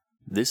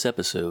This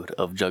episode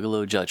of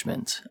Juggalo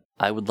Judgment,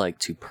 I would like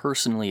to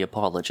personally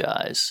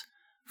apologize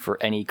for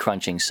any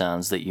crunching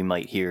sounds that you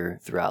might hear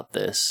throughout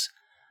this,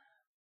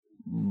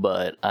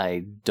 but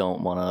I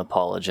don't want to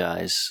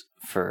apologize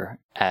for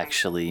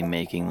actually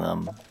making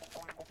them,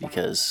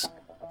 because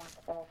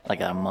I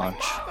got a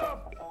munch.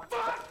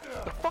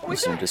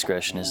 Listener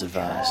discretion is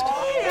advised.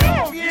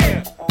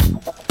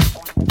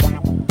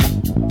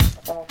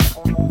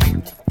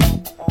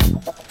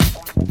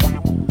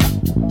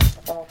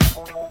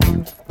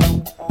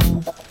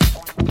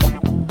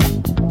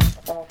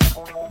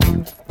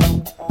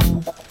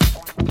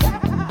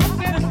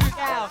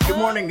 Good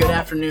morning, good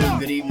afternoon,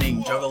 good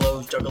evening,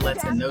 juggalos,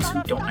 juggalettes, and those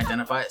who don't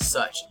identify as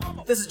such.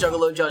 This is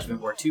Juggalo Judgment,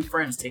 where two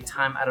friends take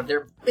time out of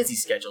their busy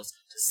schedules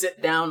to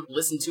sit down,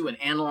 listen to, and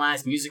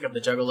analyze music of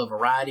the juggalo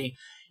variety.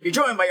 You're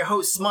joined by your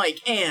hosts, Mike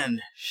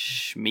and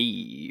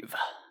Shmeev.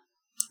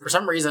 For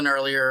some reason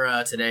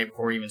earlier today,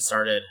 before we even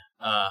started,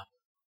 I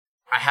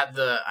had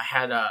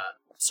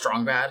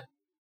Strong Bad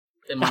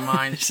in my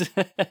mind.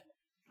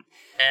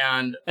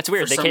 And that's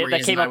weird.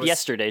 That came up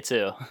yesterday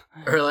too.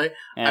 Really?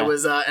 Yeah. I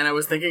was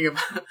thinking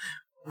about.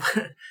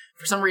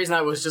 For some reason,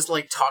 I was just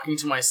like talking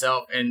to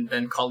myself and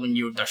then calling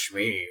you the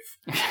Shmeev.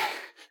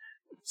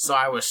 So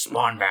I was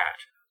Spawn Bad.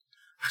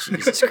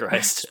 Jesus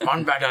Christ.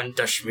 Spawn Bad on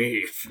the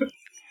Shmeev.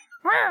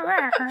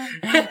 I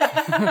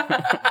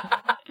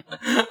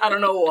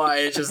don't know why.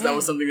 It's just that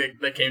was something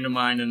that came to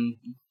mind, and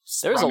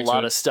there was a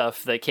lot of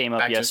stuff that came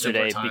up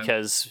yesterday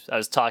because I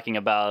was thinking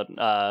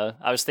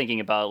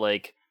about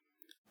like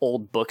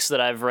old books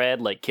that I've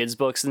read, like kids'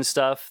 books and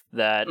stuff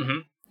that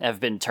have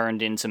been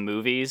turned into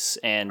movies.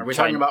 And are we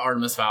talking about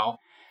Artemis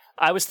Fowl?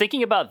 I was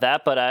thinking about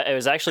that, but it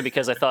was actually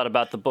because I thought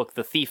about the book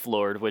The Thief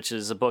Lord, which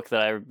is a book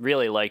that I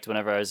really liked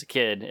whenever I was a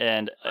kid.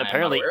 And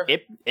apparently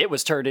it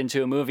was turned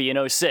into a movie in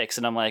 2006.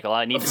 And I'm like, well,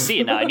 I need to see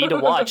it now. I need to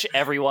watch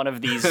every one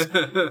of these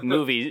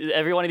movies.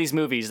 Every one of these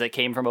movies that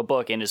came from a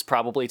book and is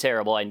probably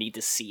terrible. I need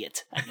to see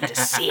it.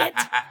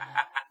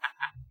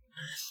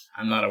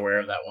 I'm not aware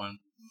of that one.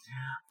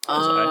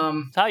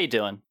 How you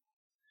doing?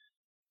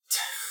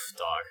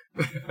 Dog.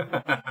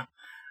 Sounds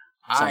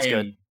I am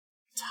good.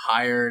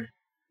 tired.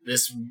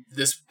 This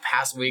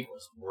past week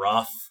was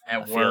rough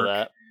at work. Feel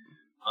that.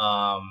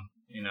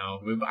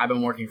 I've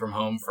been working from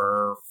home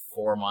for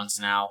 4 months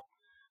now.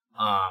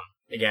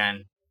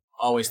 Again,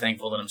 always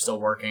thankful that I'm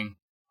still working.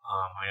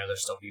 I know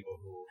there's still people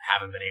who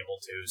haven't been able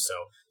to, so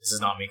this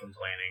is not me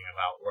complaining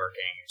about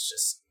working. It's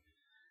just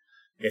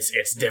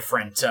it's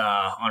different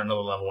on another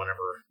level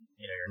whenever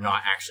you're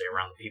not actually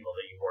around the people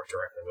that you work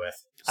directly with.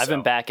 I've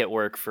been back at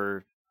work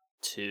for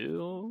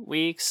 2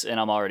 weeks, and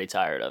I'm already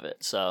tired of it.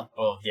 So,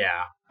 well,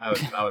 yeah, I would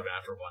have been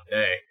after one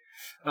day.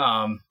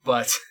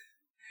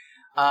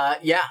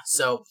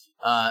 So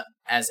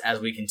as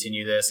we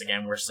continue this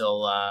again, we're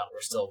still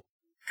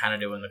kind of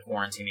doing the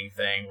quarantining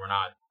thing. We're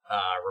not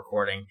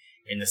recording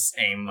in the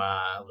same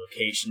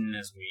location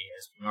as we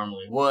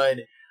normally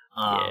would.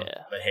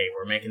 But hey,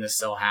 we're making this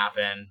still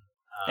happen.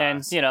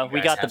 And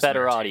we got the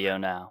better audio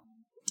now.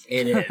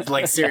 It is.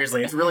 Like,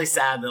 seriously, it's really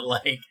sad that,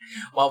 like,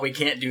 while we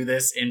can't do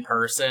this in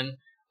person,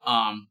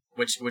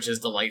 which is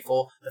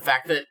delightful, the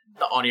fact that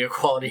the audio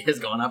quality has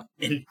gone up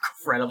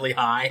incredibly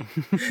high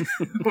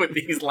with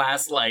these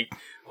last,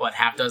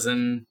 half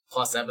dozen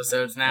plus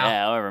episodes now?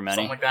 Yeah, however many.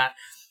 Something like that.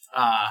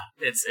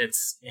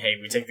 It's hey,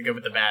 we take the good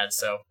with the bad,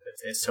 so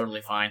it's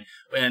totally fine.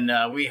 And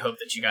we hope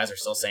that you guys are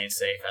still staying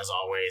safe, as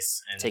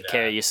always. And take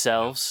care of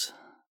yourselves.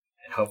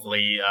 And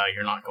hopefully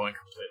you're not going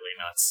completely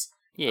nuts.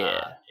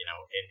 Yeah.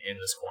 In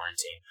this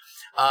quarantine.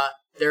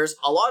 There's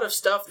a lot of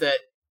stuff that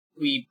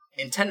we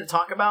intend to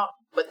talk about,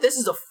 but this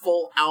is a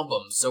full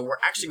album, so we're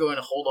actually going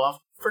to hold off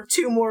for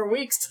 2 more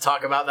weeks to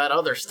talk about that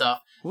other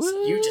stuff. Woo!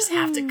 So you just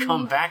have to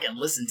come back and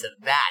listen to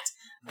that.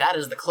 That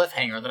is the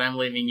cliffhanger that I'm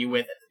leaving you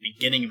with at the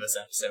beginning of this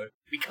episode,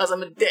 because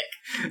I'm a dick.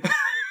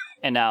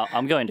 And now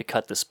I'm going to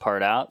cut this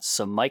part out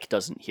so Mike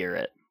doesn't hear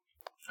it.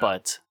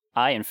 But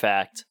I, in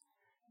fact,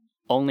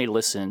 only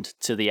listened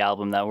to the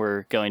album that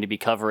we're going to be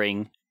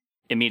covering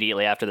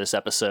immediately after this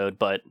episode,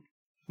 but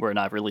we're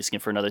not releasing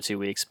it for another 2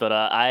 weeks. But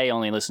I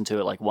only listened to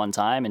it one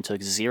time and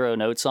took 0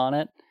 notes on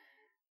it,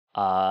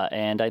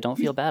 and I don't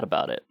feel bad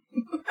about it.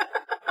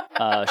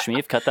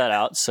 Shmeev, cut that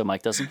out so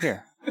Mike doesn't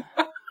hear.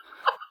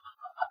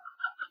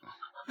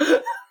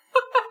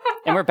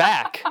 And we're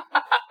back.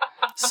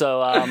 So,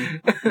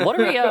 what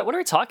are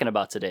we talking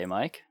about today,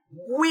 Mike?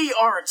 We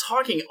are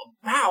talking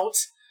about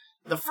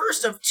the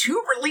first of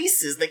 2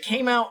 releases that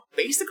came out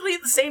basically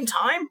at the same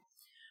time.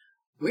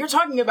 We are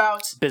talking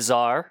about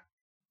Bizarre.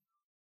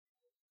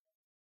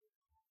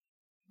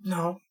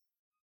 No.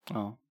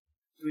 Oh.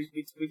 We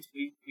did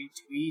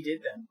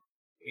them.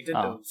 We did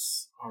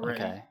those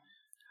already. Okay.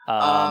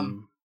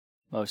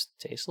 Most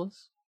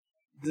Tasteless?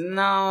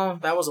 No,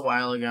 that was a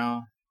while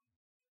ago.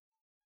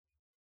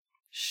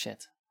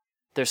 Shit.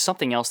 There's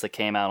something else that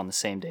came out on the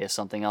same day as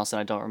something else, and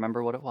I don't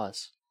remember what it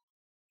was.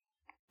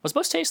 Was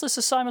Most Tasteless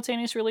a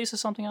simultaneous release of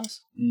something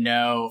else?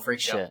 No, Freak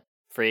Show. Shit.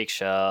 Freak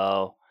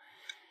Show.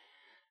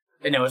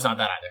 No, it's not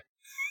that either.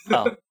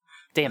 Oh.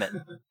 Damn it.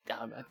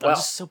 I'm Well-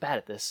 just so bad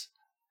at this.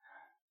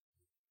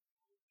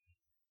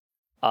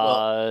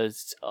 Well-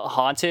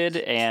 Haunted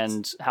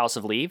and House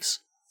of Leaves.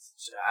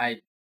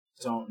 I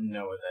don't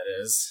know what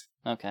that is.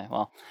 Okay,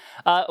 well,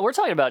 we're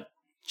talking about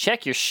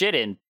Check Your Shit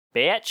In,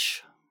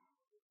 bitch.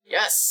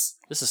 Yes.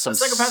 This is some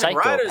Psychopathic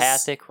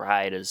psychopathic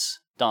riders.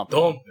 Dump.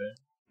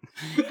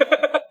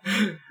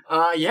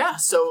 Yeah,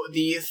 so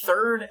the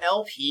third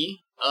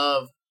LP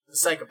of the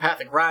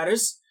Psychopathic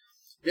Riders,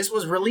 this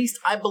was released,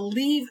 I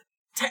believe,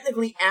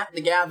 technically at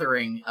The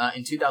Gathering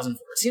in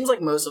 2004. It seems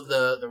like most of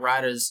the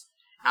Riders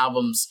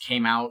albums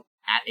came out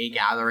at a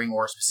Gathering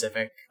or a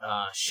specific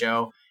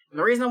show. And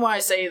the reason why I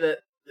say that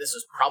this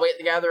was probably at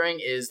The Gathering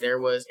is there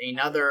was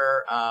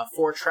another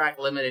 4-track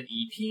limited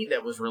EP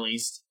that was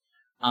released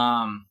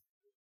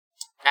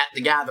at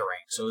The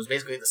Gathering. So it was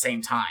basically at the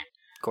same time.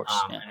 Of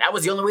course. And that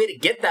was the only way to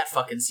get that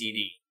fucking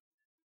CD.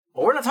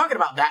 But we're not talking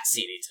about that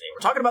CD today. We're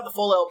talking about the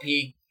full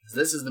LP.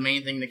 This is the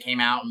main thing that came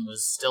out and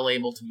was still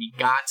able to be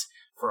got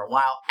for a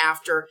while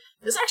after.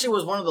 This actually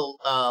was one of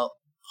the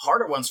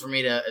harder ones for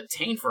me to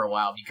obtain for a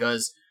while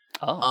because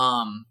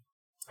I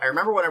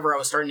remember whenever I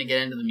was starting to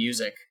get into the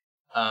music,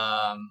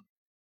 I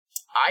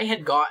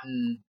had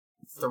gotten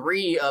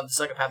 3 of the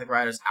Psychopathic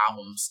Riders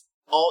albums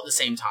all at the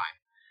same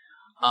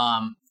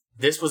time.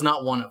 This was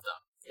not one of them.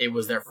 It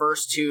was their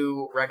first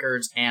 2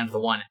 records and the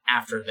one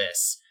after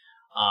this.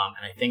 And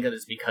I think that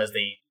it's because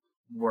they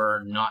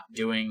were not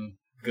doing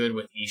good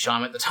with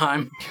Esham at the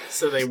time,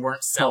 so they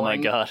weren't selling Oh my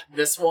God.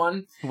 this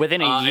one.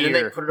 Within a and then they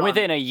year. put it on-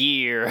 Within a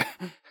year.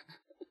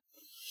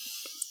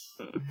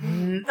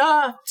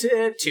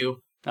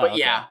 2. But okay.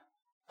 yeah.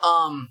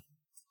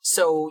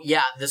 So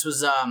yeah, this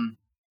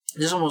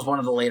one was one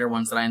of the later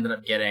ones that I ended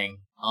up getting.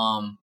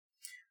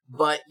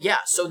 But yeah,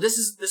 so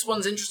this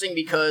one's interesting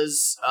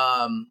because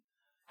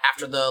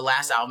after the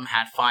last album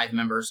had 5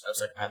 members of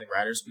Psychopathic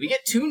Riders, we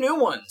get 2 new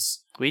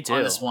ones We do.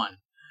 on this one.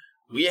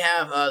 We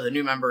have the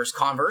new members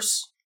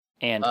Converse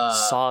And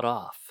Sawed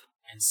Off.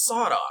 and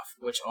Sawed Off,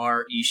 which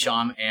are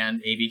Esham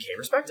and ABK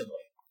respectively.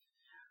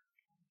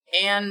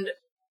 And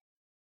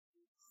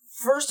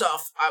first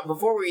off,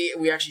 before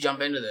we actually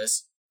jump into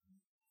this,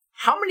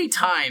 how many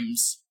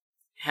times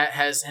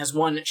has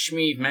one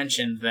Shmeev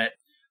mentioned that,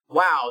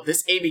 wow,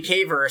 this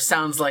ABK verse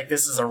sounds like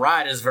this is a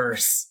Riders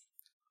verse?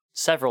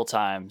 Several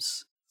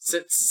times.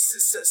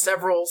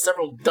 Several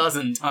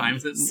dozen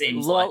times, it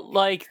seems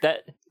Like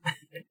that.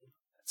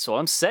 That's what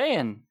I'm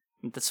saying.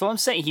 That's what I'm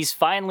saying. He's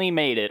finally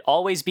made it.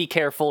 Always Be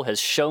Careful has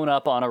shown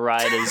up on a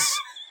Riders,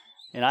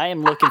 and I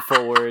am looking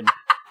forward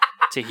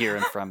to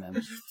hearing from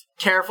him.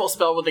 Careful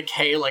spelled with a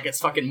K like it's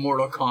fucking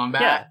Mortal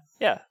Kombat.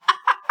 Yeah.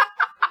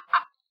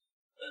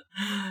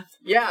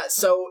 Yeah,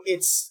 so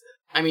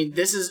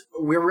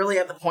we're really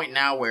at the point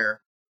now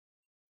where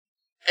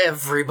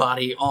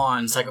everybody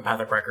on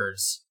Psychopathic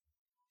Records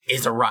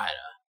is a rider.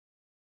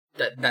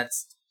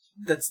 That's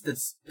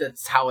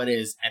how it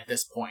is at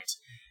this point.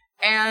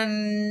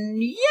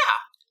 And yeah,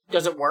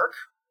 does it work?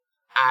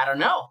 I don't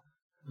know.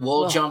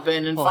 We'll jump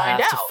in and find out.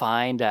 We'll have to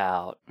find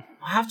out.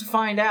 We'll have to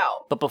find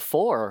out. But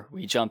before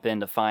we jump in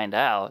to find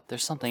out,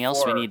 there's something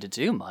else we need to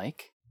do,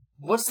 Mike.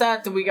 What's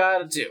that we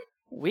gotta do?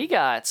 We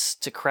got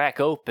to crack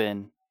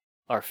open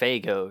our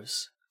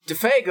Fagos.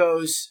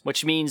 DeFagos.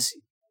 Which means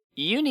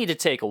you need to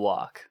take a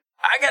walk.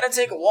 I gotta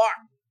take a walk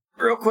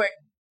real quick.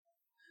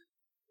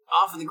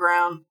 Off of the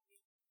ground.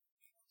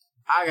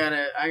 I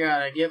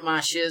gotta get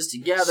my shiz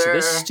together. So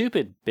this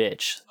stupid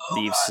bitch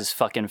leaves his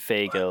fucking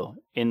Fago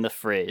in the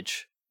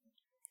fridge.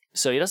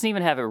 So he doesn't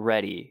even have it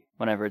ready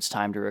whenever it's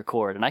time to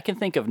record. And I can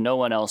think of no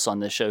one else on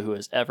this show who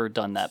has ever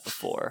done that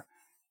before.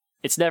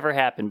 It's never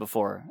happened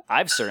before.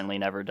 I've certainly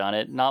never done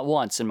it. Not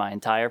once in my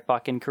entire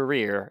fucking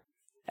career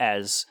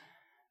as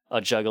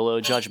a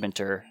Juggalo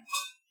Judgmenter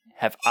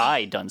have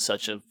I done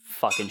such a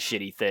fucking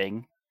shitty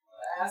thing.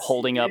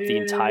 Holding up the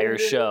entire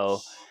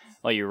show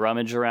while you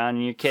rummage around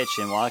in your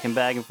kitchen, walking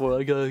back and forth.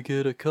 I gotta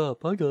get a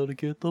cup. I gotta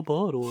get the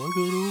bottle. I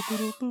gotta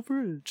open up the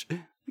fridge. I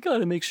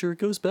gotta make sure it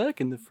goes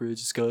back in the fridge.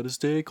 It's gotta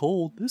stay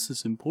cold. This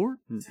is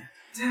important.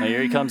 Now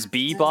here he comes,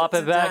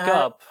 bebopping back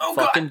up. Oh,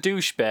 fucking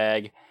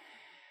douchebag.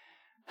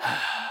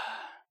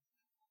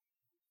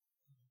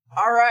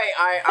 All right,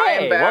 I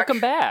am back. Welcome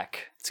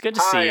back. It's good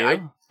to see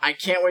you. I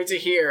can't wait to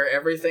hear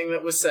everything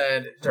that was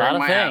said during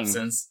my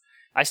absence.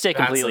 I stay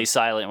completely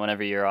silent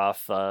whenever you're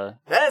off. That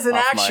is an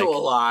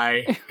actual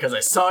lie, because I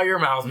saw your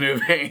mouth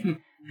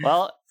moving.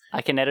 Well,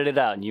 I can edit it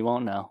out and you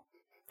won't know.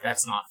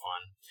 That's not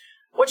fun.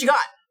 What you got?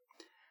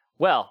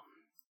 Well,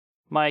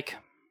 Mike,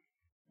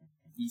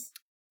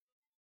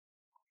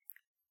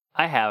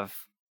 I have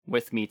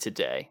with me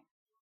today.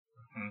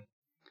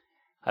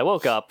 I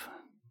woke up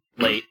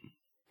late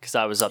because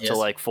I was up till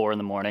like 4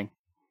 a.m.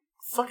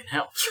 Fucking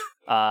hell.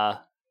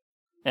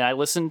 And I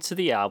listened to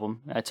the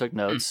album. I took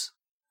notes.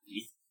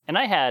 And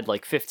I had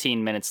like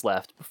 15 minutes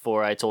left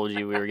before I told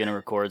you we were going to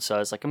record. So I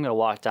was like, I'm going to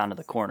walk down to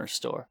the corner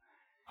store.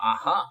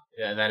 Uh-huh.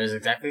 Yeah, that is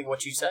exactly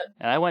what you said.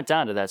 And I went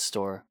down to that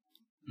store.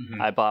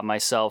 Mm-hmm. I bought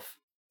myself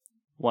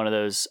one of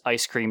those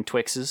ice cream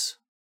Twixes.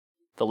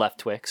 The left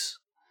Twix.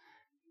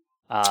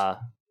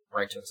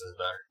 Right Tooks is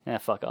better.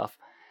 Fuck off.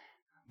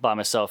 Bought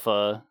myself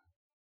a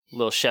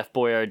little Chef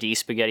Boyardee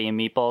spaghetti and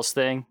meatballs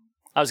thing.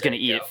 I was going to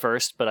eat it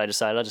first, but I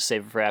decided I'll just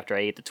save it for after I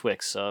ate the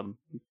Twix, so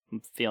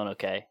I'm feeling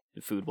okay,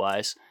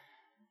 food-wise.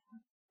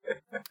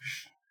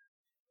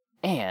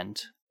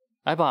 And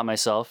I bought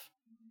myself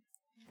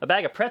a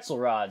bag of pretzel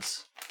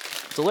rods.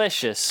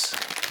 Delicious.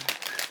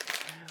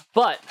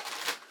 But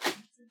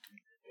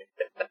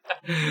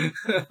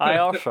I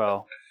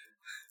also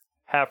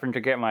happened to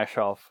get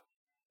myself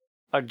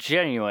a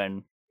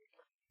genuine,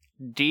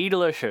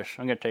 delicious,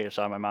 I'm going to take this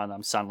out of my mouth,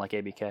 I'm sounding like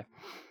ABK.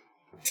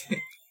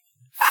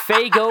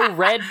 Faygo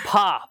Red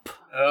Pop.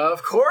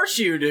 Of course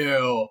you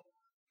do.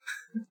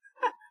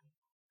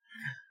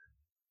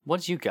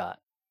 What you got?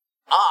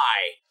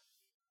 I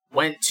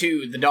went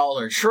to the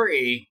Dollar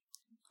Tree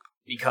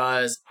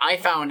because I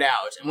found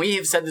out, and we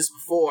have said this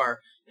before,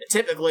 that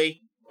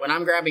typically when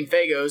I'm grabbing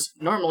Faygos,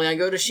 normally I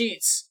go to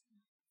Sheetz.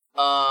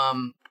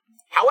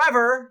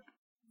 However,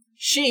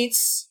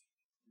 Sheetz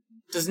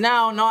does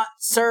now not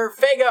serve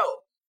Faygo.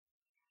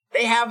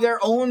 They have their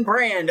own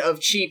brand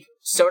of cheap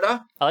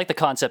soda. I like the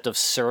concept of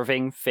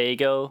serving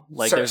Faygo.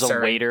 Like there's a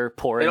waiter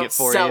pouring it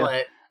for you. They don't sell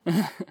it.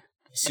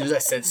 As soon as I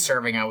said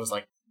serving, I was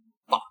like,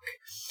 fuck.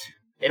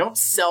 They don't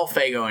sell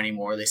Faygo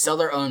anymore. They sell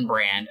their own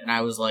brand, and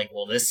I was like,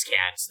 well, this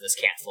can't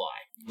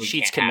fly.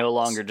 Sheetz can no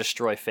longer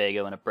destroy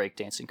Faygo in a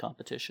breakdancing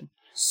competition.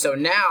 So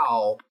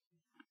now,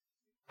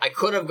 I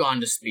could have gone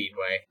to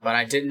Speedway, but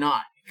I did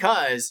not,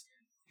 because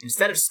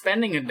instead of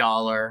spending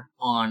 $1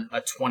 on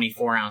a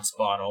 24-ounce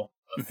bottle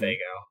of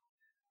Faygo,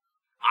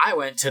 I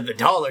went to the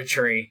Dollar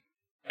Tree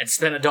and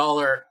spent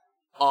 $1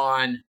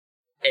 on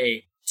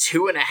a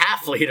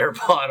 2.5-liter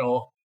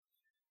bottle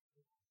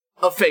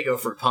of Faygo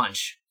Fruit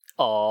Punch.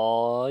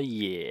 Oh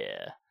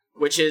yeah.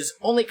 Which is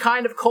only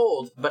kind of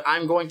cold, but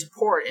I'm going to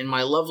pour it in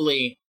my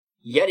lovely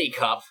Yeti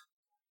cup.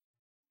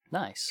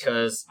 Nice.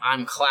 Because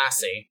I'm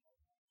classy.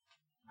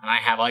 And I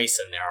have ice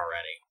in there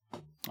already.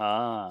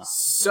 Ah.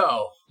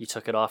 So. You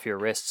took it off your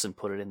wrists and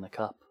put it in the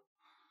cup.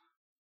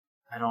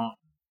 I don't.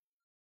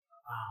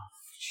 Oh,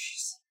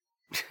 jeez.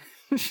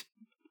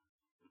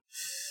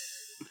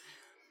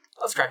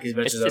 Let's crack these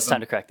bitches open. It's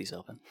time to crack these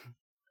open.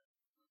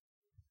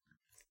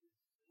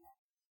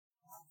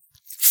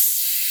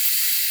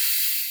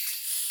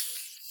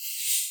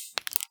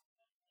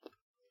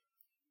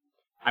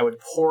 I would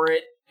pour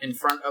it in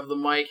front of the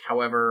mic,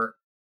 however...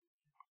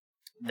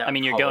 I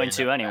mean, you're going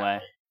to anyway.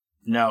 Badly.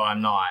 No,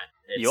 I'm not.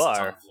 You are. It's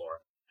on the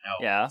floor. No,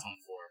 yeah. It's on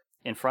the floor.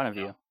 In front of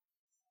you.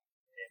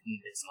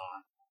 It's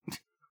not.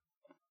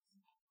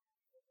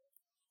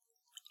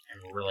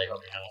 I'm really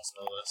hoping I don't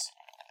spill this.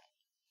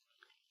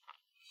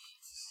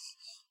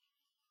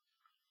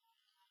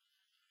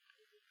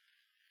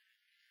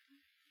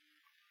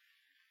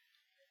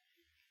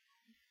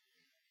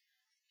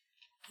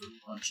 Fruit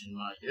punch in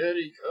my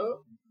Yeti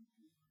cup.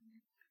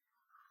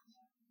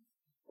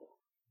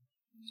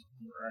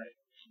 Right.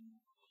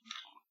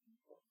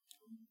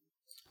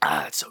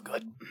 Ah, it's so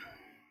good.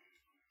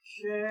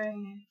 Okay.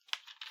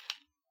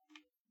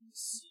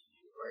 Let's see.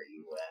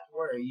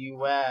 Where are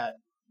you at?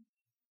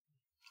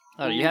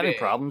 Oh, are you having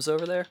problems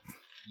over there?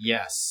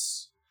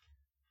 Yes.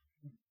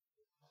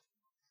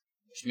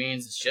 Which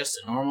means it's just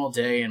a normal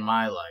day in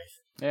my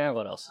life. Yeah,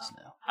 what else is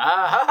new?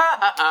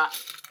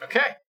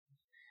 Okay.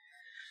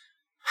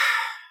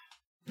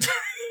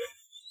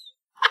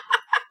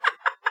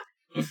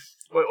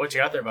 What you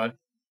got there, bud?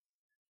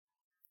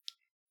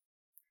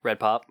 Red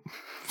Pop.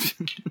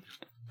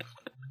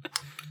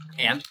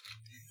 And?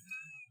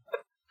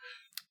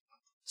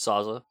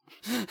 Saza.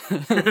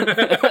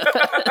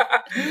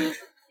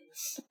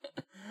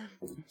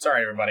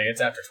 Sorry, everybody. It's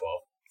after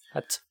 12.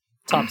 I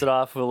topped it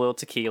off with a little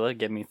tequila.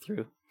 Get me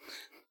through.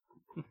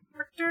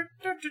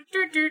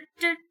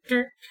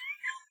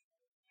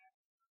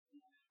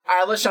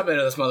 Alright, let's jump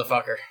into this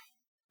motherfucker.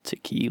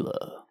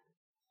 Tequila.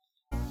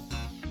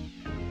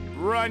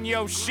 Run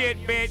your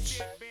shit, bitch.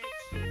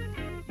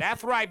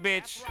 That's right,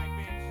 bitch.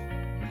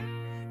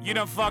 You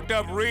done fucked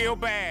up real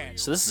bad.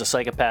 So this is a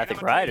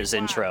Psychopathic Riders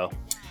intro.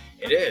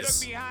 It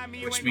is,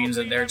 which means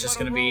that they're just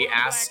going to be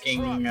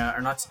asking,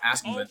 or not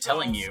asking, but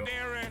telling you,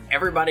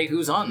 everybody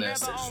who's on this,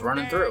 they're just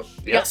running through.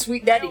 We got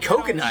Sweet Daddy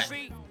Coconut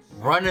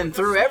running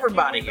through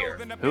everybody here.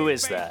 Who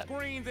is that?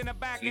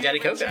 Sweet Daddy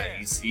Coconut.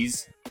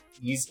 He's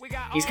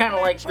kind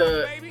of like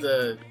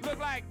the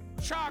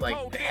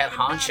head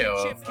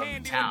honcho of the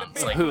town.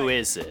 It's like, who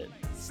is it?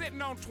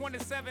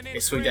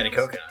 It's Sweet Daddy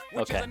Coconut.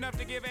 Okay.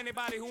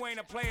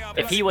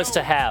 If he was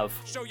to have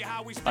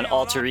an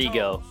alter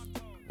ego,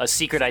 a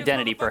secret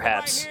identity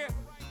perhaps,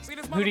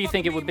 who do you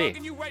think it would be?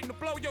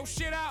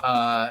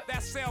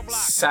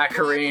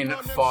 Saccharine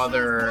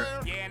Father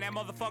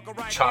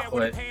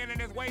Chocolate.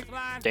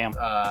 Damn.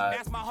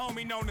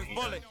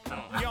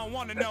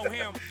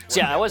 So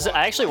yeah,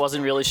 I actually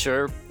wasn't really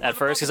sure at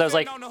first because I was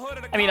like,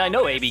 I mean, I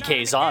know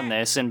ABK's on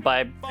this, and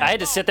I had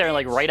to sit there and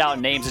like write out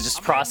names and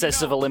just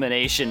process of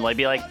elimination, like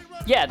be like,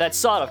 yeah, that's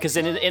Sawed Off, because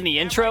in the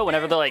intro,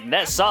 whenever they're like,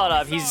 that's Sawed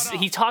Off,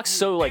 he talks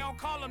so like,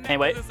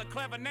 anyway.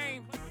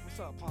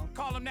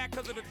 Call him that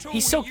 'cause of the tool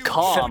He's so he used.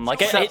 calm.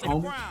 Like I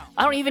home.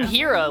 don't even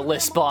hear a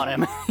lisp on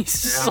him. He's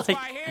just This like,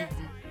 right here,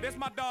 this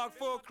my dog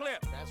Full Clip.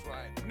 That's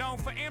right. Known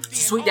for emptying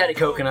Sweet Daddy all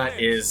Coconut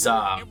is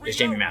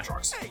Jamie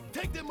Matrox.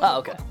 oh,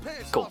 okay,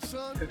 cool.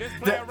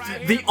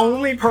 The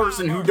only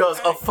person who does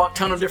a fuck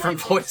ton of different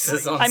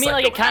voices on I mean,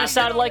 like, it kind of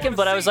Psychopath. sounded like him,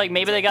 but I was like,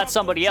 maybe they got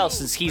somebody else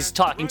since he's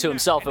talking to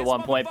himself at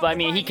one point. But I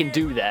mean, he can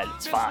do that.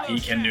 It's He fine.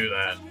 can do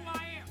that.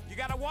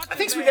 I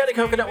think Sweet Daddy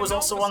Coconut was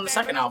also on the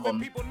second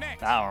album.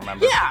 I don't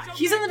remember. Yeah,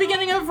 he's in the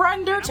beginning of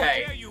Riding Dirty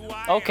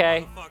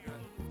Okay.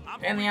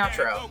 and the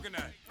outro.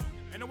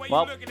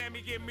 Well,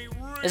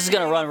 this is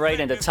going to run right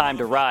into Time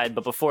to Ride,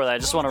 but before that, I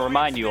just want to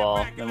remind you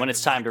all that when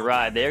it's time to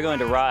ride, they are going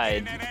to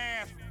ride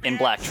in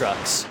black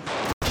trucks.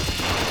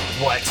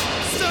 What?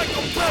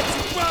 Psychopaths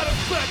who ride a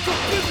back up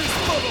in this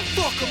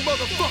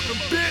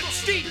motherfucking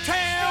bitch. Deep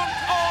town,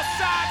 all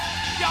sides.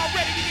 Y'all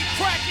ready to get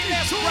cracking?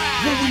 Let's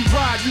ride. When we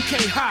ride, you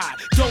can't hide.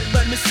 Don't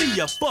let me see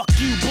ya. Fuck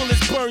you,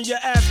 bullets burn your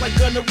ass like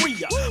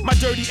gonorrhea. My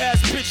dirty ass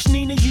bitch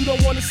Nina, you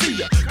don't wanna see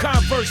ya.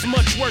 Converse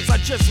much worse, I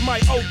just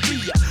might OP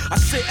ya. I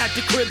sit at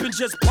the crib and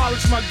just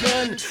polish my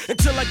gun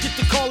until I get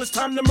the call. It's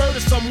time to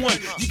murder someone.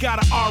 You got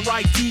a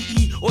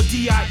R-I-D-E or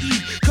D-I-E.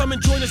 Come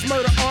and join this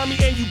murder army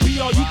and you be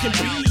all you can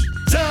be.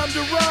 Time to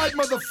ride,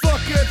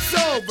 motherfucker, it's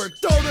over.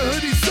 Throw the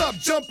hoodies up,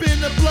 jump in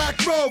the Black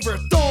Rover.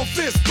 Throwing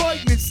fists,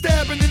 biting and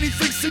stabbing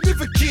anything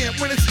significant.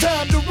 When it's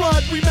time to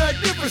ride, we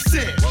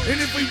magnificent.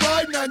 And if we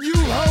riding on you,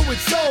 ho,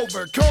 it's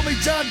over. Call me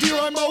John Deere,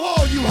 I mow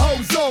all you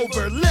hoes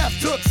over. Left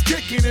hooks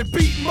kicking and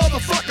beating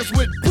motherfuckers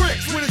with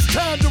bricks. When it's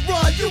time to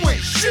ride, you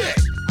ain't shit.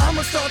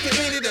 I'ma start the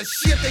end of the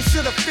shit they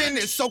should have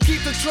finished. So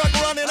keep the truck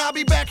running, I'll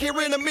be back here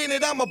in a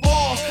minute. I'm a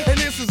boss, and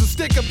this is a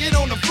stick up. Get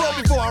on the floor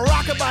before I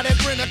rock about that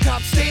grin. A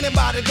cop standing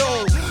by the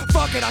door.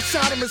 Fuck it, I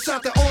shot him and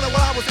shot the owner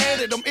while I was at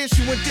it. I'm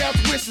issuing death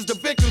wishes, the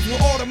victims were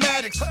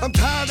automatics. I'm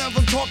tired of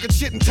them talking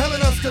shit and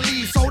telling us to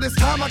leave. So this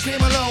time I came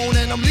alone,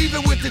 and I'm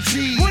leaving with the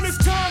cheese. When it's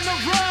time to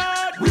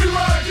ride, We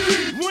ride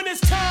deep, when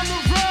it's time to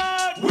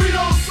ride, we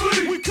don't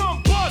sleep. we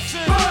come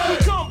bustin', Bang. we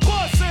come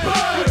bustin',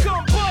 Bang. we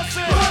come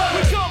bustin', Bang.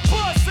 we come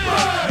bustin'.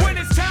 Bang. When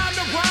it's time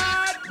to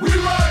ride, We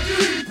ride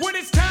deep, when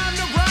it's time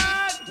to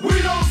ride,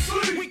 we don't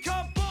sleep. we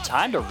come bustin'.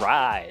 Time to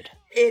ride.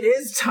 It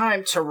is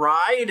time to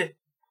ride.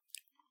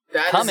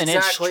 That is Coming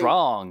exactly, in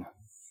strong.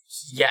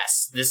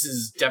 Yes, this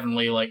is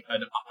definitely like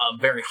a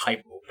very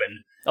hype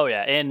open. Oh,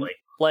 yeah. And,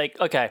 like,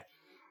 okay.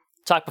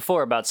 Talked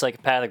before about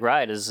Psychopathic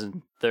Ride is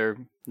their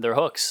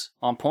hooks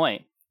on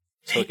point.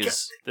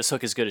 This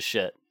hook is good as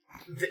shit.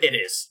 It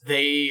is.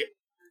 They,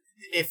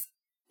 if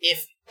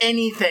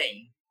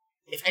anything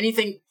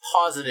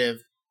positive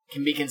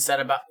can be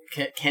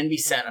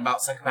said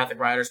about Psychopathic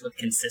Riders with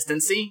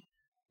consistency,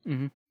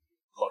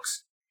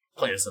 hooks.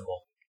 Plain and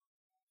simple.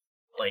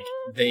 Like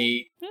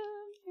they,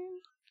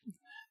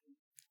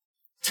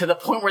 to the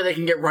point where they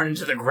can get run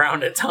into the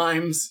ground at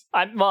times.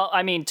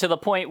 I mean, to the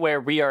point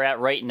where we are at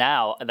right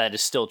now, that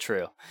is still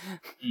true.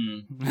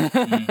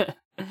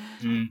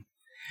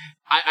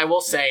 I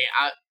will say,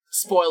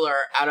 spoiler,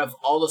 out of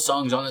all the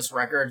songs on this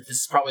record, this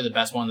is probably the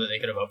best one that they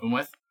could have opened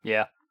with.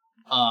 Yeah.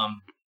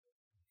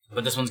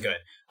 But this one's good.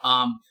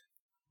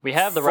 We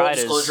have the full ride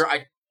disclosure,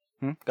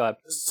 Go ahead.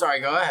 sorry,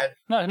 go ahead.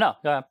 No,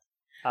 go ahead.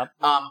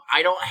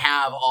 I don't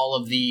have all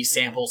of the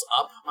samples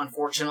up,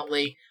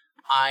 unfortunately.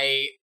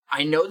 I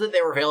know that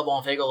they were available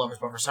on Faygo Lovers,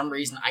 but for some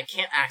reason I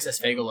can't access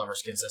Faygo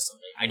Lovers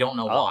consistently. I don't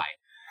know why.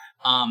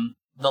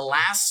 The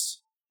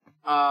last,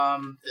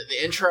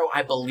 the intro,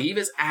 I believe,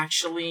 is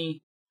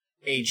actually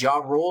a Ja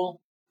Rule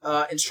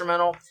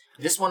instrumental.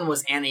 This one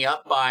was Annie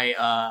Up by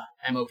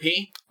MOP.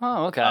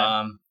 Oh,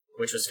 okay.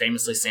 Which was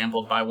famously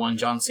sampled by one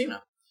John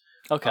Cena.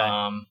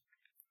 Okay.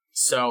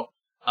 So,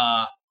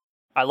 I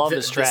love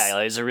this track.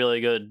 Like, it's a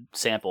really good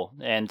sample,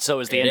 and so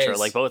is the intro. Is.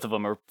 Like, both of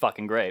them are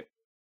fucking great.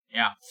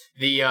 Yeah.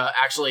 The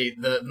actually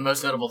the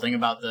most notable thing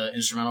about the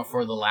instrumental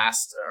for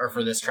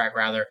for this track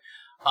rather,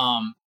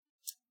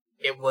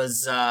 it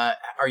was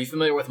are you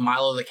familiar with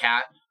Milo the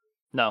Cat?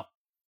 No.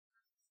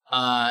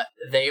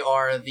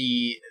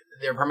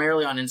 They're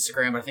primarily on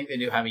Instagram, but I think they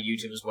do have a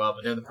YouTube as well,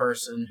 but they're the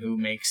person who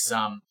makes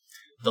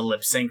the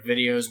lip sync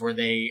videos where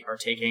they are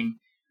taking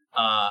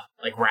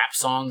like rap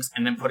songs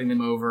and then putting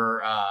them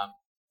over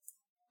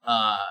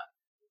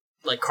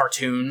like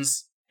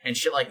cartoons and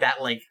shit like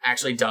that, like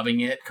actually dubbing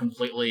it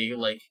completely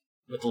like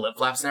with the lip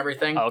flaps and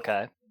everything.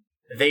 Okay.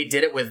 They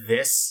did it with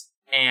this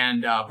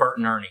and Bert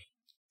and Ernie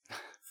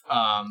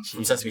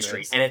from Sesame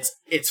Street, and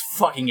it's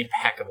fucking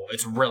impeccable.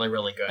 It's really,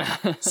 really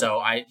good. So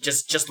I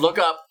just look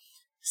up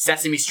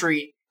Sesame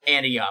Street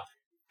Annie Up,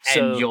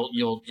 and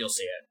you'll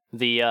see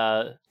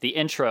it. The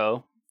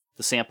intro,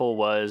 the sample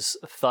was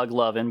Thug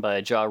Lovin' by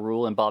Ja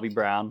Rule and Bobby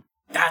Brown.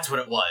 That's what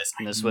it was.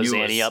 And this was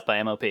Annie Up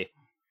by MOP.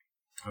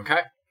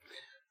 Okay.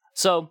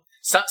 So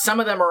some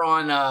of them are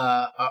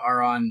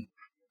on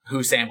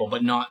Who Sample,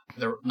 but not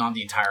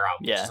the entire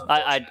album. yeah,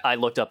 I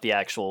looked up the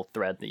actual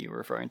thread that you were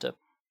referring to.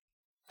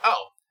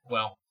 Oh,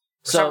 well,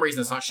 for some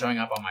reason it's not showing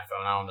up on my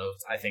phone. I don't know.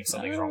 I think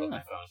something's wrong with my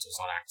phone, so it's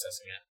not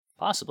accessing it.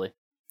 Possibly.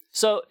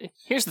 So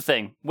here's the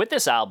thing with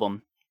this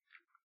album.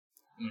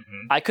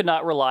 Mm-hmm. I could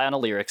not rely on a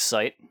lyrics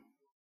site.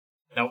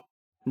 Nope.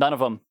 None of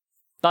them.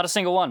 Not a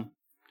single one.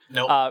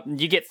 Nope.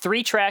 You get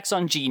 3 tracks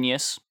on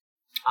Genius.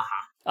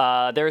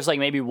 Uh-huh. There's like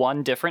maybe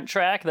one different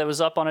track that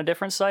was up on a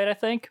different site, I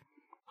think.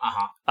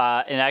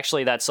 Uh-huh. And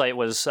actually, that site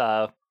was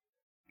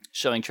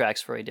showing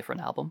tracks for a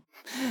different album.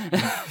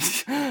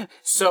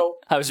 So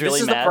I was really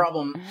this is mad. the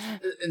problem.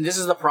 And this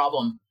is the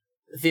problem.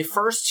 The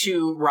first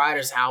 2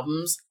 Riders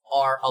albums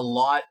are a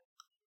lot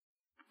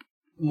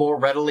more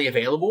readily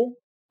available.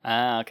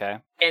 Ah, okay.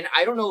 And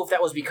I don't know if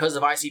that was because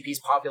of ICP's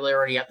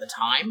popularity at the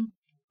time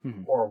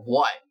or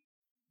what,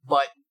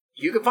 but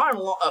you can find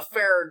a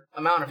fair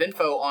amount of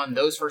info on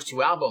those first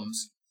 2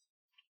 albums.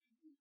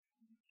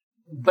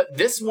 But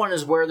this one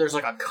is where there's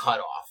like a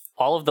cutoff.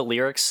 All of the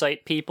lyrics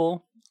site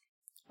people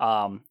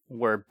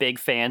were big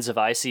fans of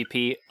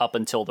ICP up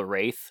until The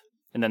Wraith,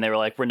 and then they were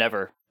like, we're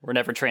never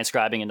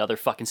transcribing another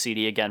fucking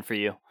CD again for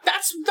you.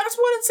 That's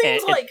what it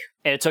seems like.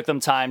 And it took them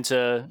time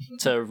to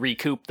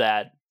recoup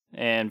that,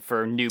 and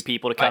for new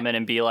people to come in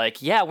and be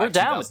like, yeah, we're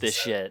down with this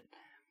shit.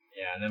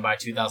 Yeah, and then by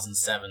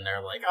 2007,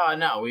 they're like, oh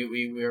no, we'll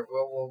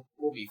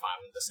be fine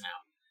with this now.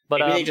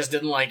 But maybe they just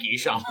didn't like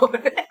Esham.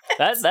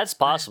 That's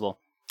possible.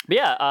 But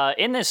yeah,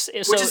 in this,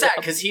 which is sad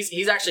because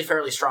he's actually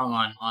fairly strong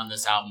on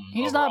this album.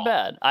 He's overall. not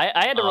bad.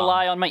 I had to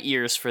rely on my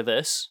ears for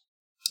this.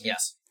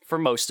 Yes, for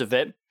most of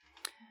it.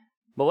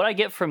 But what I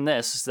get from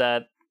this is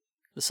that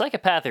the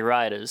Psychopathic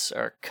Riders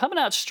are coming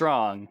out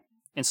strong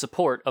in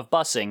support of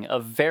busing, a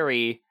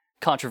very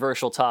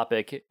controversial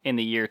topic in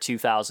the year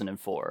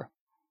 2004.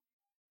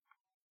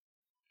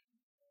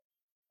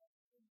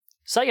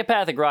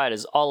 Psychopathic Ride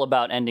is all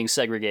about ending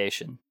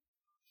segregation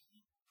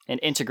and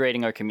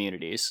integrating our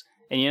communities.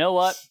 And you know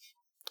what?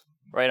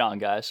 Right on,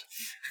 guys.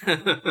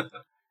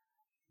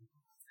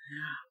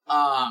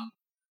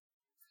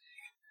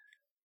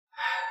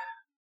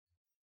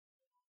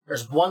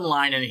 There's one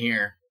line in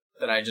here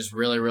that I just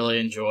really, really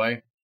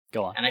enjoy.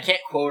 Go on. And I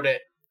can't quote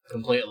it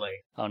completely.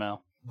 Oh,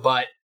 no.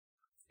 But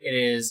it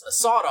is a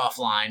sawed-off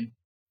line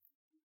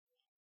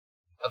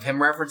of him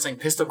referencing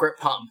Pistol Grip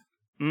Pump.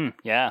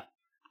 Yeah.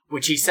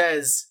 Which he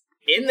says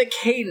in the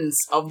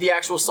cadence of the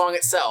actual song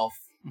itself.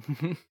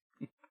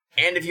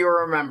 And if you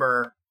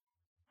remember,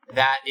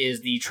 that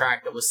is the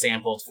track that was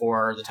sampled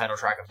for the title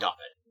track of Dump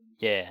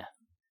It. Yeah.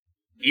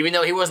 Even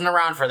though he wasn't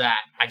around for that,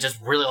 I just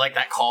really like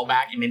that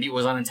callback, and maybe it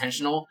was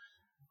unintentional,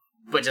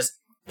 but just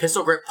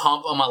Pistol Grip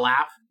Pump on my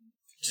lap,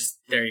 just,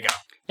 there you go.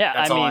 Yeah,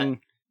 That's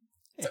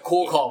it's a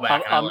cool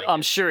callback.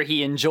 I'm sure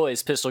he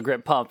enjoys Pistol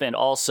Grip Pump, and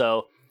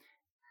also,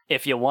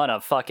 if you want a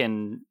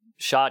fucking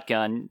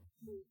shotgun,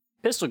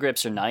 pistol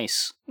grips are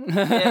nice.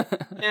 Yeah.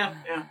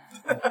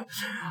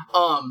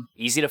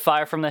 Easy to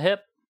fire from the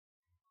hip.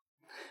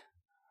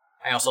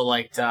 I also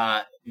liked,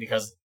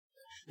 because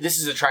this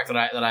is a track that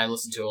I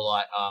listen to a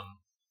lot,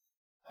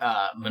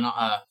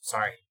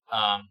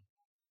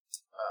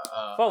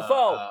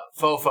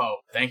 Fofo.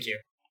 Thank you.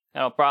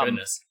 No problem.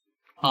 Goodness.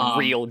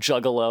 Real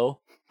Juggalo.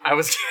 I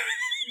was...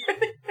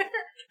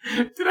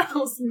 Dude, I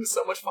listened to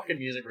so much fucking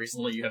music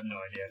recently, you have no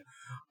idea.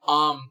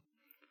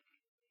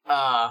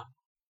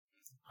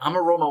 I'm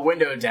gonna roll my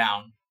window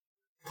down,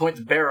 point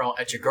the barrel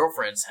at your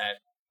girlfriend's head,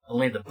 and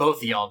leave the both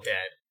of y'all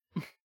dead.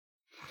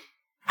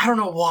 I don't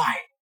know why.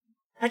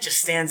 That just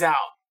stands out.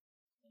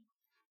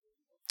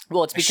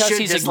 Well, it's because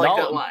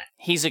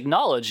he's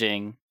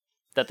acknowledging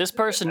that this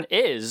person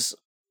is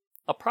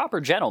a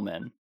proper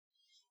gentleman.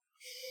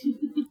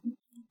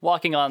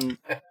 Walking on,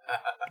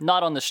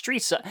 not on the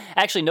streets.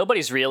 Actually,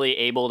 nobody's really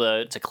able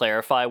to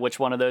clarify which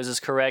one of those is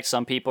correct.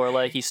 Some people are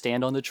like, you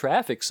stand on the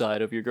traffic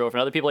side of your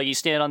girlfriend. Other people are like, you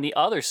stand on the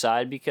other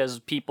side because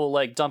people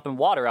like dumping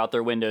water out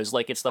their windows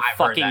like it's the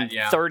fucking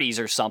 30s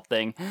or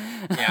something.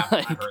 Yeah,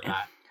 I've heard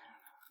that.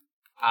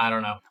 I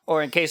don't know.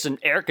 Or in case an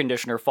air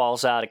conditioner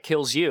falls out, it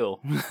kills you.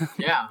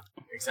 Yeah,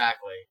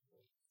 exactly.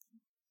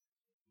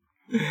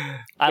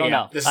 I don't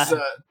know. This is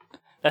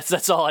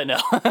that's all I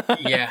know.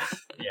 Yeah.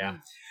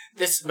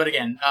 But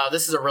again,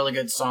 this is a really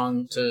good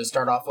song to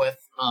start off with.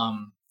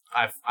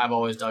 I've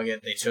always dug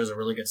it. They chose a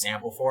really good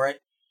sample for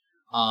it.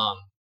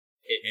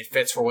 It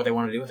fits for what they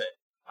want to do with it.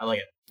 I like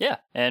it. Yeah,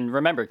 and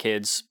remember,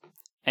 kids,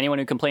 anyone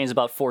who complains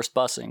about forced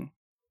busing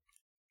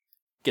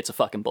gets a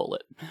fucking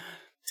bullet.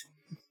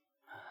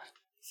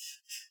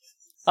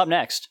 Up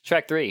next,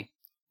 track 3,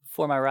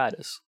 For My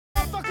Riders.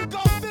 Yo,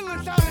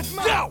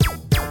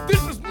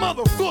 this is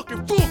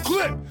motherfucking full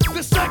clip.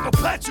 The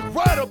Psychopathic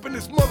Ride up in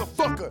this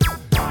motherfucker.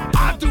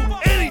 I do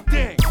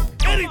anything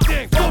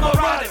for my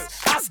riders.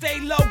 I stay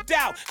loped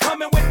out,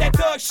 coming with that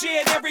thug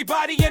shit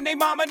everybody and they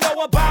mama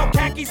know about.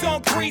 Khakis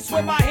on crease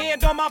with my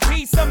hand on my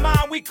peace of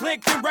mind. We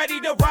clicked and ready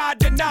to ride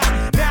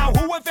tonight. Now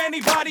who, if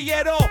anybody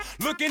at all,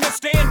 looking to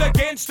stand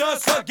against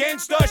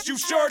us, you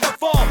sure to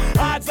fall.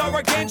 Odds are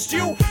against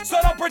you, so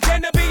don't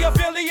pretend to be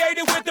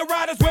affiliated with the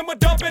riders when we're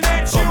dumping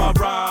at you. For my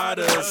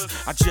riders,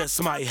 I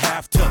just might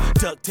have to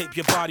duct tape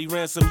your body,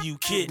 ransom you,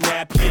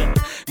 kidnap you.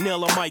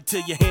 Nail a mic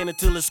till your hand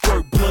until it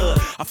squirt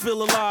blood. I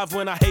feel alive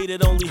when I hate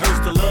it, only hurts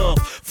to love.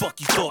 Fuck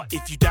you thought,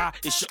 if you die,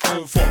 it's your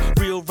own fault.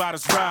 Real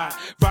riders ride,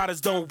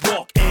 riders don't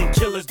walk, and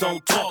killers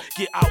don't talk.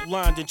 Get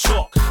outlined in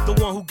chalk. The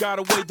one who got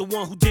away, the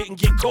one who didn't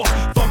get caught.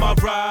 For my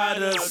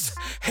riders,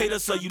 hate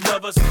us or you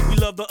love us. We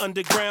love the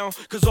underground,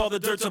 cause all the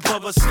dirt's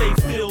above us stay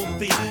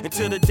filthy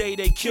until the day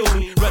they kill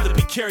me. Rather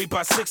be carried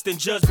by 6 than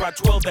judged by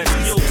 12 that's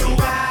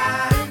guilty.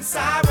 Riding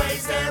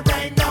sideways, there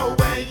ain't no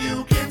way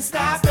you can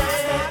stop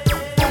it.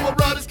 For my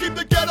riders, keep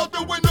the cat out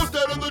the windows,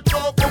 dead on the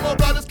door. For my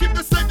riders, keep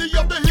the safety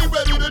up the heat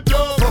ready to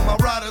dump. For my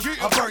riders,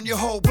 I burn your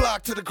whole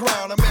block to the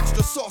ground. I'm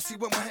extra saucy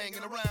when we're hanging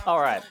around. All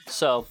right,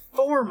 so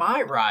For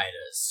my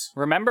riders.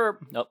 remember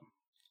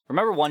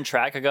one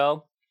track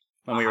ago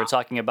when we were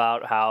talking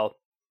about how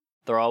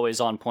they're always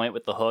on point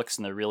with the hooks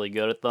and they're really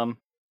good at them?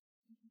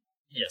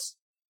 Yes.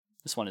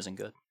 This one isn't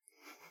good.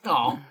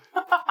 Oh,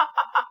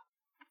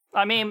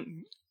 I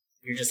mean,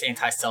 you're just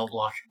anti-cell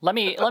block. let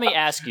me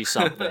ask you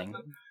something.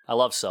 I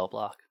love Cell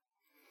Block.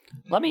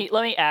 Let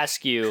me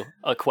ask you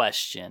a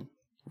question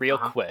real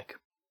quick.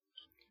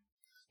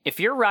 If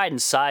you're riding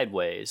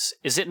sideways,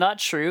 is it not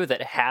true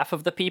that half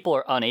of the people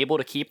are unable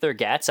to keep their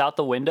gats out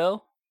the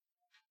window?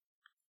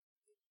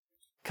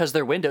 Because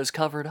their window's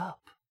covered up.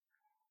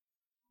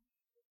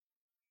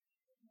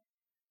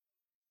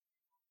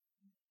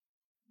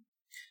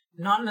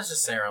 Not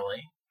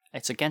necessarily.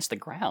 It's against the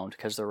ground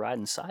because they're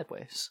riding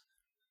sideways.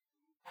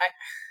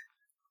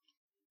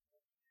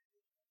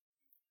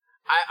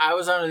 I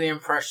was under the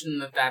impression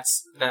that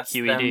that's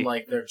QED. them,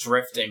 like they're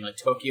drifting, like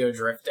Tokyo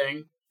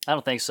drifting. I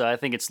don't think so. I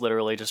think it's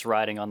literally just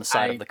riding on the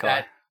side of the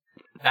car.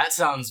 That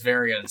sounds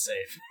very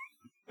unsafe.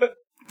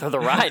 They're the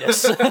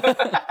riders.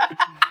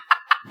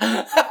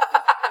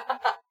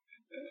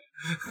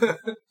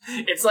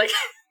 It's like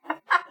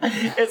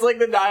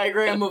the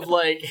diagram of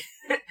like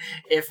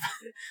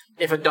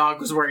if a dog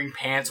was wearing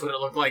pants, would it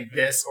look like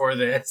this or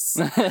this?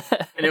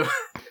 And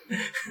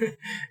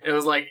it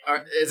was like,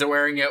 is it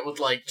wearing it with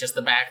like just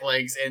the back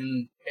legs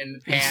in the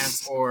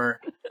pants or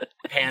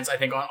pants? I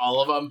think on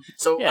all of them.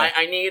 So yeah.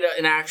 I need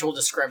an actual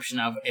description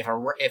of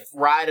if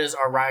riders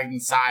are riding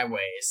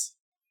sideways,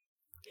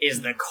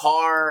 is the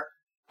car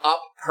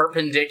up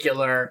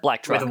perpendicular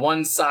black truck with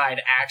one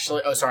side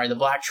actually? Oh, sorry, the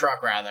black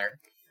truck rather.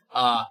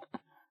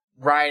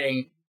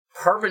 Riding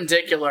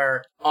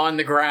perpendicular on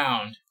the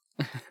ground,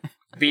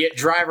 be it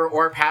driver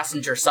or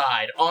passenger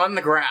side, on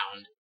the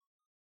ground?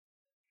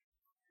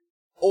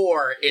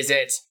 Or is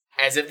it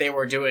as if they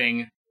were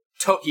doing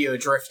Tokyo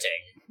drifting?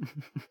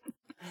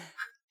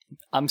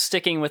 I'm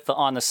sticking with the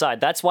on the side.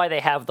 That's why they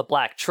have the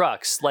black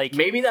trucks. Like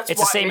maybe that's it's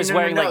why, the same as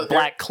wearing like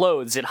black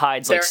clothes. It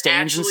hides like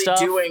stains and stuff.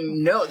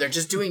 They're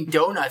just doing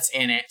donuts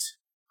in it.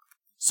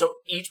 So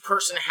each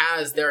person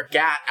has their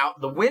gat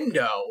out the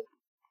window,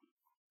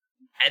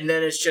 and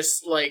then it's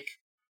just like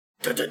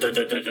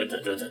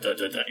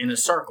in a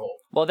circle.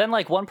 Well, then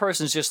like one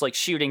person's just like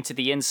shooting to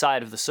the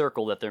inside of the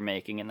circle that they're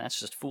making, and that's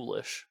just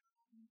foolish.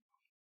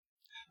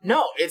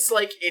 No, it's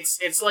like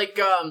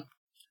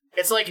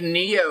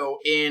Neo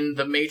in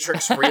The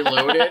Matrix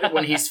Reloaded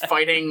when he's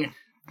fighting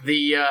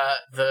the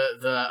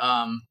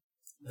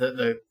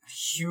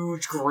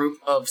huge group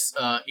of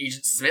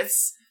Agent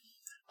Smiths,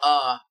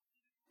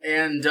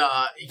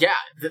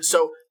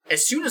 so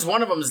as soon as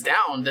one of them is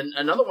down, then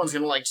another one's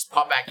gonna like just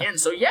pop back in.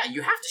 So yeah,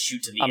 you have to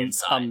shoot to the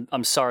inside.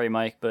 I'm sorry,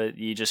 Mike, but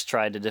you just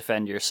tried to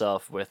defend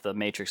yourself with a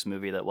Matrix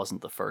movie that wasn't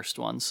the first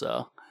one,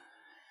 so.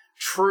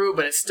 True,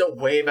 but it's still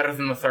way better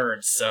than the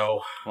third,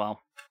 so...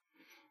 Well.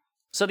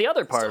 So the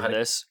other part of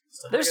this,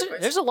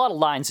 there's a lot of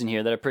lines in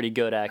here that are pretty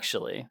good,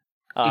 actually.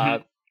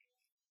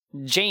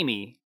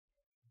 Jamie,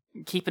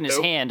 keeping his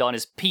hand on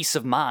his peace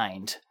of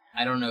mind.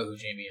 I don't know who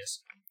Jamie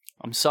is.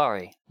 I'm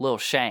sorry, Lil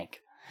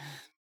Shank.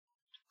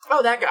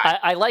 Oh, that guy.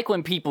 I like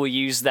when people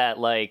use that,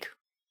 like,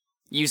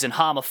 using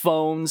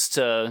homophones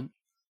to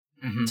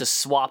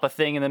swap a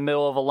thing in the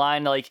middle of a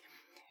line, like...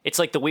 It's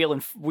like the Wheel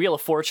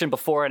of Fortune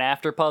before and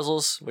after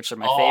puzzles, which are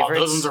my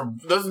favorites.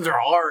 Those ones are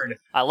hard.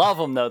 I love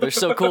them, though. They're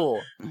so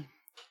cool.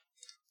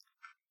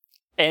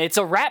 And it's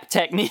a rap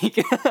technique.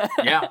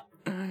 Yeah.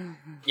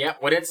 Yeah,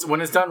 when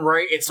it's done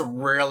right, it's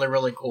really,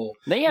 really cool.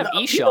 They have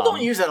Esham. People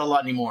don't use that a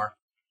lot anymore.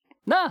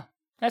 Nah,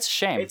 that's a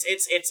shame.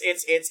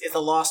 It's a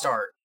lost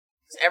art.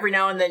 Every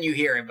now and then you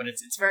hear it, but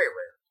it's very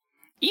rare.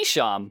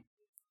 Esham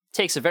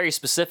takes a very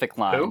specific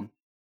line. Who?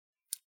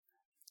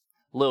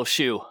 Lil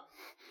Shoe.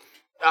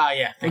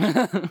 Yeah.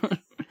 Thank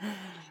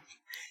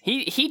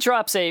you. He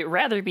drops a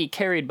rather be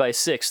carried by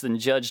 6 than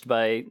judged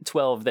by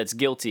 12 that's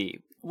guilty,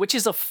 which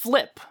is a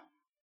flip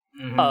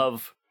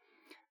of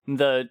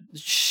the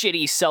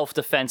shitty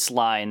self-defense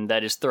line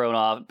that is thrown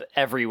off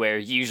everywhere,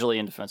 usually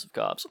in defensive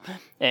cops,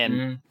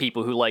 and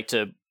people who like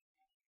to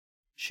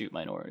shoot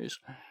minorities.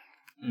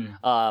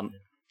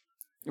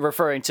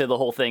 Referring to the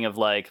whole thing of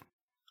like,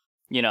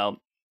 you know,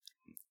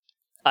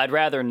 I'd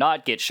rather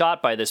not get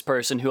shot by this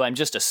person who I'm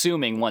just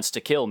assuming wants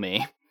to kill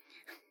me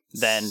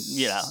than,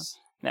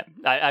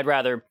 I'd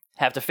rather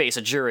have to face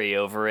a jury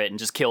over it and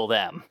just kill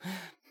them.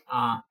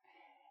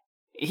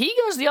 He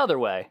goes the other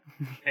way.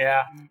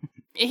 Yeah.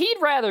 He'd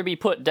rather be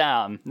put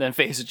down than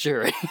face a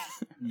jury.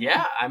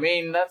 Yeah, I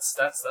mean, that's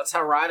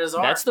how riders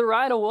are. That's the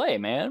right away,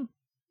 man.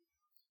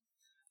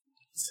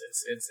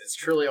 It's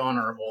truly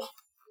honorable.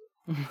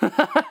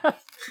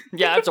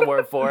 Yeah, that's a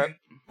word for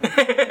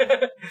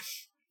it.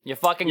 You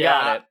fucking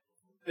got it.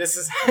 This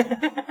is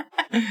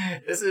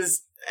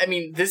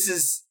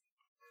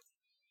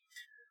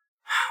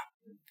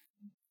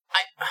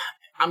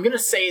I'm gonna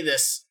say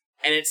this,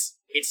 and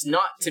it's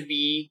not to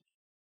be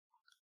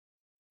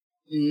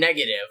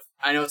negative.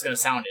 I know it's gonna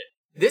sound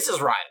it. This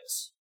is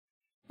Riders.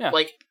 Yeah.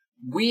 Like,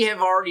 we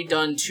have already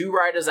done 2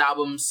 Riders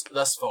albums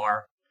thus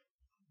far,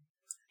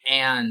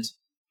 and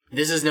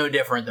this is no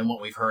different than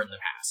what we've heard in the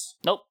past.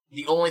 Nope.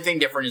 The only thing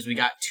different is we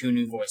got 2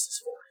 new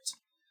voices for it.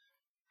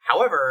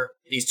 However,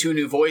 these 2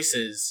 new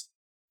voices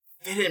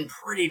fit in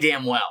pretty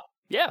damn well.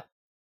 Yeah.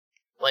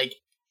 Like,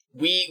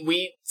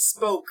 we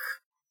spoke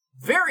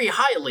very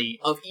highly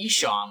of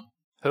Isham.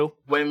 Who?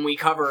 When we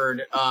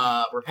covered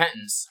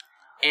Repentance.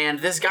 And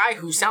this guy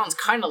who sounds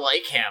kind of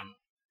like him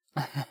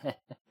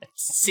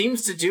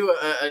seems to do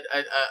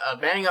a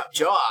bang up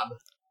job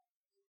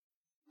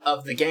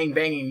of the gang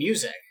banging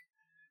music.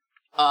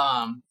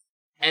 And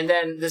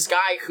then this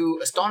guy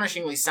who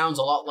astonishingly sounds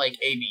a lot like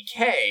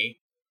ABK,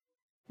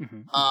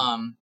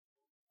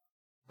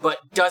 but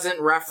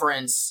doesn't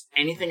reference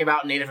anything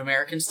about Native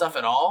American stuff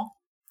at all.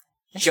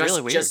 It's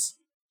really weird.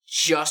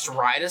 Just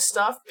Rida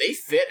stuff. They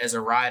fit as a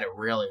Rida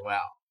really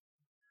well.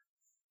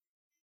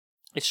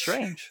 It's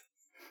strange.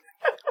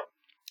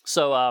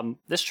 So,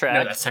 this track...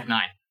 No, that's Tech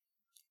 9.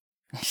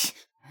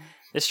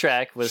 This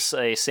track was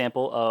a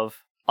sample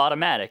of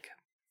Automatic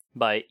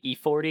by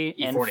E40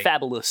 and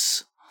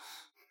Fabulous.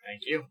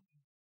 Thank you.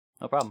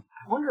 No problem.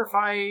 I wonder if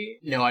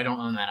No, I don't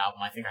own that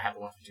album. I think I have the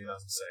one from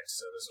 2006,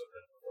 so this would have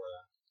been before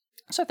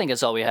that. So I think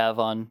that's all we have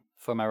on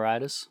For My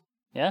Riders.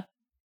 Yeah?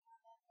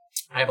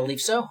 I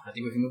believe so. I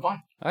think we can move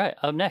on. All right,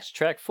 up next,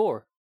 track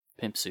 4,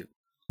 Pimp Suit.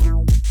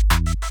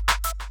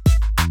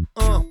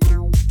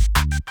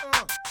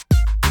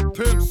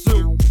 Pimp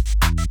suit.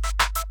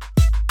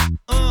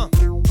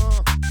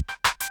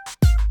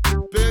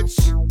 Bitch.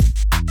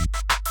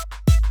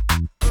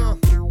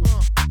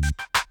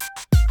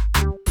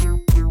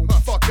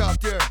 Fuck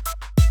out there.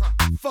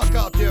 Fuck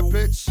out there,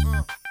 bitch.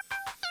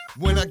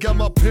 When I got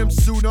my pimp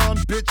suit on,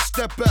 bitch,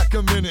 step back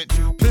a minute.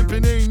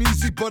 Pimping ain't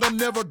easy, but I'm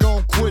never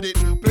gonna quit it.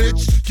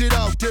 Bitch, get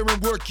out there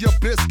and work your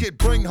biscuit.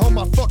 Bring home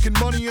my fucking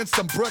money and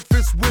some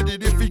breakfast with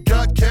it. If he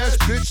got cash,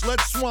 bitch, let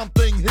Swamp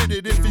Thing hit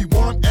it. If he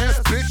want ass,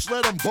 bitch,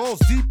 let him balls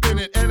deep in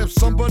it. And if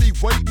somebody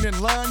waiting in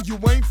line, you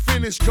ain't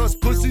finished. Cause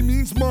pussy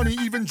means money,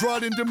 even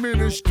dried and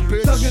diminished,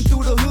 bitch. Thugging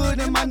through the hood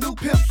in my new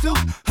pimp suit.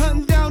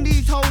 Hunting down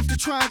these hoes to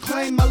try and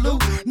claim my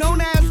loot. Known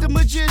as the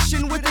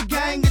magician with a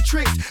gang of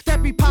tricks.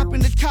 That be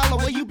popping the collar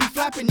while you be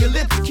flapping your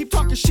lips. Keep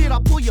talking shit,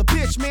 I'll pull your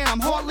bitch, man. I'm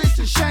heartless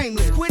and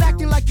shameless. Quit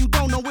acting like you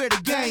don't know where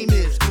the game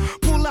is.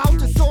 Pull out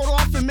the sword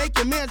off and make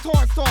your man's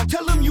heart soft.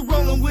 Tell him you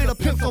rolling with a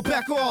pimp, so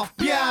back off,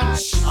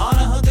 biatch. All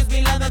the hookers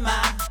be loving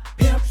my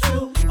pimp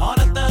suit. All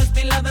the thugs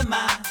be loving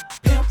my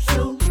pimp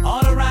suit.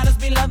 All the riders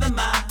be loving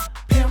my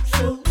pimp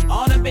suit.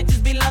 All the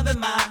bitches be loving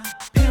my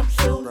pimp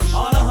suit.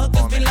 All the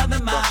hookers be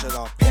loving my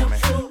pimp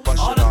suit.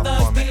 All the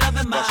thugs be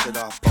loving my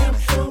pimp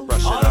suit.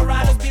 All the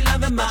riders be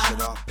loving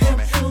my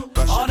pimp suit.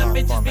 All the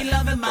bitches be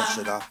loving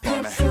my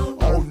pimp suit.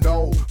 Oh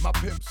no, my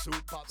pimp suit.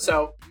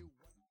 So,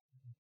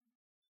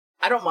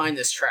 I don't mind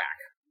this track.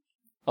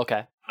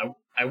 Okay,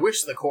 I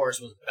wish the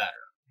chorus was better.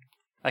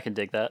 I can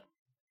dig that.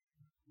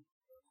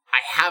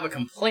 I have a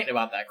complaint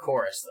about that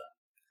chorus, though.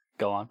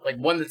 Go on. Like,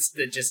 one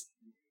that just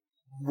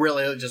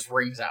really just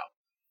rings out.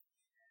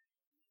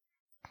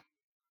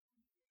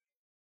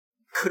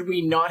 Could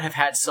we not have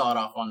had Sawed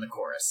Off on the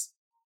chorus?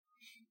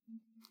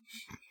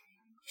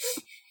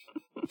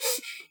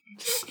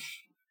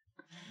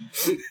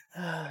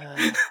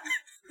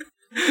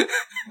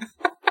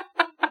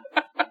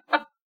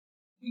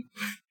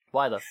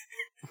 Why though?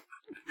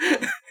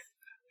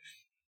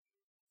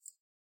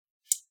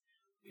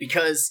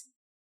 Because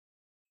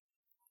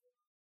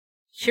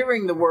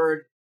hearing the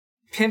word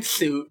pimp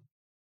suit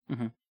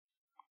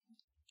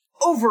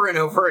over and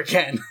over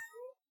again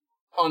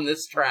on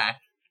this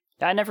track.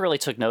 I never really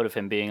took note of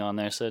him being on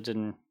there, so it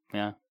didn't.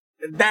 Yeah,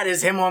 that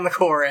is him on the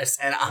chorus,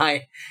 and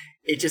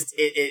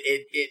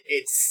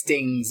it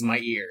stings my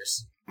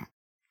ears.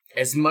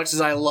 As much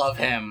as I love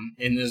him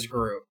in this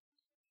group,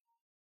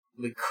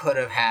 we could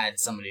have had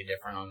somebody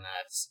different on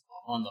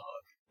the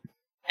hook.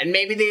 And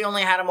maybe they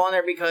only had him on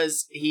there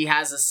because he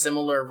has a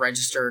similar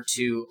register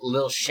to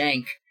Lil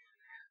Shank.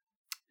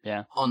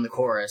 Yeah. On the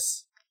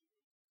chorus.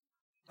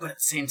 But at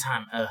the same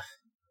time, I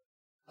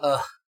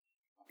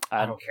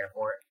don't care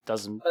for it.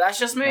 Doesn't. But that's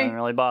just me. Doesn't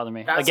really bother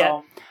me. That's again,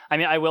 all. I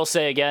mean, I will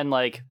say again,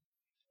 like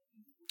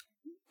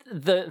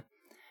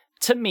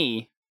to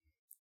me,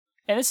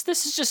 and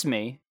this is just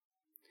me.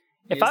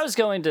 If I was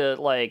going to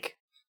like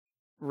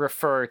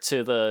refer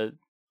to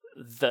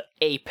the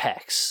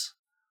apex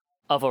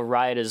of a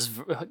Raida's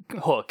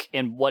hook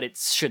and what it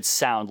should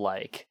sound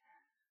like,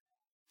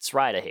 it's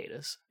Raida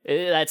Haters.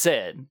 That's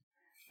it.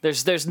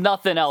 There's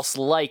nothing else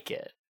like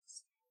it.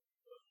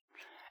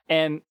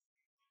 And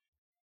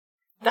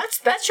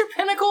that's your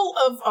pinnacle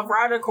of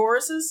Raida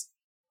choruses?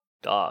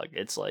 dog,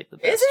 it's like the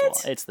best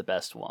one. It's the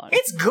best one.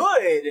 It's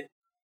good.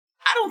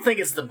 I don't think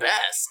it's the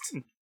best.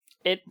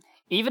 It,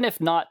 even if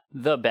not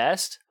the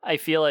best, I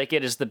feel like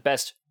it is the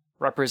best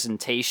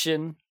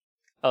representation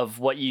of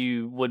what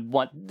you would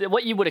want,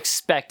 what you would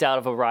expect out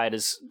of a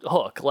Raida's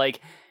hook.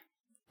 Like,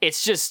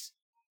 it's just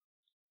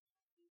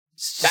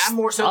that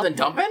more so than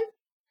Dumpin'?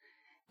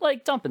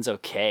 Like, Dumpin's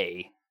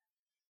okay.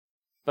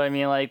 But I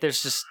mean, like,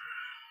 there's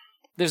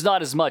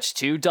not as much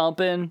to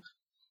Dumpin'.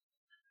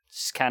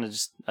 It's kind of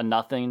just a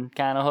nothing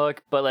kind of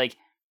hook. But, like,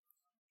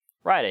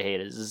 Raida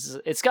Haters,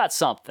 it's got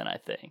something, I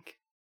think.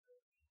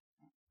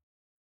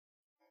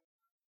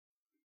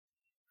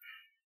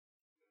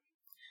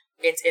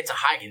 It's a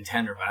high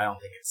contender, but I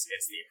don't think it's the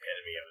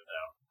epitome of it,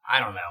 though.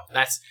 I don't know.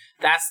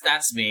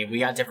 That's me. We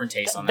got different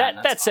tastes on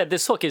that. That said,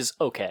 this hook is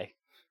okay.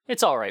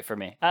 It's all right for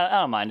me.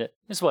 I don't mind it.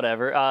 It's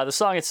whatever. The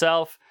song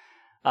itself,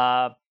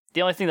 the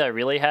only thing that I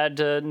really had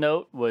to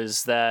note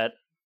was that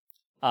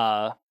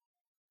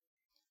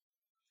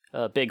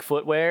Big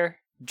Footwear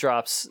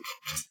drops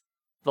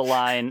the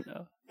line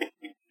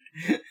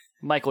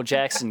Michael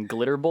Jackson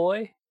Glitter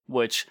Boy,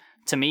 which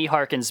to me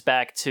harkens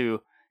back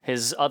to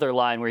his other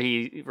line where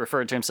he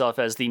referred to himself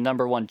as the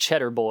 #1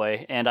 cheddar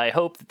boy, and I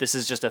hope that this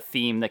is just a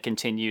theme that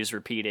continues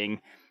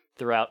repeating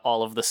throughout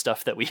all of the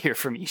stuff that we hear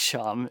from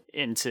Esham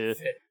into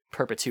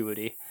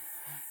perpetuity.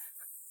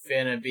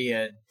 Finna be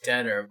a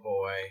deader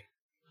boy.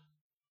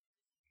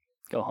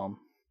 Go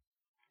home.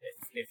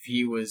 If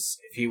he was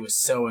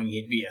sewing,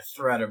 he'd be a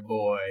threader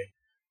boy.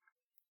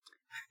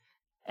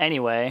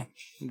 Anyway,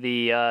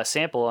 the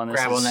sample on this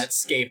grab is on that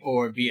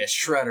skateboard, be a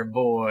shredder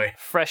boy.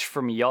 Fresh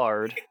from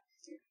Yard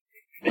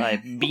by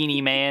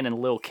Beanie Man and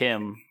Lil'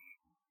 Kim.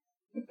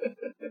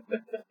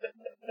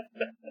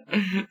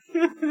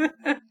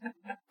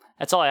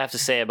 That's all I have to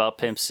say about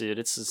Pimp Suit.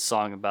 It's a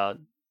song about,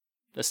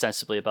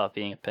 ostensibly about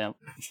being a pimp.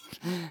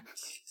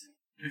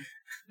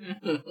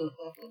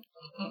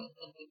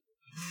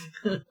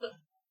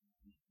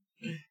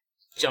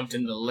 Jumped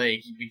in the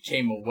lake, he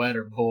became a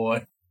wetter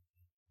boy.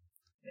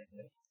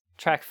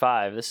 Track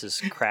 5, this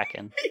is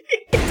Kraken.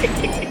 Yo, you're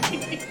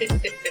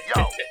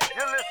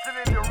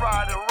listening to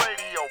Rider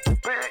Radio,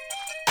 bitch.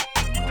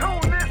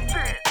 Tune this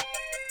in.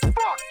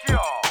 Fuck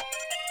y'all.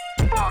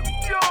 Fuck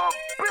y'all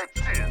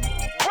bitches.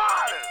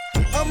 Riders.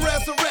 I'm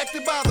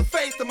resurrected by the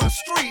faith of my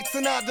streets,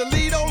 and I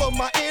delete all of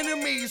my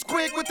enemies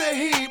quick with the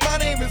heat. My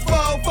name is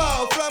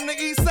Fofo from the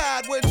east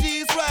side where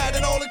G's ride,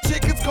 and all the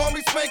chickens call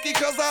me Spanky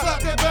cause I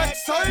slap that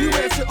backside. You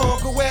met your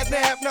uncle at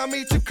nap, now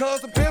meet your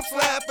cousin Pimp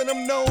Slap, and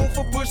I'm known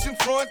for pushing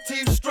front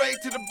teeth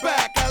straight to the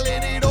back. I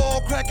let it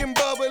all crack and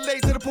bubble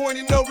late to the point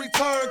of no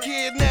return.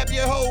 Kidnap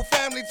your whole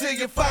family till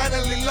you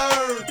finally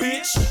learn.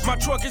 Bitch, my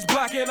truck is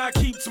black and I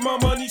keep my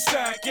money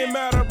stacking.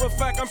 Matter of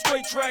fact, I'm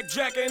straight track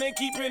jacking and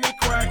keeping it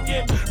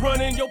cracking.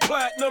 Running your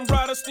platinum,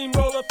 rider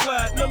steamroller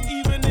platinum.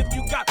 Even if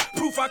you got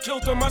proof I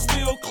killed them, I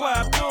still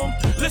clapped them.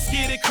 Let's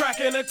get it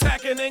cracking,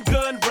 attacking and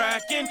gun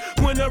racking.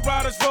 When the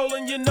rider's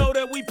rolling, you know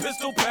that we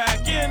pistol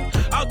packing.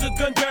 Out the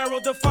gun barrel,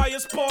 the fire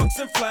sparks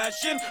and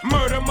flashing.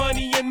 Murder,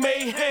 money, and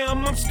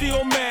mayhem, I'm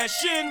still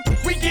mashing.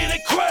 We get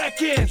it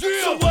cracking,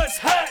 so what's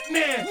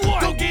happening?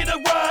 Go get a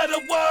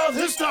rider wild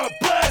and start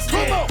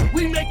blasting. Come on,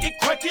 we make it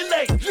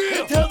crackulate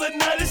until the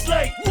night is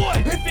late.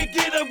 If you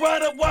get a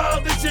rider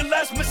wild, it's your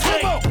last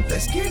mistake. Come on,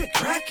 Let's get it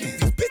cracking.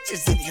 These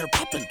bitches in here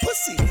popping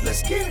pussy.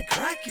 Let's get it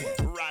cracking.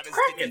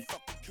 Cracking.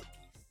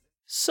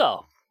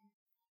 So,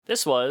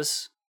 this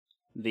was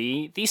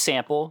the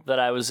sample that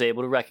I was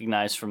able to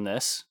recognize from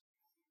this.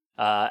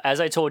 As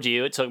I told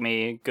you, it took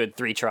me a good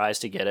 3 tries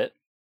to get it.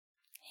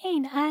 Hey,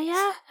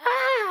 Naya.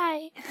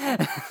 Hi.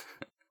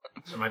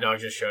 So my dog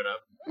just showed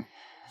up.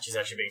 She's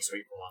actually being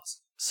sweet for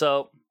once.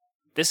 So,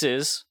 this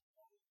is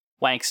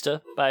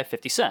Wanksta by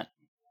 50 Cent.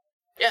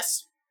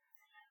 Yes.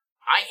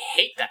 I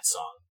hate that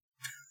song.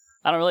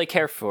 I don't really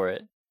care for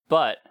it,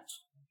 but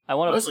I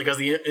want to... Mostly because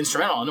the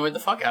instrumental annoyed the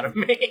fuck out of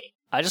me.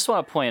 I just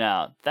want to point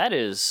out, that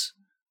is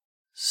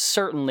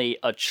certainly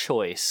a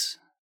choice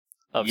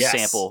of Yes.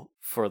 sample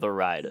for the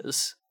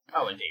Riders.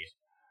 Oh, indeed.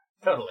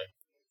 Totally.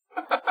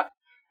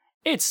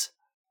 It's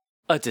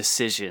a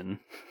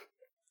decision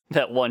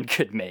that one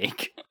could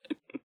make.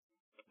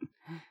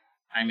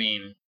 I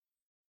mean...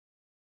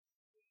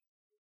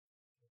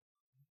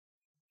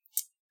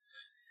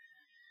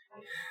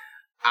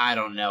 I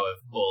don't know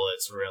if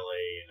Bullet's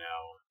really,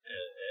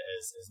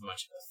 as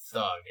much of a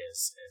thug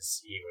as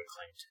he would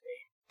claim to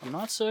be. I'm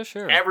not so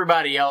sure.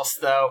 Everybody else,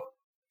 though,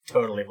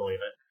 totally believe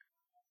it.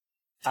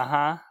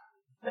 Uh-huh.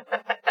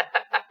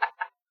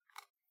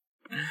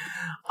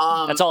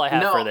 That's all I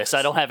have for this.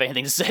 I don't have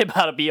anything to say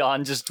about it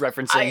beyond just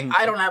referencing...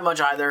 I don't have much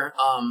either.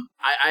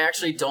 I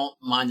actually don't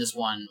mind this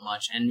one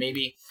much, and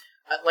maybe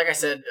like I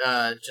said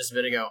just a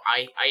bit ago,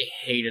 I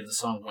hated the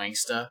song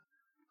Wangsta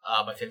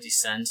by 50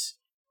 Cent.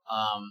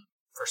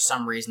 For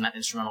some reason, that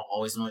instrumental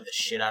always annoyed the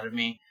shit out of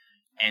me.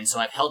 And so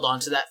I've held on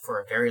to that for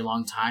a very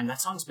long time.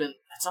 That song's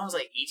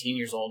like 18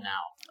 years old now.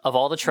 Of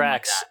all the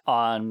tracks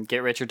on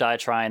Get Rich or Die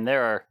Trying,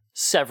 there are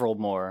several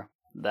more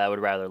that I would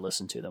rather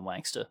listen to than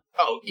Wangsta.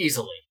 Oh,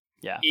 easily.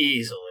 Yeah.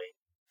 Easily.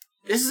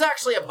 This is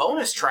actually a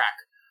bonus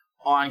track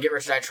on Get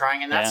Rich or Die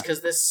Trying, and that's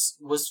because this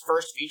was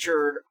first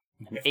featured...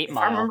 If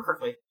I remember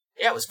correctly.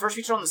 Yeah, it was first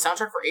featured on the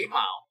soundtrack for 8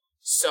 Mile.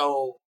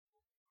 So,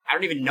 I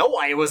don't even know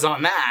why it was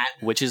on that.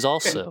 Which is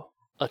also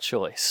a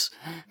choice.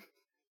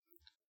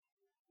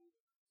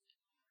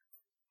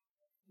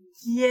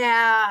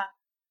 Yeah.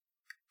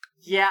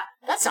 Yeah,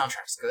 that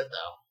soundtrack's good,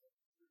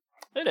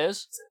 though. It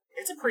is.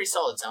 It's a pretty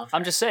solid soundtrack.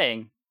 I'm just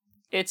saying,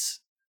 it's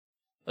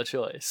a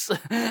choice.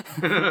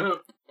 But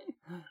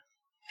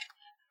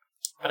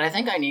I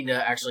think I need to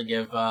actually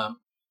give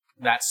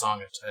that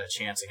song a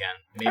chance again.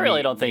 Maybe, I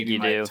really don't think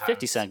you do.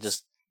 50 Cent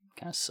just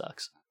kind of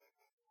sucks.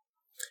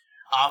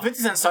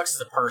 50 Cent sucks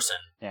as a person.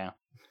 Yeah.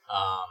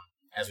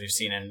 As we've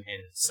seen in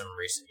some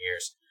recent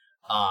years.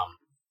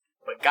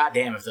 But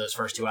goddamn if those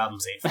first 2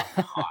 albums ain't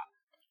fucking hot.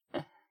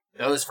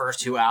 Those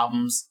first 2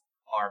 albums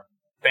are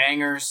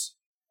bangers,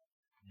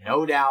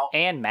 no doubt.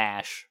 And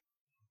MASH.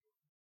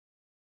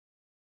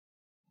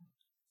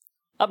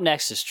 Up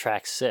next is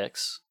track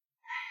 6,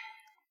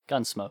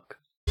 Gunsmoke.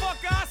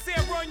 Fuck, I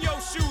said run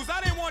your shoes. I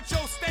didn't want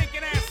your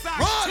stinking ass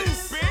socks too,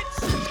 bitch.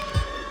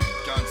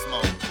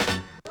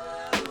 Gunsmoke.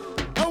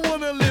 I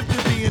wanna live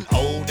to be an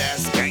old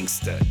ass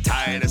gangster,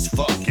 tired as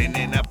fuck, and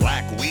in a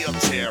black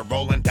wheelchair,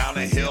 rolling down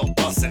a hill,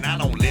 bustin'. I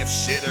don't lift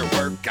shit or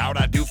work out,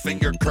 I do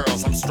finger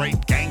curls. I'm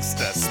straight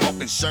gangster,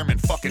 smoking Sherman,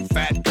 fucking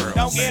fat girls.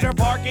 Don't get her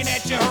barking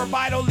at you, her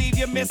bite'll leave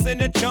you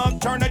missing a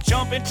chunk. Turn a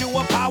chump into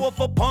a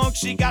powerful punk.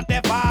 She got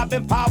that vibe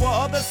and power.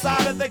 Other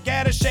side of the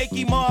gat, a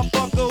shaky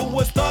motherfucker who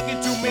was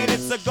thugging 2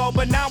 minutes ago,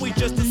 but now he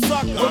just a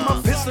sucker. When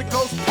my pistol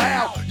goes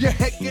pow, your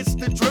head gets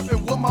to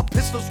dripping. When my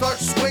pistol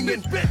starts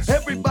swinging,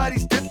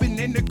 everybody's dipping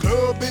in the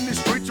club, in the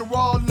streets are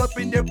all up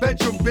in their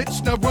bedroom,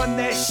 bitch. Now run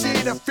that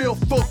shit, I feel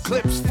full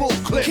clips, full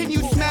clip. Can you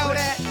smell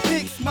that?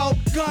 Big smoke,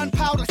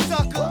 gunpowder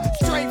sucker.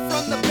 Straight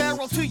from the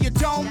barrel to your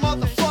dome,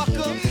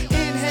 motherfucker.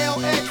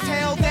 Inhale,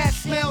 exhale, that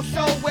smells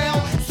so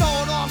well.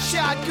 Sawed off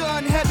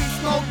shotgun, heavy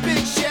smoke,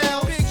 big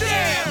shell.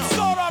 Damn,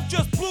 sawed off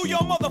just blew your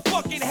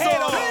motherfucking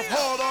head off.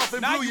 Hauled off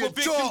and Now blew you your a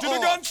victim jaw to the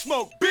off.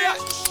 Gunsmoke,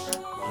 bitch.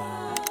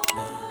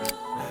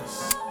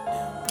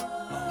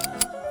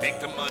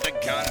 Victim of the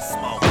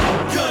Gunsmoke.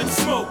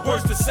 Gunsmoke,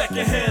 worse than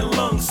secondhand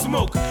lung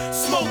smoke.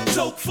 Smoke,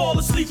 choke, fall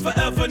asleep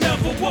forever,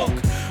 never woke.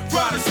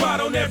 Riders ride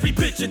on every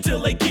bitch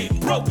until they get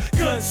broke.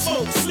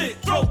 Gunsmoke, slit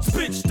throats,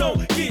 bitch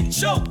don't get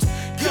choked.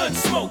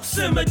 Gunsmoke,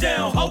 simmer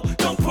down, ho,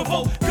 don't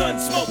provoke.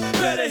 Gunsmoke,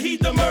 better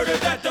heed the murder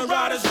that the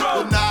riders The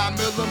wrote.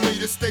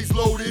 9mm stays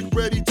loaded,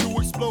 ready to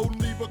explode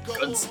and leave a couple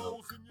Gunsmoke.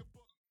 holes in your...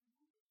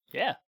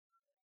 Yeah.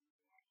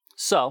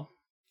 So,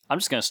 I'm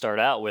just going to start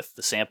out with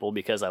the sample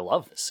because I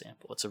love this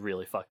sample. It's a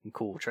really fucking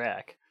cool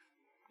track.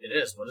 It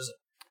is. What is it?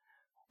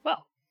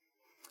 Well,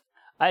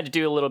 I had to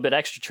do a little bit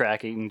extra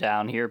tracking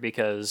down here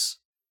because,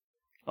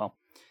 well,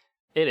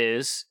 it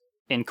is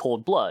In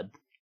Cold Blood.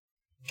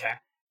 Okay.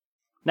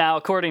 Now,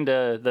 according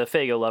to the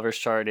Faygo Lovers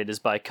chart, it is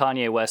by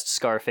Kanye West,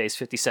 Scarface,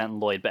 50 Cent, and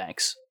Lloyd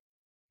Banks.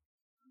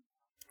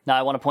 Now,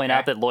 I want to point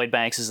out that Lloyd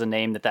Banks is the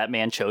name that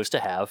man chose to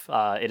have.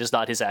 It is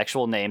not his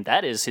actual name.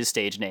 That is his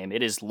stage name.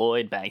 It is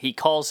Lloyd Banks. He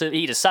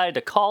decided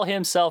to call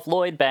himself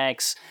Lloyd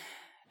Banks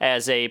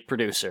as a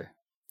producer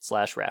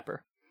 /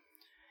 rapper.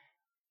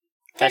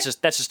 That's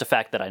just a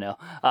fact that I know.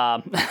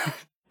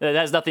 That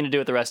has nothing to do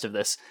with the rest of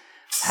this.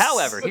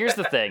 However, here's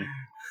the thing.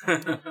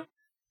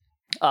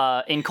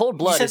 In Cold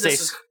Blood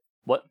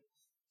what?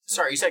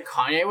 Sorry, you said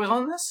Kanye was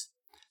on this?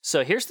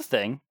 So here's the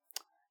thing.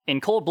 In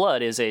Cold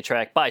Blood is a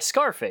track by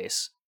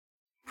Scarface,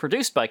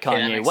 produced by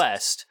Kanye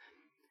West.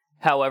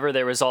 However,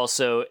 there was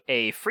also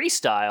a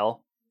freestyle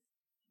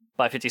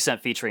by 50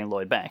 Cent featuring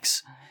Lloyd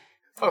Banks.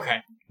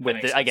 Okay.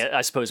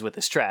 I suppose with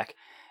this track.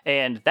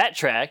 And that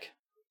track,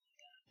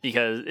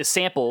 because it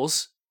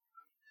samples,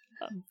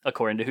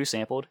 according to who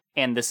sampled,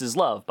 And This Is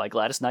Love by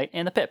Gladys Knight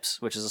and the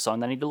Pips, which is a song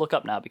that I need to look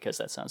up now because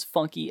that sounds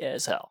funky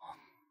as hell.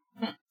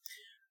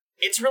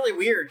 It's really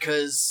weird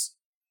because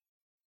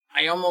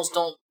I almost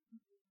don't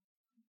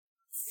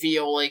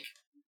feel like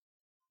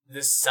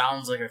this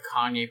sounds like a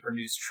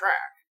Kanye-produced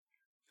track.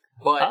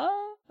 But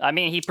I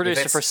mean, he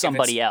produced it for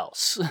somebody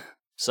else.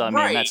 So, I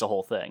mean, that's the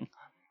whole thing.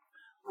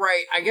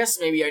 Right. I guess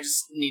maybe I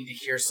just need to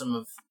hear some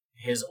of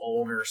his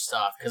older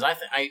stuff because I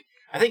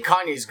think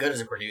Kanye's good as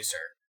a producer.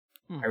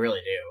 I really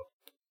do.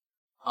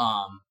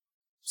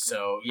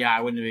 So yeah,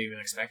 I wouldn't have even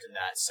expected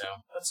that. So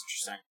that's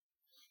interesting.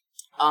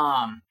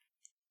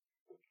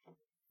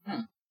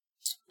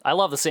 I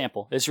love the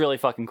sample. It's really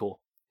fucking cool.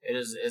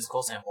 It's a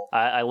cool sample.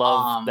 I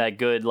love that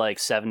good like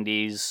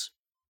 70s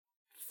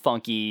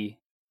funky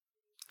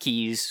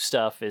keys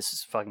stuff.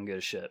 It's fucking good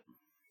as shit.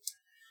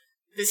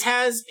 This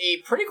has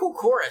a pretty cool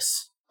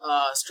chorus.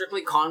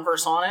 Strictly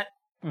Converse on it.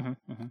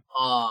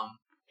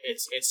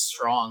 It's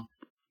strong.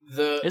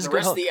 The It's a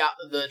rest of good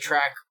the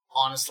track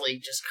honestly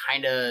just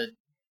kind of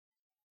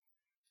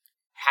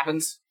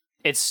happens.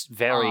 It's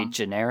very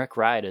generic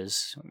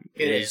riders.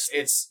 It is.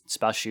 It's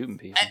about shooting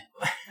people.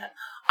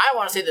 I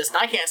want to say this, and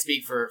I can't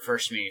speak for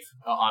Shmeev,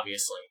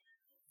 obviously.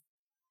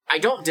 I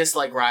don't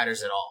dislike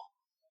riders at all.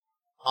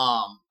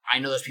 I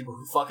know there's people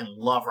who fucking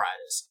love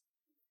riders.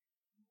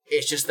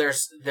 It's just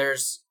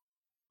there's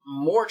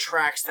more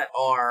tracks that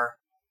are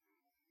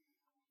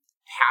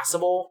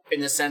passable in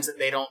the sense that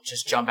they don't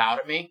just jump out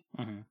at me.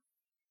 Mm-hmm.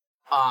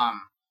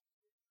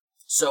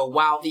 So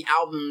while the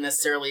album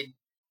necessarily,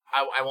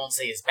 I won't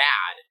say is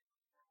bad,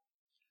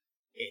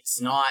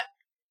 it's not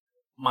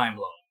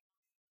mind-blowing.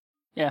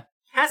 Yeah.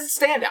 Has its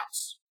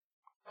standouts.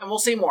 And we'll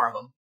see more of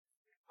them.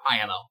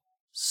 IMO.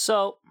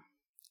 So,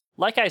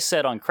 like I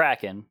said on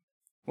Kraken,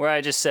 where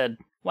I just said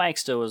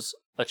Wanksta was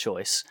a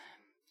choice,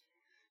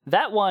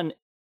 that one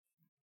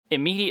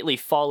immediately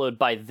followed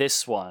by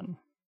this one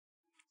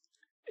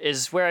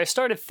is where I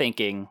started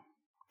thinking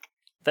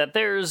that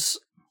there's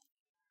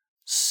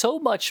so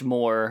much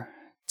more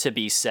to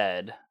be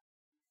said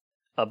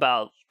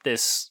about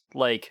this,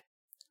 like,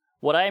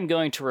 what I am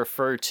going to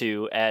refer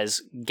to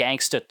as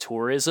gangsta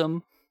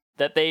tourism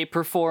that they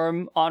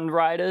perform on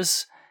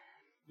riders.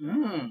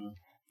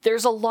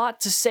 There's a lot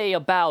to say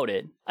about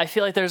it. I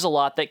feel like there's a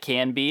lot that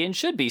can be and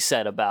should be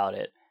said about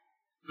it.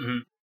 Mm-hmm.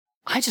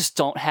 I just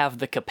don't have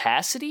the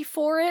capacity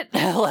for it.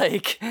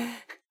 Like,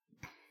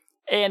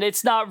 and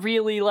it's not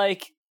really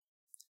like,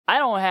 I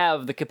don't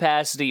have the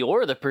capacity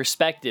or the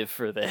perspective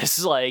for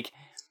this. Like,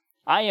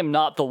 I am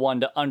not the one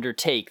to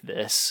undertake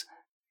this.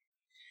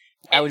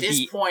 At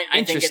this point,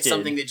 I think it's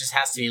something that just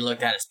has to be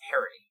looked at as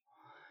parody.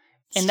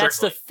 And that's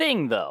the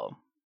thing, though.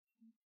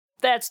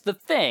 That's the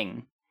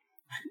thing.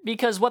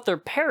 Because what they're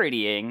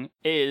parodying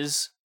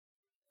is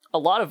a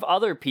lot of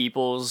other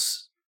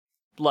people's,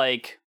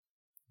 like,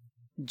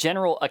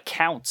 general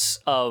accounts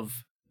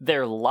of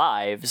their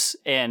lives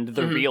and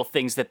the real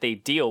things that they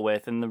deal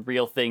with and the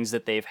real things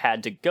that they've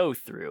had to go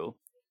through.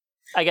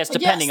 I guess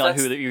depending on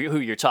who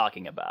you're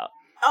talking about.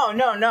 Oh,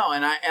 no,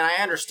 and I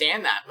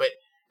understand that, but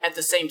at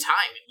the same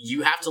time,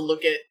 you have to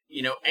look at,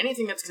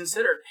 anything that's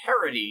considered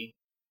parody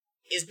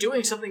is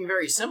doing something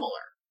very similar.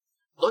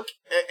 Look,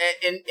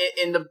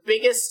 in the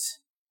biggest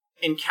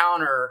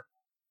encounter,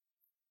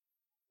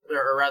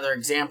 or rather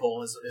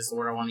example is the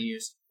word I want to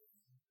use,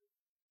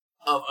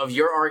 of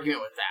your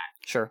argument with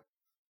that. Sure.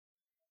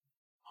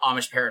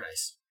 Amish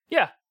Paradise.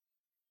 Yeah.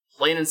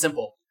 Plain and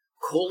simple.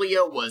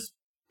 Coolio was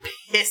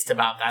pissed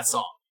about that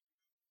song.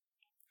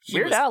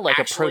 Weird Al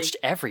approached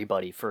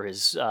everybody for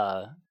his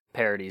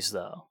parodies,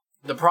 though.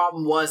 The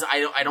problem was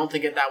I don't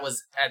think that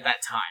was at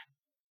that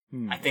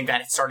time. I think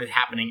that it started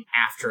happening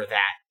after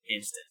that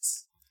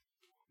instance.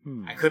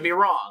 I could be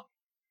wrong,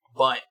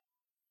 but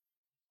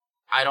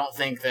I don't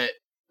think the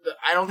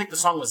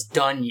song was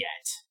done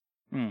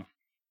yet.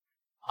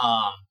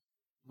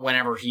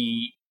 Whenever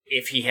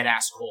if he had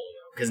asked Coolio,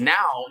 because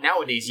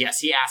nowadays, yes,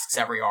 he asks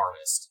every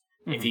artist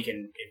if he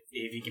can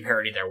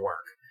parody their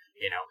work,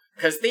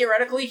 because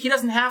theoretically he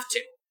doesn't have to.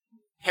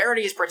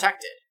 Parody is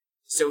protected,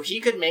 so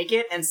he could make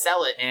it and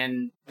sell it,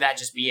 and that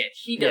just be it.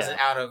 He does it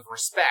out of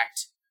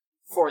respect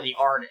for the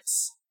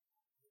artists,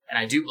 and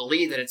I do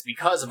believe that it's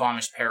because of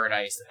Amish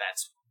Paradise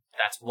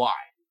that's why.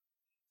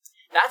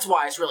 That's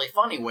why it's really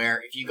funny.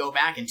 Where if you go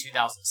back in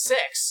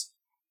 2006,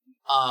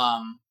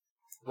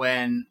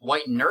 when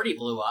White and Nerdy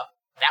blew up,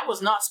 that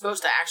was not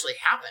supposed to actually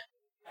happen.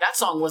 That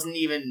song wasn't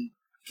even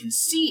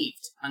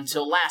conceived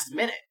until last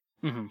minute,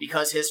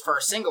 because his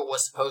first single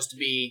was supposed to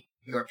be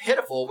You're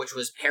Pitiful, which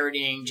was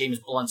parodying James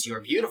Blunt's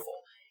You're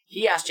Beautiful.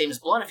 He asked James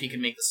Blunt if he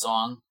could make the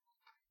song.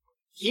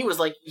 He was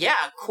like,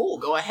 yeah, cool,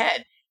 go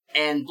ahead.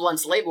 And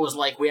Blunt's label was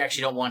like, we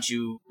actually don't want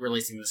you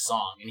releasing this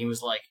song. And he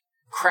was like,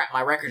 crap,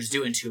 my record's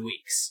due in 2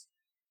 weeks.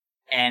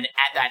 And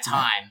at that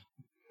time,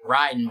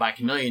 Ridin' by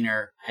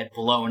Chamillionaire had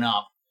blown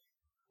up.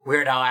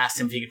 Weird Al asked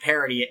him if he could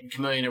parody it, and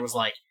Chamillionaire was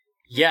like,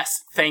 yes,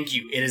 thank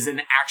you. It is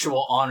an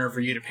actual honor for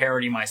you to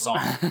parody my song.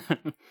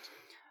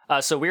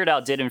 So Weird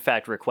Al did, in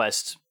fact,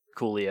 request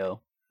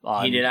Coolio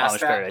on Amish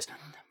Paradise.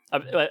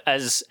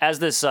 As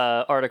this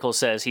article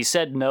says, he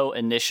said no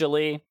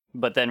initially,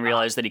 but then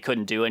realized that he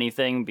couldn't do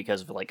anything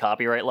because of like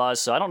copyright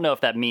laws. So I don't know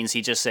if that means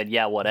he just said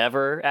yeah,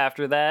 whatever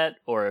after that,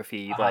 or if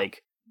he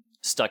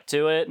stuck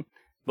to it.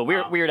 But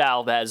Weird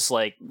Al has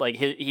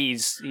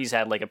he's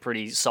had like a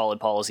pretty solid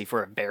policy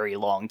for a very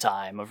long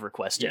time of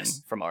requesting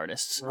from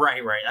artists.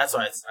 Right. That's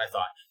what I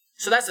thought.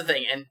 So that's the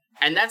thing,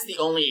 and that's the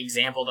only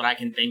example that I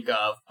can think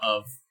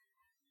of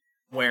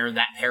where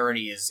that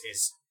parody is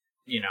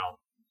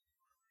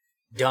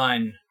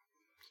done.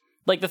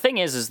 Like the thing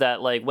is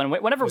that like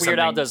whenever Weird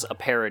Al does a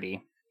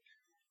parody,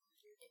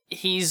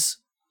 he's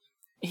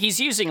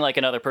using like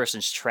another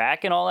person's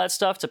track and all that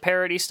stuff to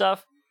parody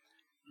stuff,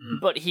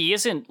 but he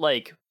isn't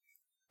like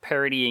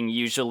parodying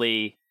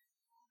usually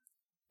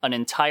an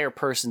entire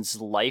person's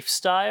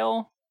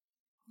lifestyle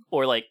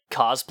or like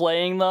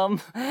cosplaying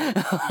them.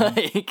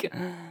 Like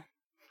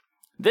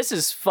this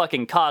is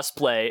fucking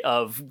cosplay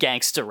of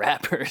gangsta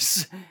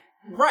rappers.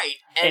 Right,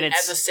 and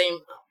it's at the same,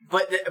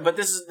 but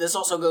this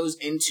also goes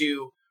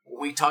into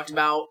what we talked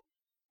about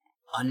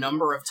a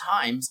number of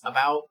times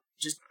about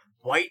just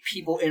white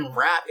people in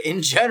rap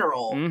in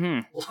general.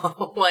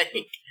 Mm-hmm. Like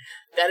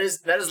that is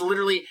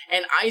literally,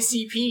 and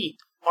ICP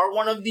are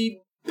one of the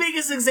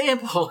biggest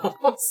examples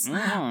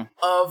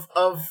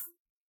of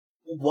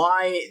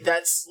why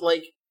that's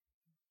like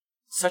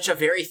such a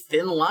very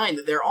thin line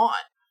that they're on.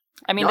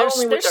 I mean, Not there's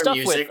only with their stuff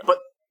music, with but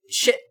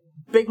shit,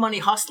 Big Money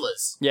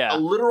Hustlers. Yeah. A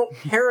literal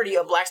parody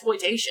of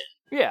blaxploitation.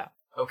 yeah.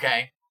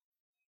 Okay?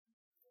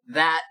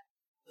 That,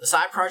 the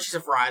side projects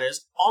of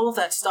Riders, all of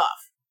that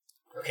stuff.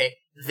 Okay?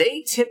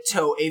 They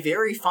tiptoe a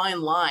very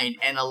fine line,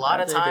 and a lot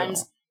of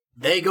times,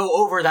 they go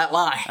over that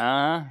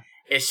line.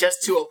 It's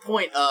just to a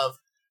point of,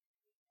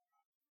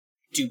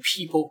 do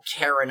people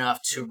care enough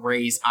to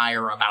raise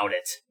ire about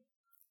it?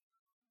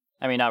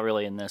 I mean, not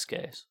really in this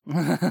case.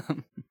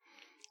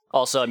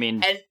 Also, I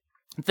mean, And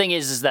the thing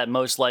is that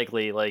most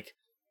likely, like,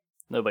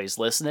 nobody's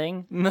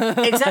listening.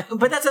 exactly,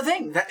 but that's the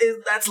thing.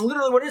 That's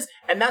literally what it is,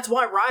 and that's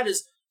why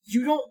Riders.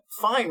 You don't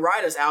find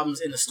Riders albums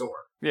in the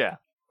store. Yeah.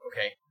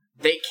 Okay,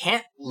 they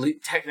can't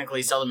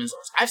technically sell them in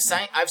stores.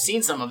 I've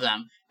seen some of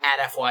them at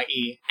FYE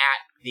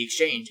at the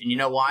Exchange, and you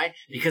know why?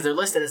 Because they're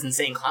listed as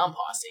Insane Clown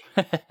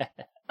Posse.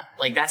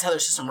 Like that's how their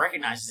system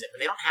recognizes it, but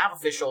they don't have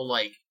official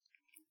like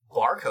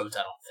barcodes.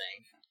 I don't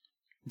think.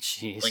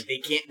 Jeez. Like they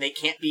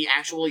can't be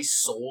actually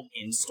sold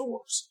in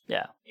stores.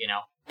 Yeah. You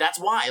know. That's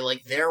why,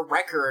 like, their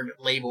record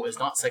label is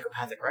not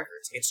Psychopathic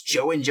Records. It's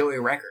Joe and Joey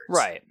Records.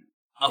 Right.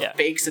 A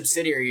fake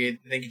subsidiary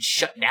they could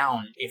shut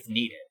down if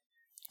needed.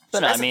 But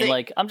So no, I that's the mean, thing.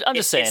 like, I'm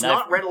just saying. It's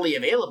not readily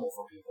available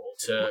for people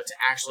to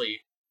actually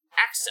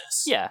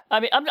access. Yeah. I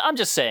mean, I'm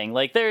just saying,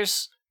 like,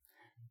 there's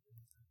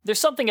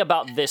something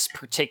about this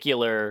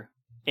particular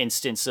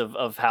instance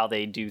of how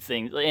they do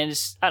things, and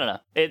it's, I don't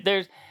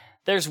know.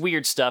 There's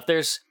weird stuff.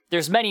 There's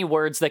many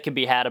words that can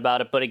be had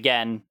about it, but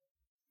again,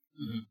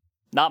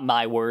 not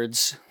my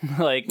words.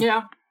 Like,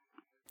 Yeah.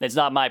 it's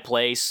not my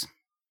place.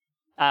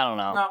 I don't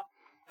know. No,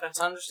 that's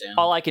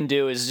understandable. All I can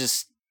do is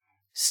just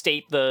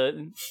state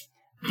the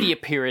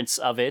appearance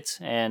of it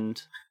and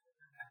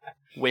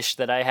wish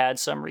that I had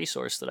some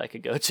resource that I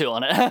could go to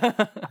on it.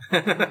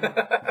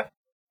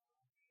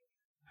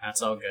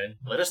 That's all good.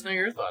 Let us know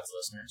your thoughts,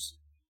 listeners.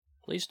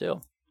 Please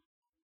do.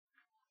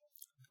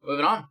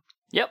 Moving on.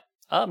 Yep.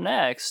 Up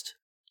next,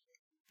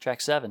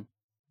 track 7,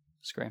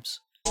 Scrimps.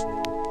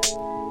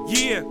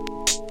 Yeah,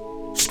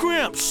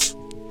 Scrimps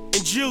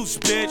and juice,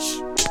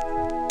 bitch.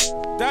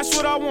 That's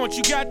what I want.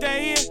 You got that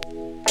here?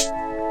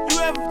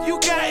 You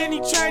got any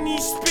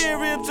Chinese spare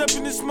ribs up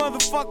in this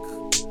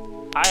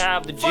motherfucker? I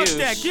have the Fuck juice.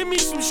 that. Give me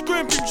some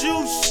Scrimp and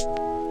juice.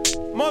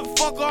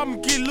 Motherfucker, I'ma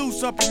get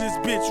loose up in this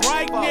bitch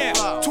right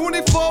now.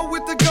 24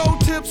 with the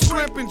gold tip,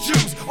 scrimp and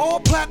juice.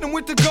 All platinum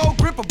with the gold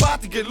grip,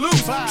 about to get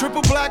loose.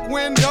 Triple black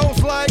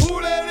windows like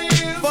who that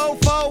is?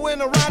 4-4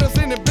 and the riders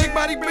in the big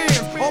body Benz.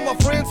 All my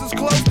friends is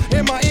close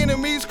and my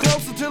enemies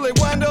close until they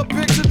wind up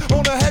pictured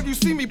on the Have You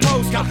Seen Me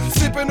post.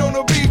 Sipping on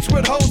the beach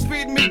with hoes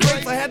feeding me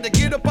grapes. I had to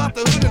get up out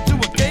the hood into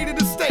a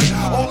gated estate.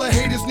 All the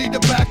haters need to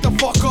back the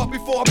fuck up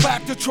before I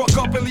back the truck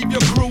up and leave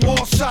your crew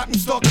all shot and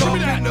stuck up.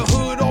 In the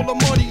hood, all the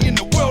money in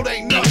the world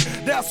ain't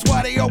nothing. That's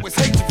why they always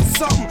hate you for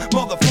something,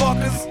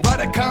 motherfuckers. By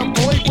the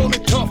convoy,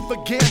 rolling tough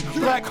again.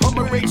 Black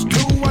Hummer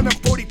H2,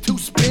 142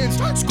 spins.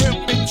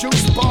 Scrimp and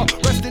juice bar,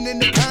 resting in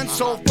the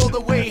console. Throw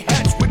the way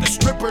hatch with the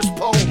strippers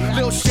pole.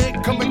 Lil shit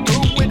coming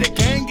through with a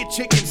gang of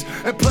chickens.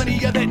 And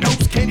plenty of that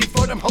nose candy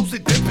for them hoes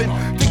that dipping.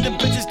 Take them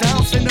bitches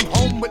down, send them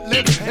home with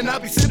lips. And I'll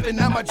be sipping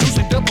out my juice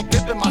and double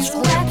dipping my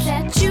You got scrimps.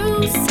 that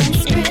juice and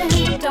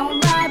scrimp.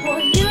 Don't lie, boy,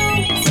 you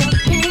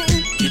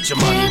tipping. Get your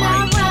money, Can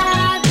I Mike.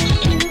 ride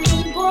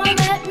with you? Boy,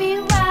 let me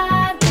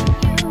ride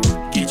with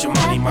you. Get your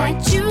money, Got Mike.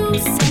 that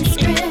juice and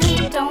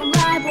scrimp. Don't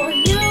lie, boy,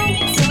 you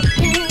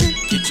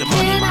tipping. Get your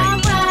money, Can I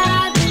Mike.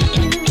 ride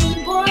with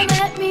you? Boy,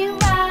 let me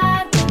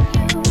ride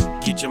with you.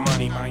 Get your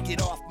money, Mike.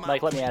 Get off my.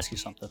 Mike, let me ask you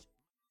something.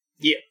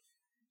 Yeah,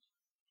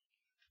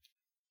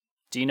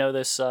 Do you know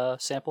this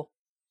sample?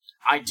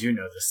 I do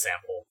know this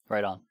sample.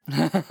 Right on.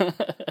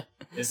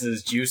 This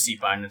is Juicy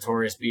by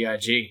Notorious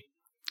B.I.G.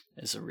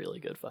 It's a really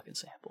good fucking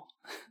sample.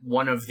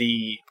 One of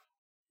the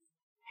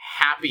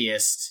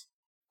happiest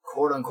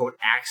quote-unquote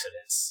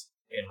accidents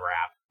in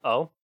rap.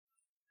 Oh?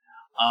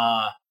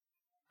 I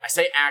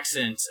say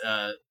accident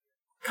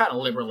kind of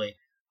liberally.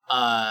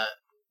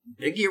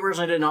 Biggie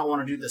originally did not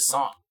want to do this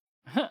song.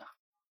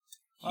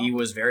 He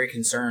was very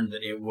concerned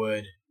that it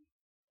would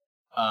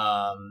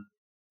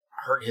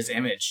hurt his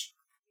image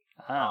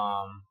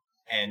and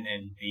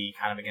be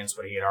kind of against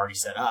what he had already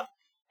set up.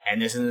 And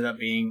this ended up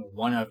being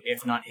one of,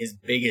 if not his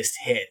biggest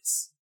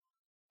hits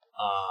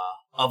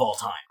of all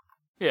time.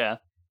 Yeah.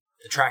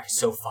 The track is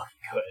so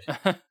fucking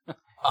good.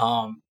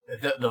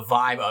 The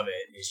vibe of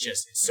it is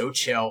just, it's so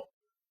chill.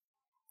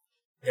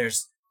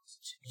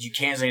 You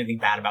can't say anything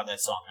bad about that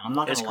song. And I'm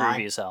not It's gonna lie.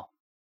 groovy as hell.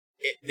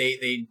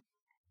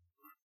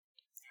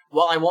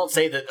 Well, I won't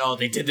say that,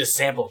 they did this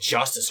sample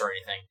justice or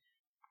anything.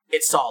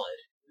 It's solid.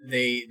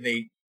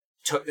 They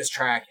took this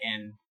track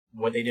and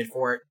what they did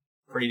for it,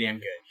 pretty damn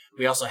good.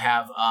 We also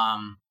have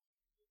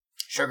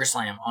Sugar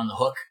Slam on the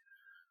hook.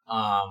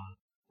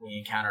 We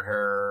encountered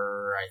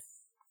her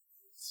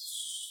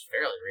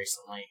fairly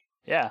recently.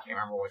 Yeah. I can't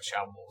remember which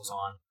album it was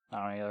on.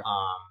 I don't either.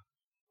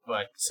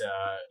 But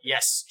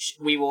yes,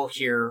 we will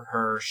hear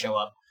her show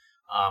up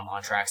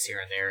on tracks here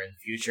and there in the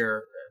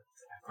future,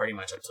 pretty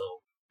much up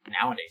till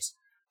nowadays.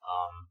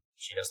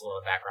 She does a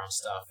little background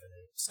stuff and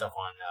stuff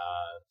on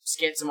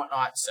skits and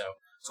whatnot, so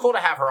it's cool to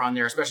have her on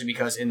there, especially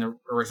because in the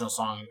original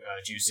song,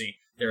 Juicy,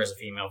 there is a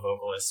female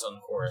vocalist on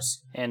the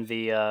chorus. And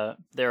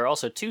there are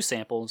also 2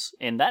 samples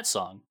in that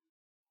song.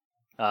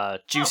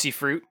 Juicy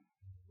Fruit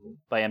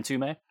by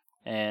M2Me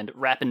and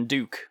Rappin'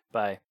 Duke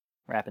by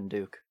Rappin'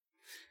 Duke.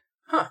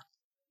 Huh.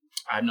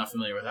 I'm not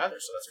familiar with either,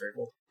 so that's very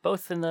cool.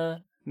 Both in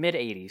the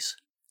mid-'80s.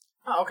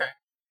 Oh, okay.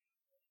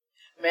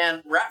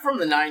 Man, rap from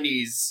the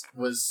 90s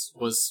was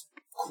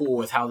cool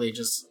with how they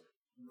just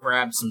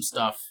grabbed some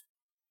stuff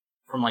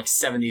from like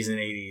 70s and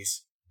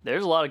 80s.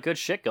 There's a lot of good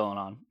shit going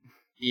on.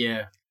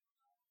 Yeah.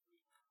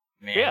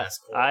 Man, Yeah, that's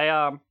cool.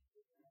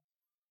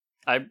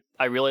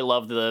 I really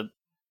love the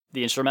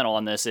instrumental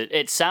on this.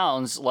 It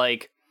sounds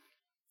like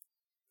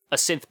a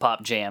synth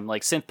pop jam.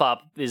 Like synth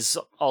pop is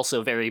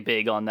also very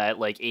big on that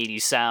like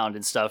 80s sound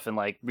and stuff, and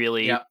like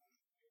really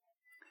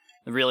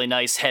really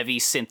nice heavy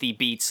synthy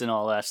beats and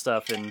all that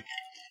stuff, and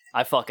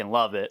I fucking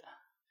love it.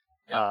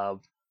 Yep.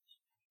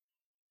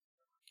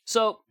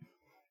 So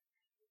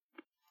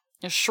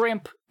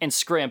shrimp and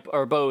scrimp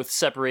are both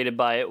separated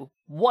by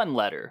 1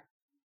 letter.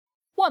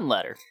 1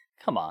 letter.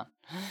 Come on.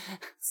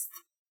 It's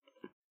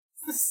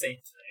the same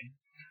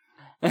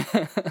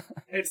thing.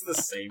 It's the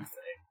same thing.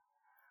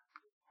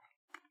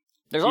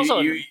 There's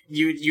also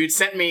you'd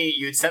sent me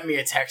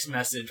a text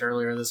message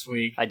earlier this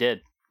week. I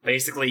did.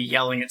 Basically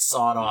yelling at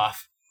Sawed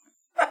Off.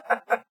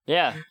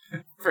 Yeah.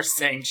 For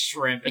saying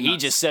shrimp. And He not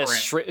just says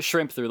scrimp.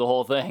 shrimp through the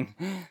whole thing.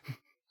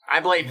 I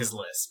blame his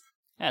lisp.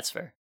 That's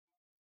fair.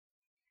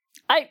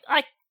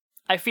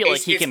 I feel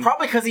like he it's can.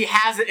 probably because he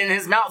has it in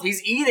his mouth.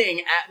 He's eating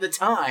at the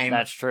time.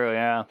 That's true.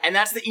 Yeah. And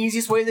that's the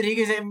easiest way that he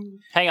can say.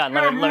 Hang on.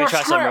 Let me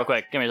try something real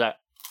quick. Give me that.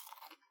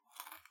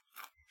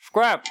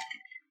 Scrap.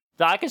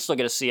 I can still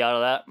get a C out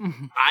of that.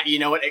 You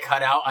know what? It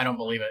cut out. I don't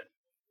believe it.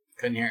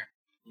 Couldn't hear.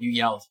 You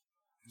yelled.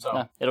 So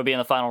No, it'll be in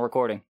the final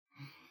recording.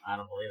 I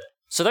don't believe it.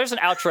 So there's an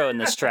outro in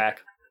this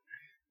track.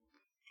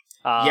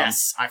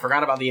 Yes, I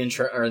forgot about the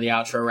intro or the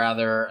outro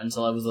rather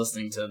until I was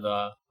listening to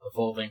the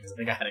full thing because I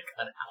think I had it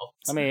cut out.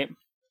 Let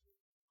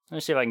me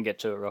see if I can get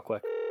to it real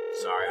quick.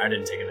 Sorry, I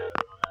didn't take a note.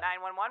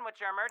 911, what's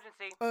your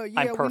emergency? I'm We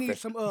need perfect.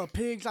 some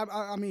pigs.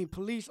 I mean,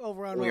 police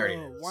over on We already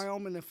knew this.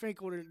 Wyoming and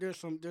Finkel. There's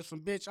some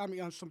bitch. I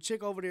mean, some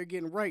chick over there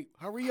getting raped.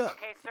 Hurry up.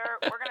 Okay, sir,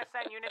 we're gonna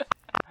send units.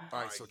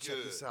 All right, so check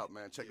this out,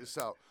 man. Check this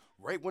out.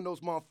 Right when those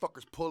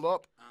motherfuckers pull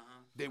up,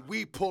 then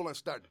we pull and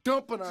start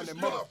dumping on their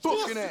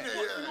motherfucking ass.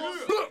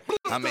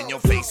 I'm in your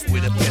face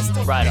with a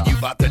pistol, Right and on. you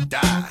about to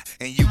die,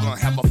 and you gon'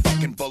 have a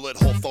fucking bullet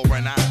hole for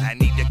an eye. I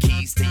need the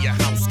keys to your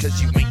house,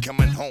 cause you ain't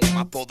coming home.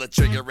 I pull the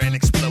trigger and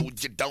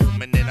explode your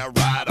dome, and then I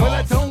ride Well, I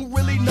off. don't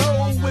really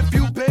know if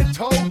you been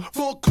told.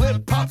 Full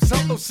clip pops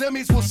up, those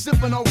semis was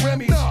sipping on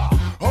Remy's.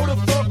 Hold the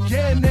fuck,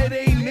 yeah, and that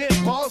ain't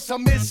it, boss. I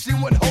miss you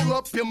and hold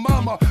up your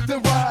mama,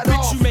 then ride Bitch,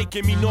 off. you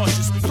making me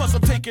nauseous. Plus,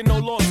 I'm taking no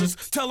losses.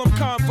 Tell them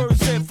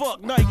Converse and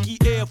fuck Nike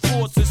Air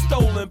Forces,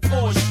 stolen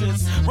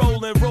Porsches,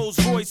 rolling Rolls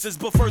Royces.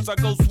 But first I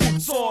go swoop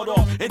sword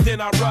off, and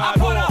then I ride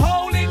Put a off.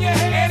 hole in your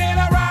head and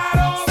I ride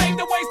off. Save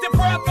the wasted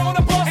breath on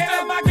the bus.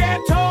 And my cat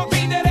talk,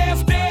 beat that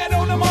ass dead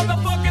on the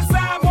motherfucking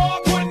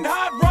sidewalk. Putting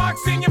hot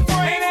rocks in your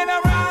brain and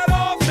I ride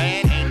off.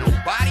 Man, ain't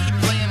nobody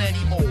playing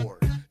anymore.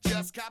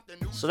 Just cop the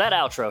new. So that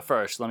outro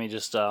first. Let me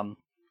just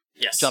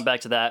Yes. jump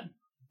back to that.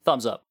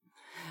 Thumbs up.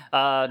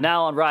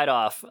 Now on Ride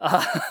Off.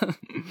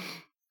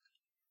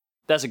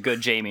 That's a good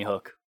Jamie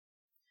hook.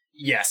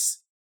 Yes.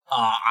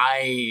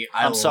 I'm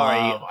I'm sorry,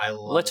 I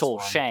love Little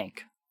this one.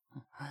 Shank.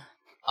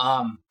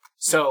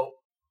 So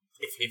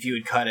if you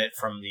would cut it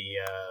from the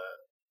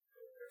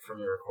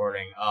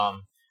recording,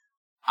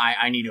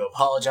 I need to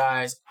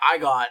apologize. I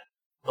got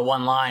the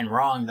one line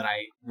wrong that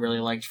I really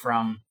liked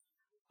from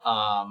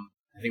I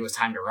think it was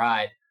Time to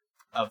Ride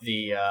of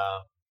the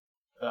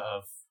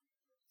of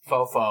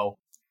Fofo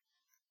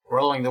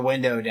rolling the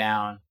window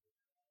down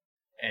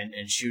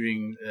and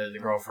shooting the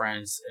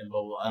girlfriends and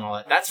blah, blah, and all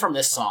that. That's from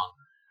this song.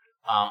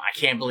 I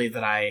can't believe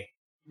that I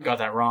got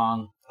that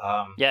wrong.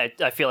 Yeah,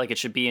 I feel like it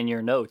should be in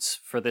your notes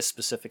for this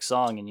specific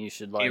song, and you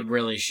should like. It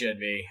really should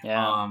be.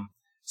 Yeah.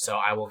 So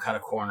I will cut a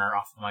corner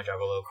off of my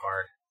Juggalo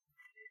card.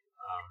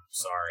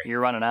 Sorry. You're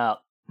running out.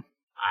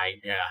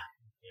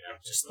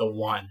 Just the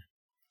one.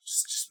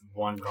 Just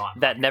one gone.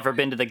 That Never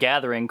Been to the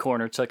Gathering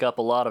corner took up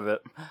a lot of it.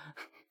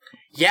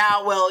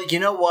 Yeah, well, you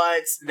know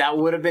what? That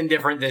would have been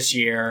different this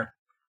year.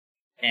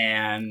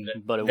 And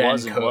But it then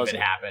wasn't, COVID was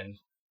it? happened.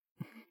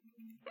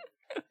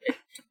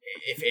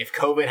 If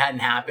COVID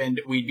hadn't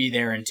happened, we'd be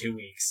there in 2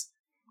 weeks.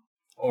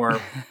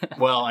 Or,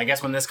 well, I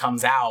guess when this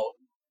comes out,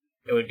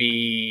 it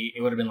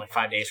would have been like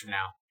 5 days from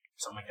now.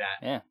 Something like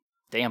that. Yeah.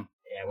 Damn.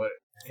 Yeah,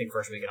 I think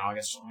first week in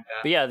August, something like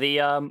that. But yeah,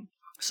 the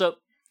so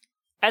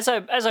as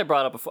I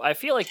brought up before, I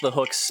feel like the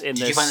hooks in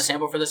Did this. you find the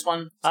sample for this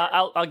one?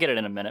 I'll get it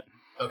in a minute.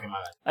 Okay, my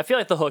bad. I feel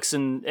like the hooks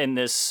in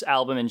this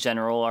album in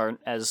general aren't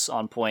as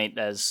on point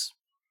as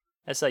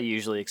I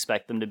usually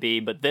expect them to be,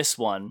 but this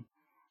one's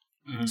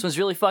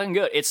really fucking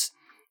good.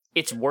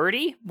 It's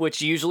wordy,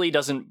 which usually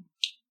doesn't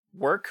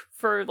work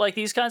for like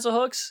these kinds of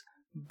hooks,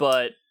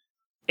 but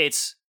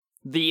it's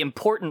the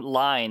important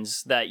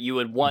lines that you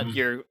would want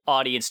your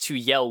audience to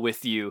yell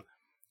with you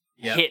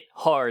hit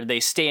hard. They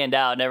stand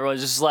out, and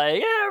everyone's just like,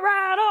 yeah,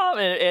 right on.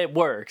 And it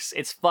works.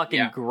 It's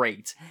fucking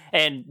great.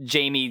 And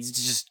Jamie's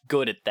just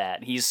good at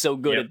that. He's so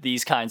good at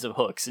these kinds of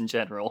hooks in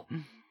general.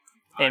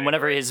 And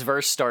whenever his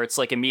verse starts,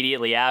 like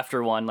immediately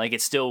after one, like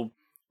it's still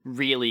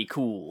really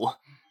cool.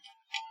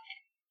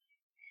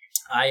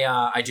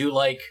 I do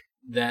like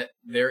that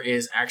there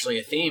is actually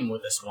a theme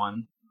with this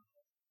one.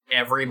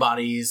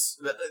 Everybody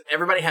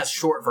has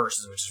short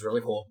verses, which is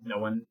really cool.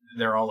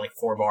 They're all like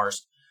 4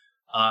 bars.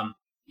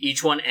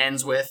 Each one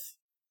ends with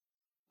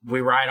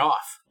 "We ride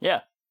off." Yeah.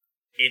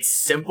 It's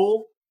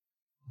simple,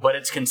 but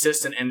it's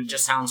consistent and it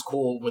just sounds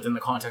cool within the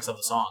context of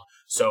the song.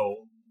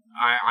 So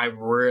I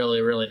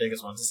really, really dig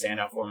this one. It's a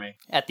standout for me.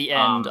 At the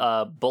end,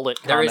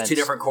 Bullet comments. There is 2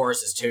 different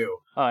choruses too.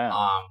 Oh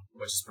yeah.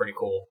 Which is pretty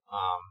cool.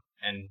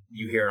 And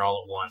you hear it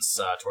all at once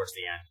towards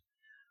the end.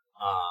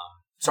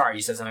 Sorry,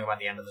 you said something about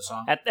the end of the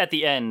song? At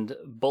the end,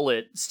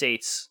 Bullet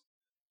states,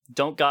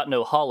 "Don't got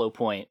no hollow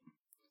point."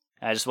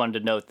 I just wanted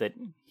to note that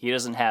he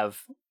doesn't have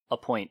a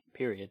point,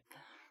 period.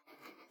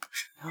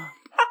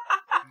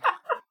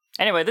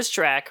 Anyway, this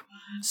track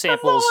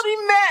samples... That's not what he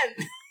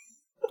meant!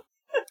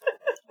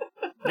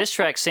 This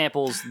track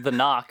samples The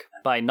Knock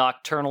by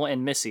Nocturnal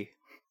and Missy.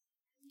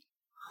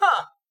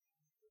 Huh.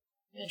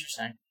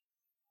 Interesting.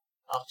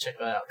 I'll check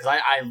that out.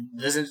 Because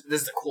this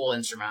is a cool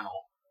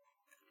instrumental.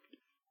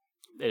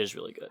 It is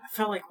really good. I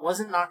felt like,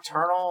 wasn't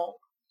Nocturnal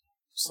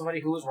somebody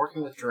who was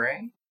working with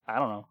Dre? I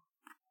don't know.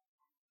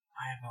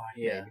 I have no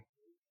idea. Maybe.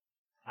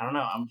 I don't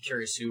know. I'm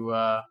curious who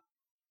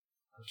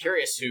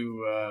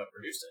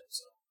produced it.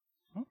 So.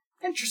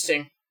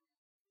 Interesting.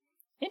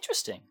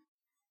 Interesting.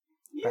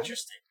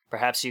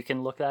 Perhaps you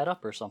can look that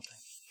up or something.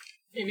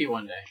 Maybe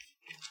one day.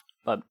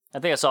 But I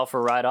think that's all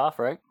for Ride Off,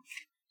 right?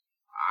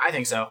 I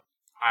think so.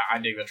 I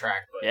dig the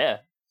track, but yeah,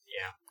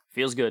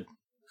 feels good.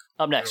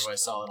 Up next,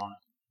 everybody's solid on it.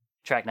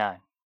 Track 9,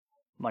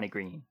 Money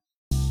Green.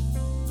 You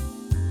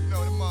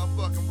know the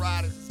motherfucking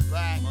riders is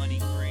back. Money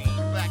Green.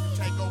 We're back to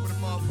take over the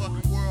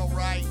motherfucking world,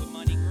 right? With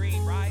Money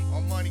Green, right?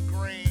 On Money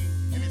Green,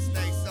 and it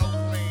stays so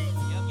clean.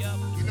 Yup.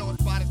 You know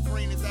what's about as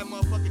green as that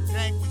motherfucking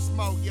tank we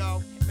smoke,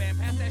 yo. Man,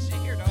 pass that shit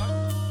here, dog.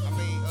 I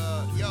mean,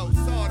 yo,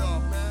 sawed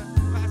off, man.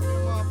 Pass me the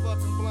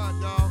motherfucking blunt,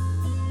 dog.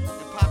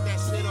 And pop that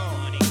shit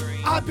on. Money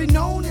Green. I've been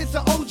known as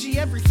an OG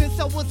ever since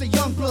I was a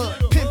young blood.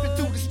 Pimping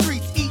through the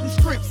streets, eating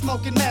scripts,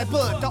 smoking mad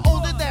bud. The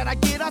older that I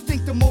get, I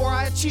think the more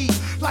I achieve.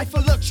 Life a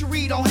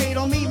luxury, don't hate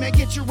on me, man.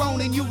 Get your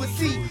own and you will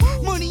see.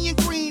 Money and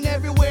green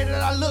everywhere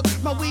that I look.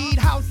 My weed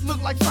house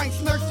look like Frank's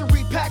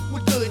nursery, packed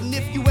with good. And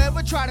if you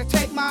ever try to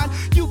take mine,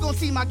 you gon'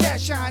 see my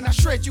gas shine. I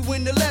shred you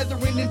in the leather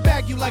and then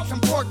bag you like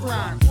some pork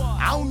rind.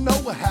 I don't know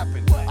what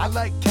happened. I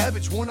like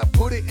cabbage when I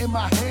put it in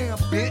my hand,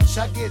 bitch.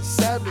 I get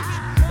savage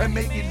and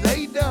make you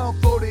lay down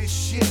for this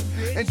shit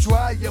and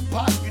dry your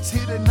pockets.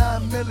 Hit a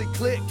 9 milli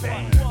click.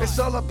 It's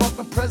all about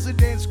the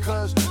presidents,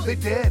 cause they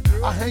dead.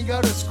 I hang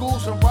out at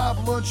schools and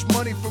rob lunch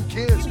money from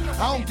kids.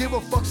 I don't give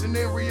a fuck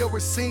scenario or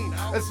scene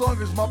as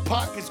long as my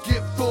pockets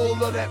get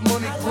full of that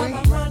money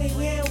green.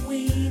 Money and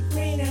weed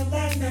greener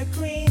than the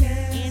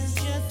greenest. It's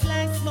just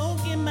like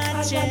smoking my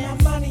I chest.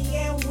 got my money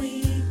and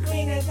weed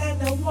greener than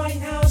the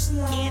White House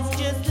lawn. It's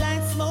just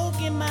like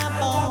smoking my I got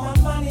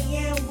balls. my money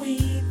and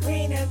weed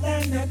greener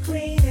than the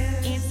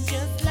greenest. It's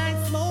just like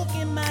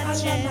smoking my I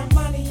got chest.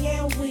 my money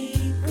and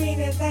weed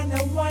greener than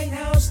the White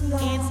House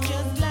lawn. It's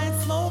just like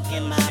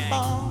smoking my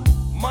balls.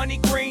 Money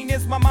green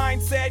is my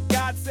mindset.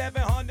 Got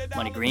 $700.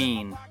 Money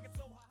Green.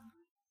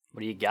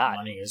 What do you got?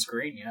 Money is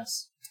green,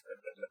 yes.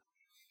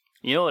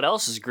 You know what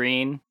else is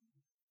green?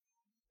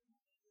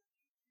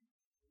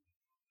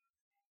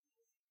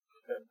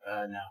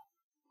 No.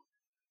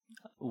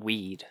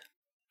 Weed.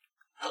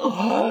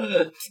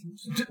 No.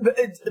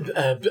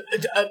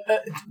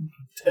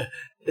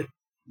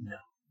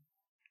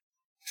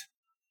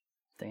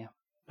 Damn.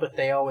 But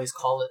they always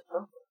call it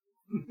purple.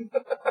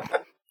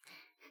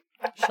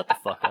 Shut the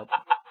fuck up.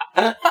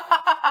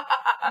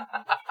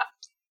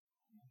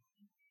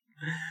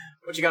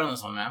 What you got on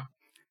this one, man?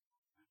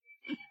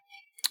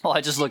 Well,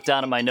 I just looked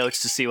down at my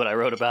notes to see what I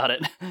wrote about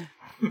it.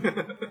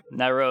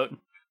 And I wrote,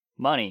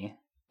 money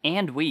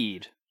and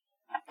weed.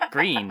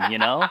 Green, you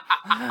know?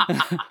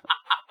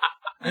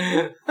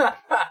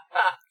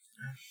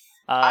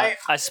 I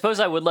suppose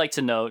I would like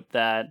to note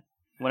that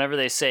whenever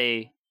they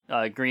say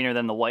greener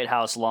than the White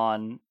House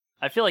lawn,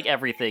 I feel like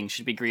everything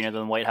should be greener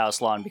than the White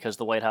House lawn because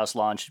the White House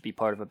lawn should be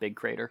part of a big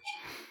crater.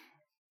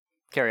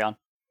 Carry on.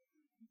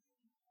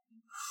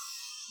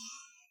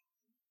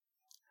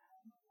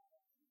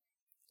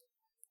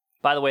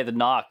 By the way, the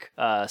Knock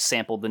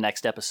sampled the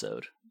next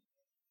episode.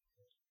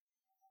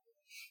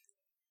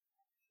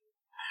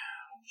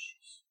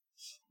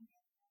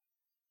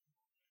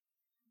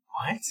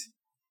 What?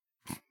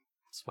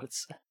 That's what it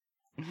said.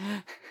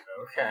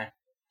 Okay.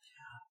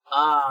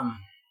 I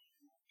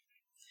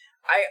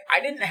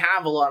didn't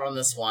have a lot on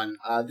this one.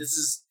 This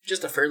is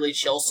just a fairly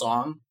chill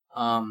song,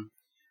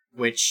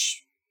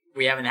 which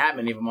we haven't had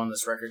many of them on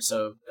this record,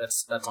 so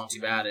that's not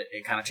too bad.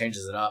 It kind of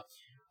changes it up.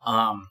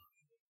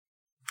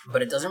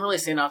 But it doesn't really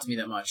stand out to me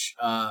that much.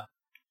 The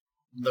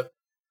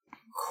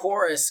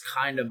chorus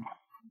kind of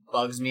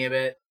bugs me a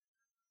bit.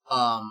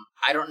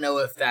 I don't know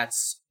if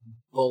that's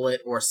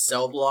Bullet or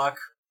Cell Block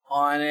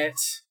on it,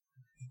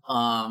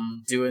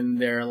 doing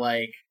their,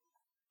 like,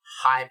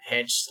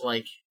 high-pitched,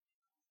 like,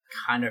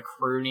 kind of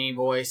croony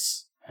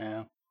voice.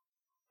 Yeah.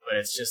 But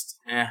it's just,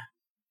 eh.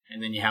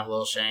 And then you have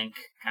Lil Shank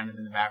kind of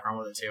in the background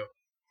with it, too.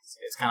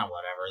 It's kind of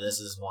whatever. This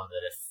is one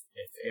that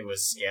if it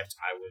was skipped,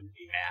 I wouldn't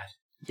be mad.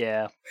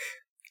 Yeah.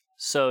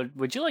 So,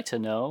 would you like to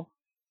know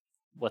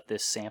what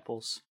this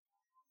samples?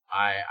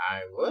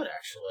 I would,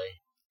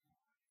 actually.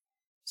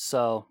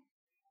 So,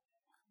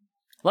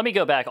 let me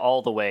go back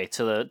all the way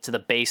to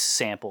the base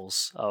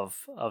samples of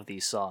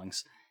these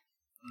songs.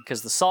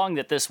 Because the song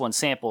that this one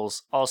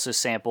samples also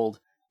sampled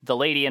The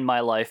Lady in My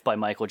Life by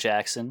Michael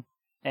Jackson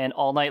and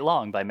All Night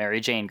Long by Mary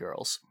Jane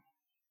Girls.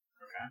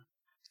 Okay.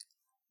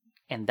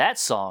 And that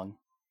song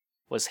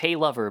was Hey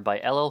Lover by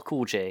LL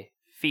Cool J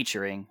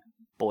featuring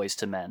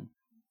Boyz II Men.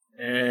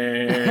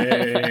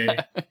 Hey.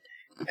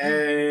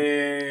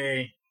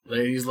 Hey.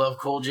 Ladies love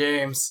Cool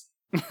James.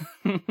 I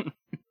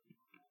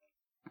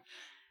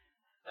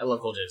love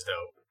Cool James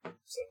dope.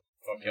 So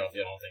fuck y'all if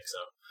you don't think so.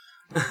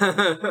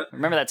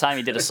 Remember that time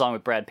he did a song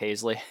with Brad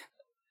Paisley?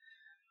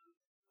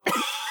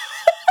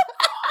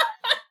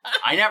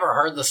 I never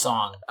heard the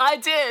song. I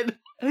did.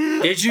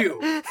 Did you?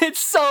 It's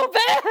so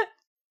bad.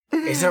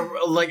 Is it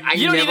like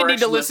you don't even need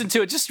to listen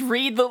to it. Just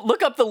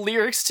look up the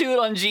lyrics to it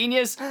on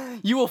Genius.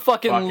 You will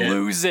fucking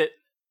lose it.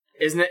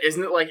 Isn't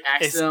it like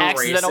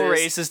Accidental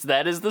Racist?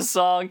 That is the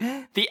song.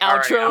 The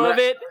outro of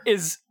it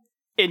is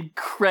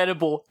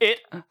incredible.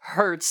 It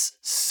hurts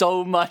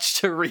so much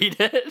to read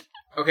it.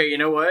 Okay, you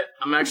know what?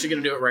 I'm actually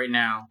going to do it right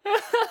now.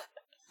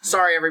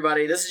 Sorry,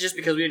 everybody. This is just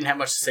because we didn't have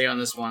much to say on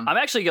this one. I'm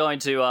actually going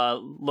to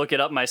look it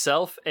up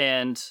myself,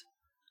 and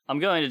I'm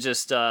going to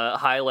just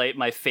highlight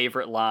my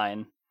favorite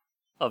line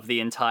of the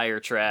entire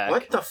track.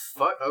 What the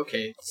fuck?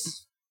 Okay.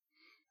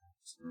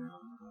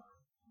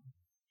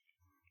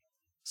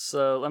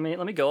 So let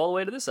me go all the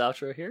way to this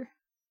outro here,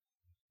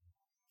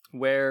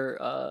 where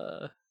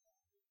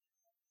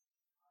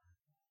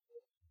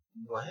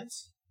what?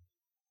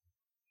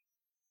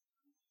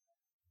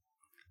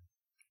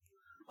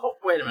 Oh,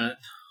 wait a minute.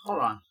 Hold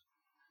on.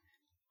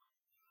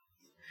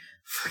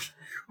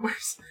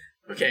 Where's?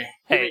 Okay.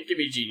 Hey, give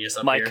me Genius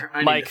up Mike, here.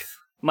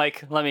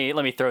 Mike, let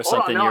me throw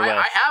something your way.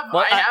 I have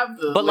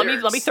the But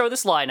lyrics. let me throw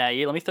this line at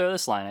you.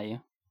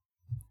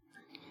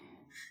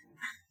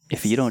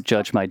 If you don't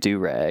judge my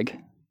do-rag,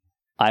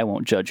 I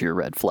won't judge your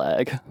red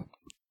flag.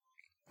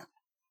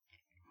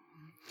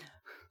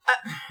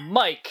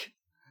 Mike,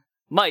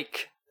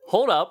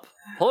 hold up,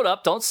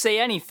 don't say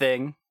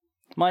anything.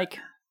 Mike,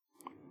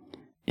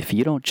 if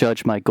you don't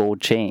judge my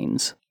gold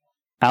chains,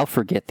 I'll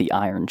forget the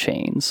iron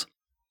chains.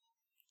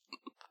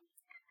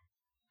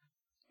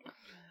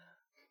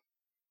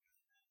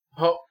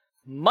 Oh.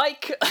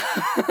 Mike,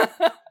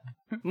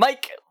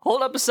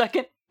 hold up a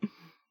second.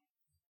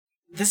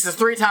 This is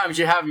 3 times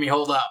you have me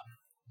hold up.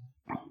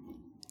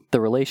 The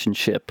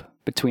relationship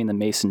between the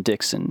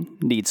Mason-Dixon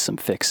needs some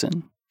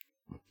fixin'.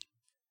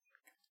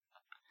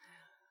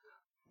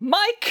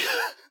 Mike!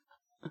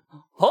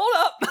 Hold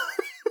up!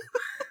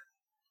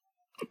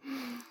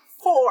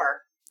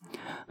 4.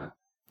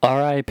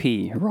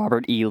 R.I.P.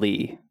 Robert E.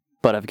 Lee,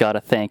 but I've got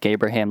to thank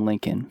Abraham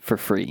Lincoln for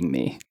freeing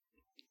me.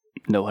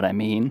 Know what I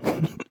mean?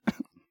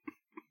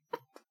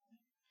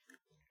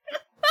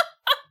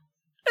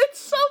 It's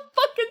so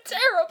fucking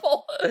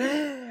terrible!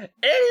 It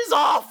is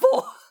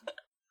awful!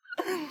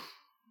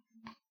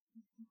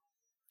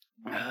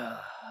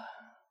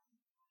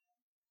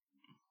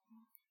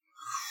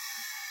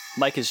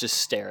 Mike is just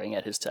staring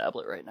at his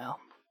tablet right now.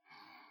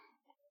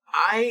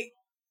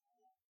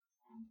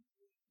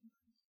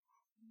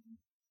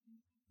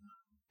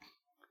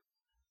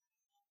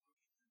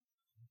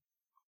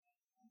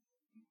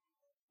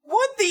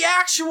 What the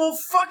actual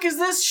fuck is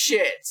this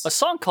shit? A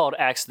song called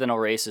Accidental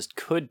Racist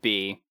could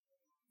be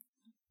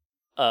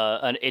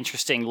an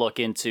interesting look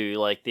into,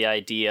 like, the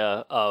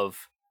idea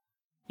of,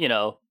 you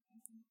know,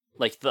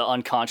 like, the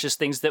unconscious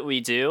things that we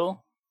do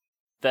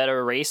that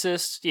are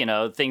racist, you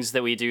know, things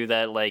that we do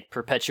that, like,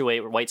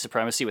 perpetuate white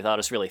supremacy without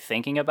us really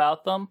thinking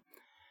about them.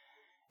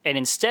 And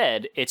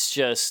instead, it's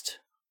just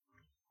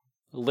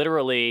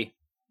literally,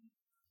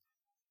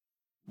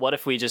 what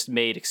if we just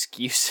made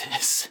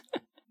excuses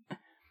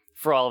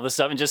for all of this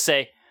stuff and just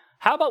say,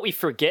 how about we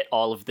forget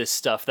all of this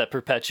stuff that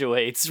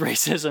perpetuates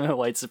racism and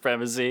white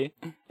supremacy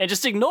and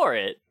just ignore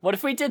it? What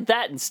if we did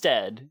that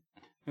instead?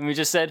 And we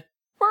just said,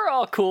 we're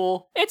all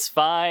cool. It's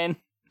fine.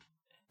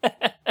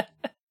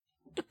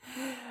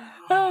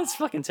 Oh, it's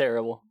fucking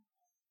terrible.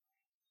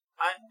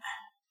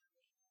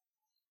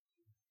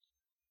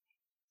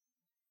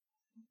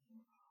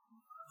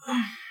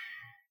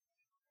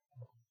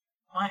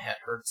 My head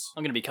hurts.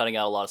 I'm going to be cutting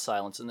out a lot of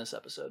silence in this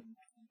episode.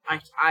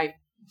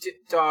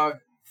 Dog,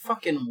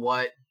 fucking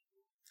what?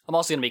 I'm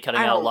also going to be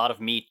cutting out a lot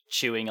of me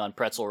chewing on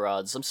pretzel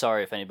rods. I'm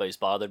sorry if anybody's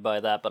bothered by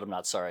that, but I'm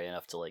not sorry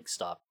enough to, like,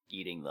 stop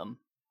eating them.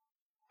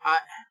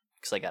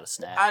 Because I got a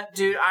snack.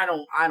 Dude,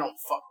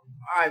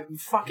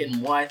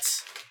 fucking what?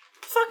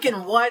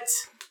 Fucking what?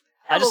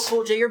 Hello,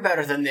 Cool J, you're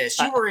better than this.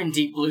 You were in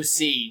Deep Blue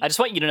Sea. I just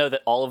want you to know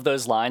that all of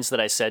those lines that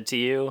I said to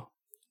you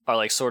are,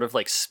 like, sort of,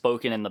 like,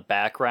 spoken in the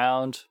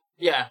background.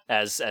 Yeah.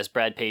 As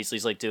Brad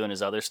Paisley's, like, doing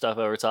his other stuff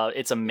over top.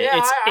 It's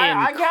it's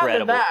I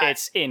incredible. that.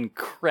 It's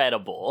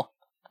incredible.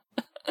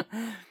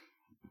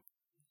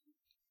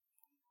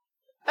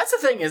 That's the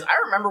thing is, I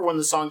remember when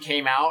the song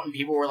came out and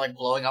people were, like,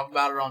 blowing up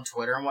about it on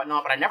Twitter and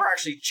whatnot, but I never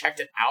actually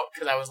checked it out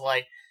because I was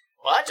like,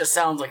 well, that just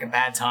sounds like a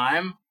bad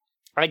time.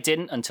 I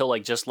didn't until,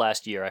 like, just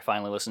last year. I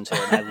finally listened to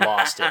it and I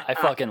lost it. I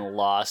fucking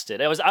lost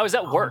it. I was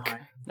at work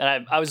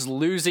and I was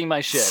losing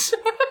my shit.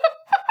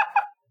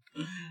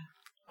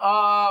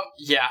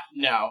 Yeah,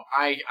 no,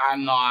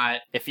 I'm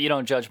not. If you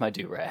don't judge my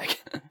do-rag,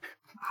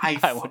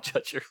 I won't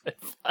judge your red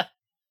flag.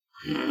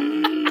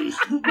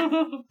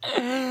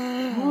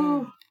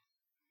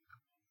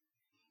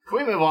 Can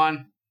we move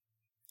on?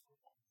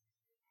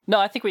 No,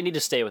 I think we need to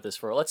stay with this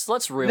for let's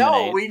ruminate.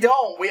 No, we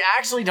don't. We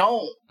actually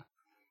don't.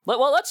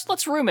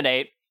 Let's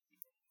ruminate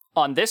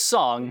on this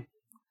song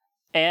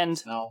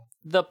and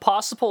the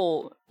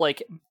possible,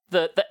 like,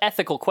 the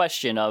ethical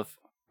question of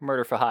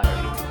murder for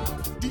hire.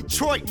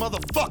 Detroit,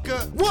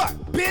 motherfucker. What,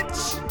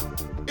 bitch?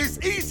 It's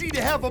easy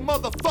to have a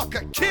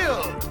motherfucker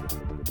killed.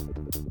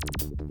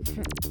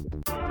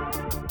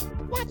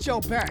 Watch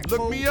your back.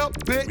 Look me up,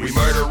 bitch. We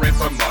murdering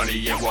for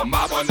money and we'll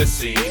mob on the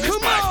scene. It's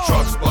black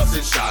trucks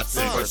busting shots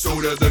in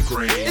pursuit of the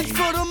green. It's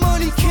for the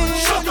money, kid.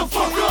 Shut the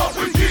fuck up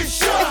and get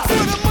shot.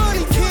 It's for the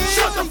money, kid.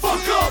 Shut the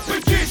fuck up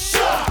and get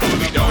shot.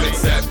 We don't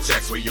accept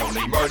checks, we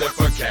only murder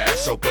for cash.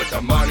 So put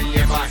the money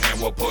in my hand,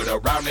 we'll put a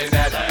round in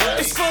that ass.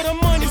 It's for the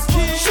money,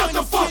 kid. Shut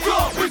the fuck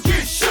up and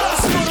get shot.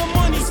 It's for the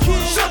money,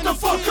 kid. Shut the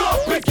fuck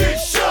up and get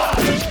shot.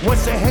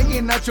 What's it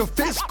hanging out your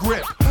fist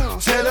grip?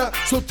 Cheddar,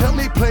 so tell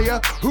me,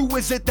 player, who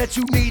is it that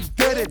you need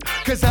vetted?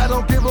 Cause I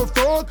don't give a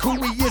fuck who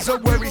he is or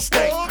where he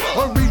stay,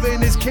 or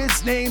even his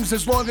kids' names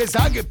as long as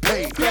I get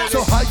paid.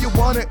 So how you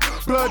want it?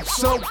 Blood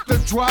soaked or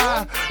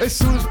dry? As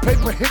soon as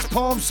paper hits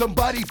palm,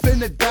 somebody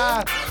finna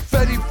die.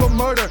 Fetty for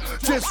murder,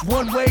 just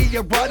one way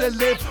you gotta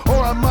live, or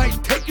I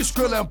might take your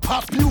skrilla and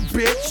pop you,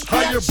 bitch.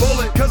 Hire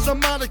bullet, cause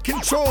I'm out of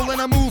control and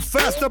I move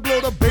fast. I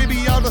blow the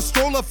baby out a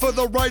stroller for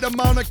the right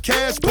amount of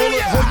cash.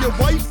 Bullet for your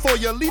wife for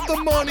you, leave the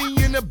money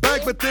in the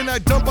bag, but then I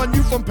dump on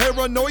you from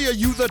paranoia.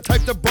 You the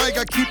type to brag,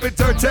 I keep it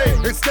dirty.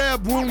 And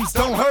stab wounds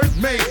don't hurt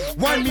me.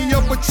 Wind me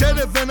up with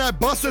cheddar, then I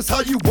bust. That's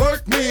how you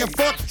work me. And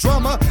fuck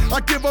drama, I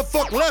give a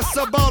fuck less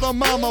about her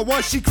mama.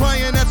 Why she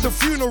crying at the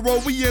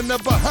funeral? We in the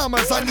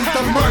Bahamas. I need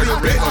the murder,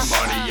 bitch.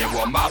 Money and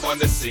we'll mob on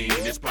the scene.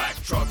 It's black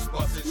trucks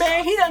busting.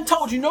 Man, he done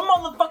told you no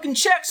motherfucking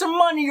checks or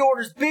money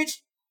orders,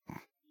 bitch.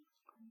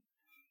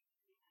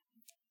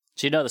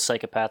 Do you know the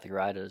psychopathic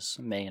riders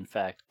may in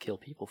fact kill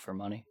people for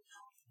money?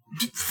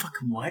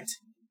 Fucking what?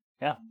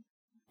 Yeah.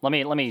 Let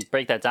me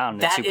break that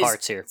down into two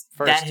parts here.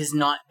 First, that has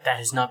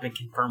not been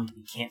confirmed.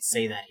 We can't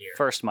say that here.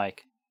 First,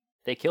 Mike,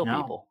 they kill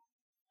people.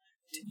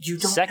 You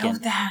don't Second, know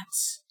that.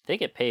 They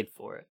get paid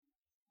for it.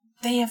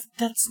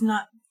 That's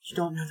not. You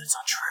don't know that's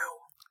not true.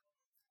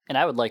 And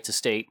I would like to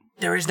state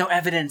there is no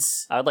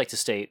evidence. I would like to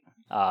state,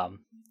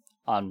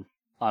 on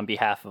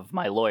behalf of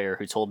my lawyer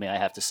who told me I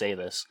have to say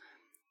this,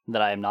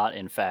 that I am not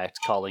in fact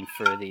calling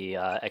for the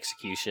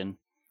execution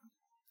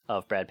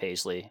of Brad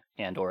Paisley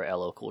and or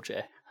LL Cool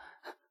J.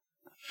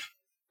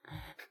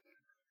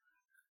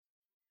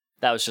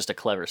 That was just a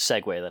clever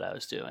segue that I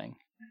was doing.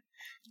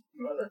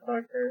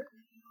 Motherfucker.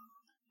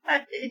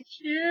 I hate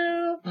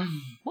you.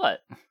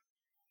 What?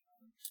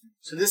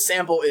 So this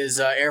sample is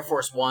Air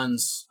Force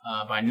One's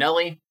by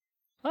Nelly.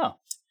 Oh.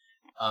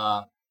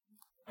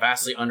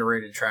 Vastly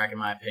underrated track in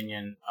my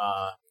opinion.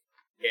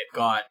 It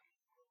got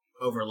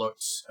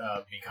overlooked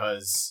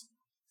because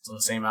it's on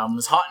the same album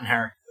as Hot in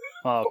Her.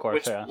 Oh, of course,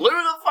 which yeah. blew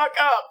the fuck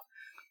up.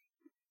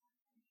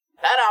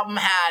 That album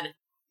had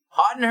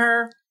Hot in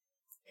Her,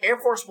 Air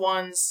Force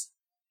Ones,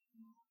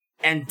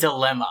 and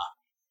Dilemma.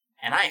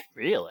 And I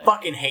really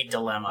fucking hate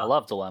Dilemma. I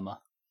love Dilemma.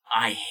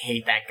 I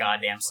hate that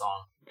goddamn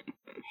song.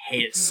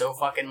 Hate it so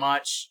fucking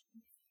much.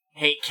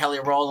 Hate Kelly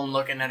Rowland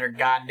looking at her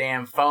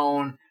goddamn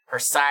phone, her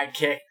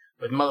sidekick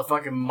with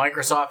motherfucking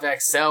Microsoft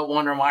Excel,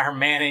 wondering why her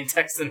man ain't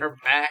texting her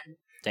back.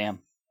 Damn.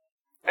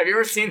 Have you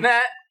ever seen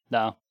that?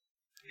 No.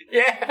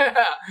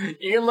 Yeah,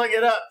 you can look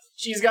it up.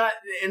 She's got,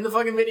 in the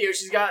fucking video,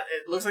 she's got,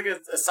 it looks like a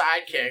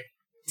sidekick,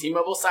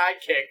 T-Mobile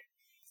sidekick,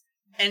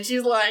 and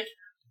she's like,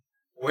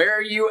 where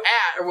are you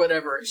at, or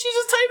whatever. She's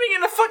just typing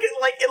in a fucking,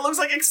 like, it looks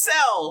like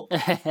Excel.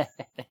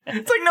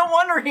 It's like, no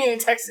wonder he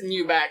ain't texting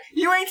you back.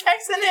 You ain't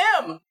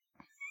texting him.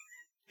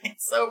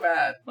 It's so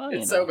bad. Well,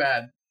 it's so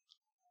bad.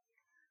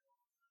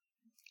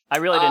 I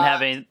really didn't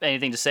have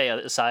anything to say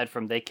aside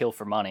from they kill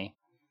for money.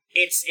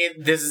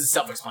 This is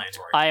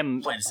self-explanatory.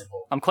 Plain and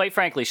simple. I'm quite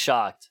frankly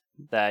shocked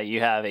that you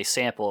have a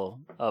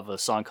sample of a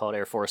song called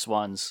Air Force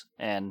Ones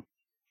and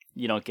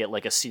you don't get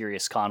like a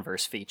serious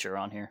Converse feature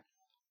on here.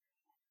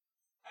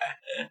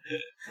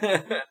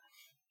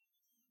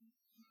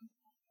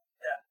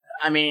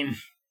 I mean,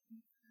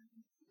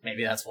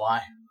 maybe that's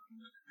why.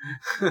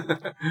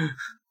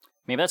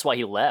 Maybe that's why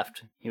he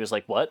left. He was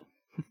like, what?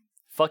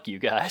 Fuck you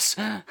guys.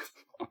 It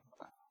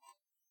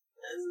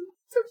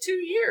took 2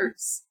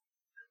 years.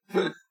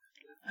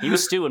 He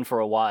was stewing for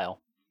a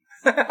while.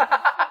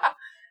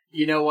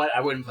 You know what?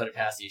 I wouldn't put it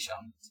past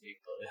Isham, to be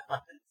completely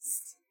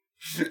honest.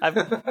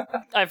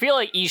 I feel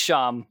like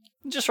Isham,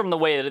 just from the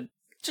way that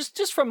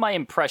just from my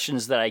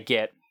impressions that I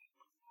get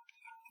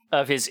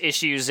of his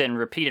issues and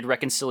repeated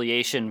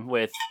reconciliation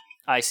with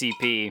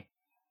ICP,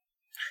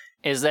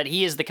 is that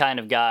he is the kind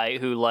of guy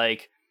who,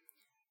 like,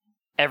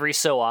 every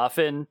so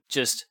often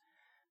just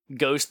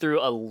goes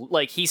through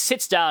he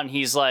sits down,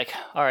 he's like,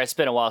 all right, it's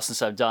been a while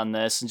since I've done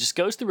this, and just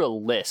goes through a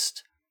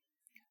list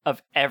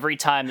of every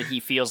time that he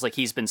feels like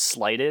he's been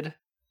slighted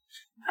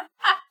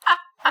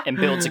and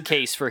builds a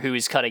case for who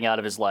he's cutting out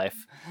of his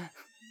life.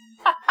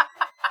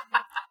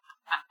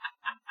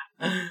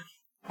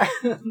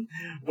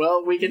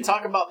 Well, we can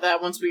talk about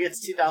that once we get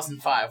to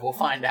 2005. We'll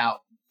find out.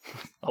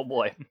 Oh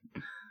boy.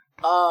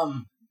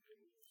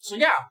 So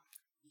yeah,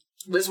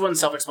 this one's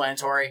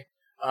self-explanatory.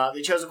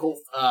 They chose a cool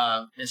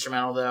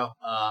instrumental though.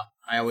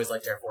 I always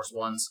liked Air Force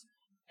Ones,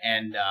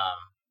 and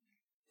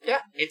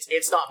yeah,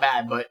 it's not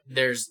bad, but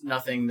there's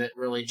nothing that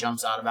really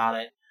jumps out about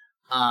it.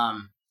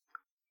 Got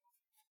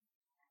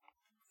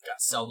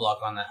Cell Block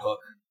on that hook,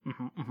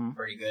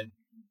 pretty good.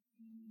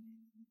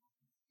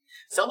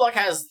 Cell Block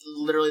has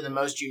literally the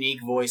most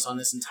unique voice on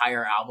this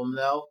entire album,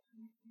 though,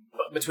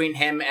 between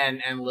him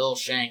and Lil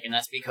Shank, and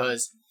that's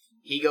because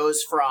he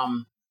goes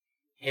from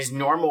his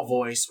normal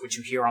voice, which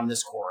you hear on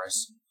this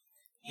chorus,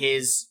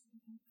 his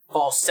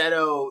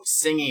falsetto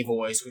singy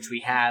voice, which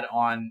we had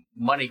on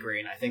Money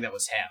Green, I think that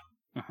was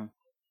him,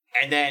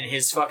 and then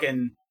his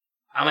fucking,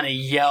 I'm gonna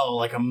yell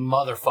like a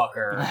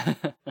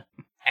motherfucker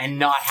and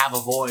not have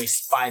a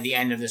voice by the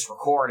end of this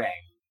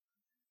recording,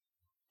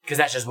 because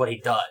that's just what he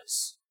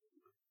does.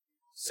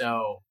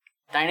 So,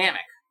 dynamic.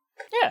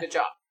 Yeah. Good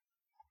job.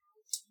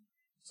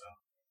 So,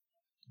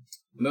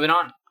 moving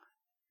on.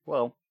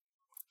 Well,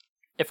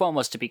 if one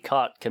was to be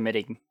caught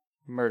committing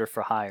murder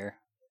for hire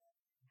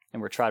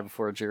and were tried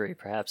before a jury,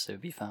 perhaps they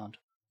would be found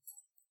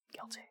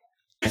guilty.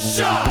 Who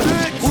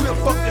the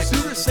fuck is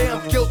you to say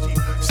I'm guilty?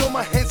 So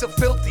my hands are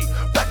filthy.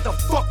 Back the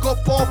fuck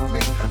up off me.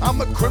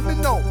 I'm a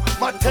criminal.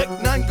 My Tech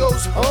 9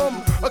 goes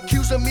hum.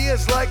 Accusing me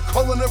is like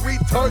calling a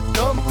retard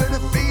dumb. Let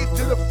it feed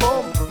to the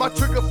bum. My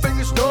trigger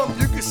fingers numb.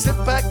 You can sit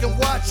back and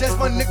watch as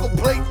my nickel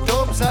plate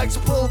dumps. I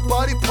explode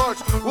body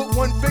parts with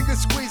one finger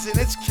squeezing.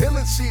 It's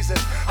killing season.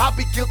 I'll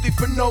be guilty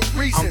for no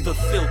reason. I'm the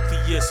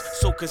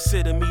filthiest, so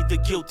consider me the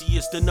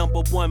guiltiest. The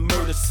 #1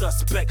 murder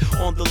suspect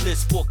on the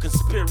list for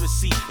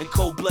conspiracy and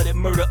cold-blooded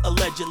murder.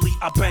 Allegedly,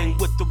 I bang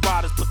with the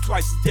riders, but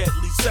twice as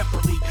deadly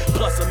separately.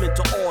 Plus, I'm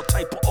into all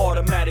type of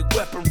automatic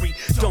weaponry.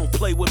 Don't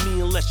play with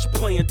me unless you're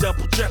playing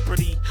double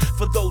jeopardy.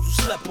 For those who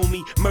slept on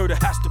me, murder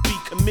has to be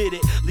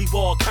committed. Leave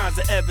all kinds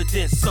of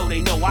evidence so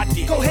they know I did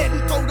it. Go ahead and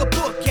throw the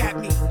book at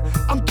me.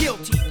 I'm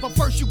guilty, but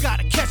first you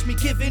gotta catch me.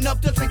 Giving up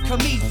doesn't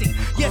come easy.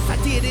 Yes, I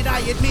did it, I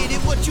admit it.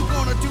 What you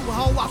gonna do,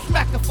 ho? I'll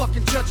smack the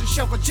fucking judge and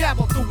shove a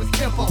jabber through his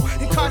tempo.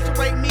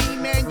 Incarcerate me,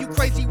 man, you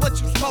crazy, what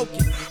you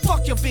smoking?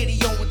 Fuck your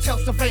video and tell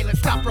surveillance,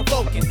 stop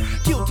provoking.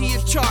 Guilty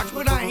is charged,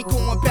 but I ain't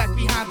going back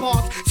behind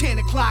bars. 10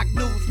 o'clock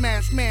news,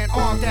 masked man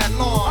armed at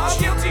large.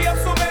 I'm guilty of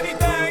so many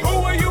things. Who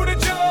are you to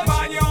judge?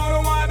 Find your own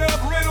and wind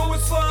up riddled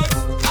with slugs.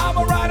 I'm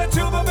a rider to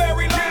the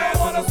very last.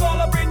 Want us all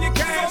up in your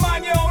cash. So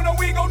mind your own and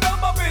we gon'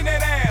 dump up in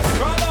that ass.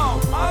 Run on.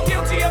 I'm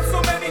guilty of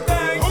so many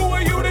things. Who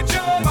are you to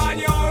judge? Find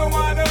your own and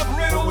wind up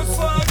riddled with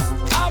slugs.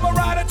 I'm a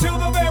rider to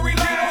the very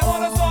last.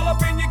 Want us all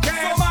up in your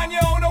cash. So mind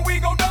your own and we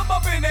gon' dump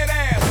up in that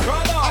ass.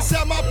 Run on. I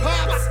said my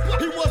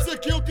pops, he was a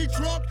guilty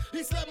drunk.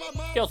 He said my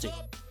mom. Guilty.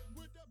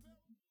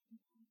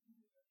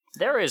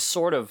 There is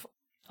sort of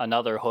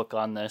another hook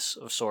on this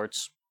of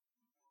sorts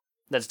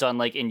that's done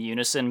like in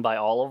unison by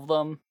all of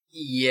them.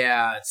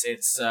 Yeah,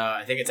 it's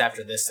I think it's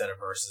after this set of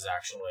verses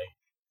actually.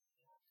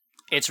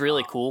 It's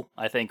really cool,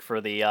 I think, for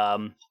the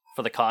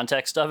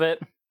context of it,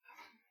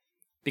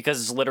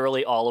 because it's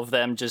literally all of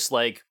them just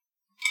like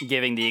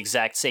giving the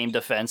exact same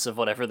defense of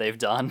whatever they've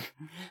done.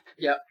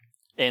 Yep.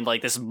 In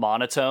like this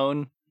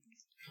monotone.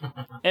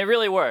 It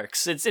really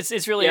works.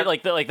 It's really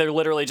like they're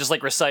literally just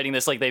like reciting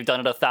this like they've done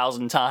it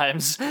 1,000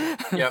 times.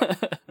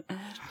 Yep.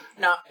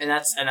 No, and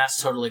that's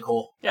totally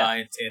cool. Yeah.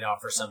 It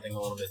offers something a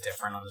little bit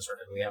different on this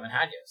record we haven't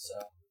had yet, so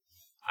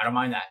I don't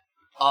mind that.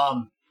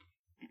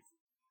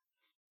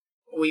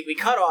 We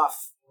cut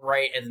off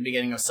right at the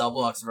beginning of Cell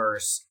Block's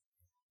verse,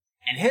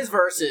 and his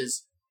verse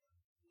is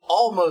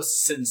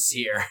almost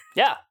sincere.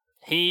 Yeah.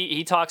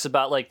 He talks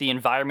about like the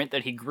environment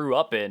that he grew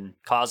up in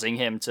causing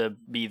him to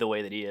be the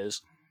way that he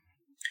is.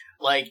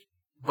 Like,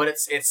 But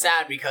it's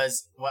sad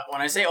because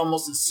when I say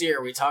almost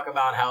sincere, we talk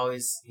about how he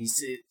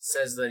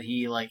says that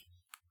he like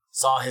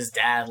saw his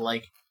dad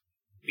like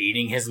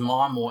beating his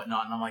mom and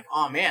whatnot, and I'm like,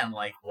 oh man,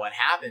 like what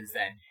happens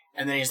then?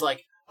 And then he's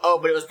like, oh,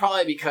 but it was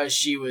probably because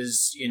she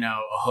was, you know,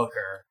 a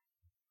hooker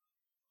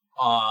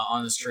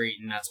on the street,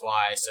 and that's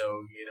why.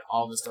 So you know,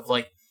 all this stuff,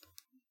 like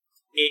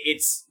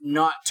it's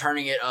not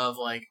turning it of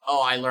like,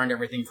 oh, I learned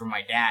everything from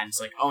my dad.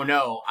 It's like, oh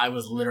no, I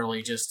was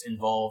literally just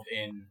involved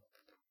in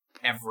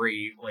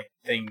every like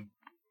thing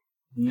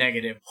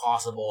negative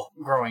possible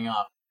growing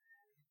up.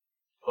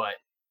 But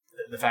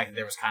the fact that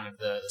there was kind of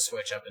the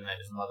switch up and that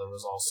his mother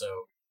was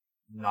also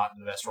not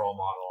the best role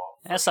model.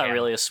 That's not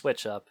really a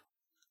switch up.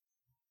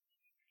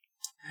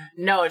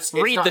 No, it's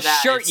read not the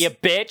that. shirt, you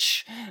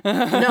bitch.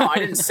 No, I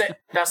didn't say.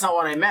 That's not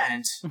what I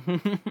meant.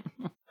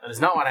 That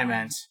is not what I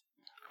meant.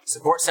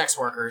 Support sex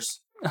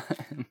workers.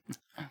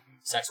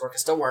 Sex work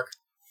is still work.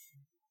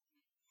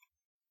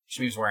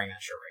 Shmeev's wearing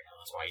that shirt right now.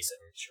 That's why he said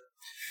read the shirt.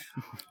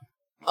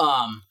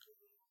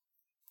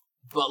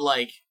 But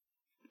like,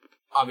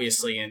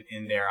 obviously,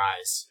 in their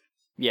eyes,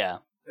 yeah,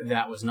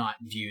 that was not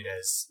viewed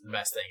as the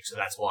best thing. So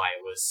that's why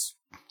it was.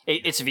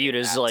 It's viewed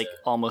as like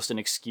almost an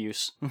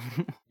excuse.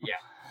 Yeah.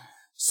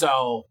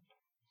 So,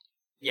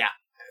 yeah,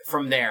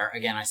 from there,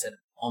 again, I said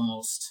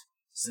almost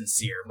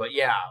sincere, but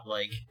yeah,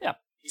 like, yeah.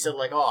 He said,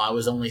 like, oh, I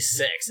was only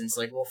 6, and it's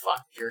like, well,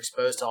 fuck, you're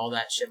exposed to all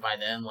that shit by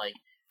then, like,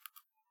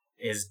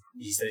 he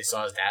said he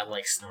saw his dad,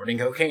 like, snorting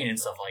cocaine and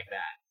stuff like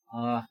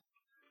that.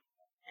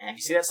 And if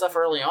you see that stuff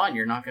early on,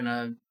 you're not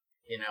gonna,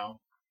 you know,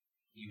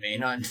 you may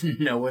not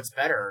know what's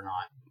better or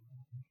not.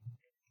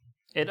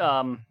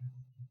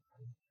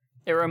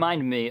 It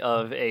reminded me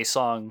of a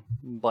song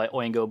by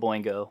Oingo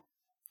Boingo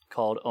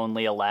called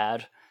Only a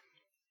Lad,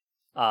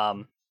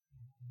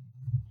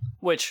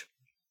 which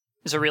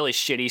is a really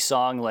shitty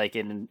song, like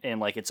in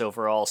like its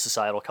overall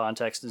societal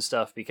context and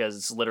stuff, because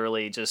it's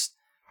literally just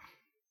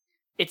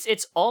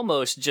it's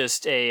almost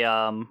just a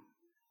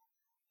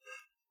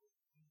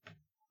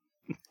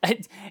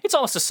it's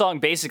almost a song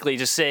basically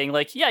just saying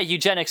like, yeah,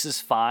 eugenics is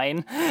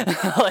fine.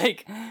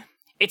 Like,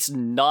 it's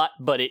not,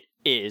 but it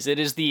is. It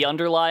is the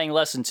underlying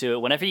lesson to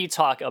it. Whenever you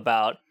talk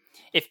about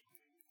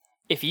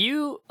if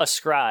you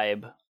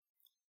ascribe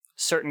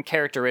certain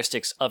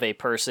characteristics of a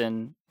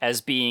person as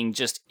being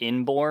just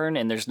inborn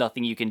and there's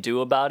nothing you can do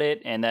about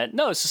it, and that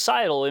no,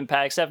 societal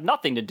impacts have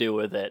nothing to do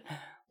with it,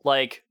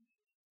 like,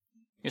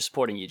 you're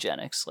supporting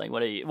eugenics, like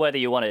whether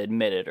you want to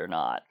admit it or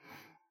not.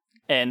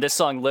 And this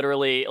song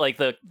literally, like,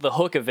 the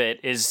hook of it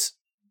is,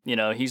 you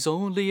know, he's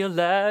only a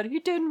lad, he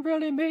didn't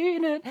really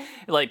mean it.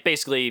 Like,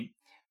 basically,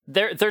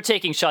 they're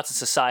taking shots at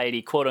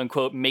society, quote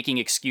unquote, making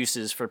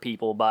excuses for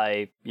people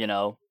by, you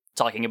know,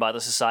 talking about the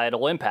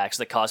societal impacts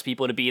that cause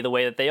people to be the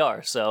way that they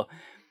are. So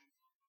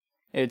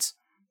it's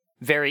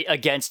very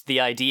against the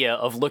idea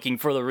of looking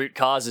for the root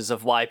causes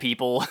of why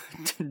people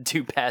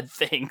do bad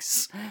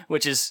things,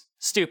 which is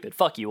stupid.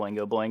 Fuck you,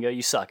 Oingo Boingo,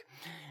 you suck.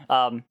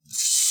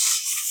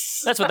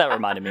 That's what that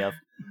reminded me of.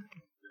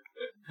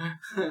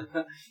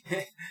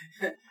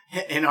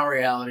 In our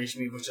reality,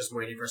 Shmeev was just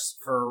waiting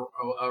for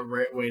a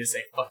way to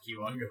say "fuck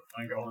you" on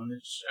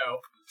this show.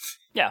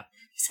 Yeah,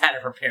 he's had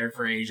it prepared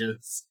for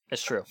ages.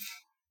 It's true.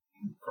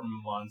 For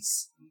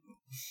months.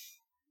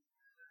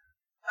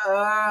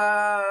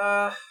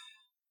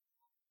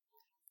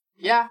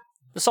 Yeah.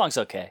 The song's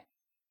okay.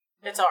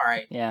 It's all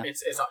right. Yeah.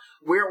 It's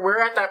we're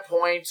at that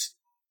point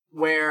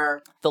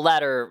where the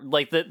latter,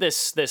 like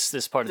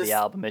this part of the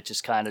album, it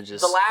just kind of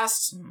just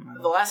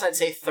the last I'd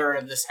say third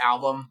of this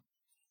album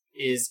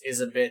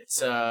is a bit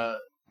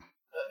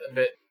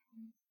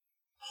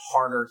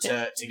harder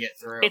to get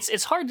through.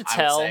 It's hard to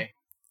tell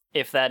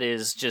if that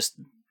is just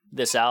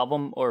this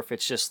album or if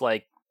it's just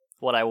like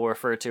what I will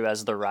refer to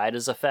as the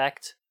Riders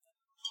effect,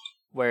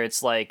 where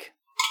it's like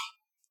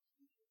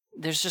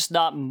there's just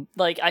not,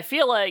 like, I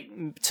feel like,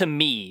 to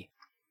me,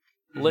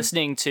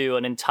 listening to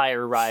an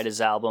entire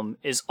Riders album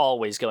is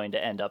always going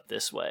to end up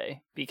this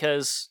way,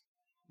 because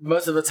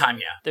most of the time,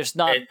 yeah, there's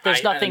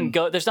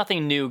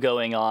nothing new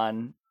going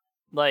on.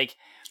 Like,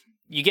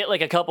 you get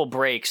like a couple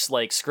breaks,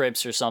 like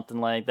Scrimps or something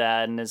like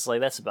that, and it's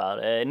like, that's about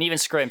it. And even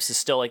Scrimps is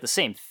still like the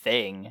same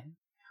thing.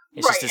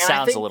 It's just, it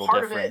sounds a little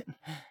different.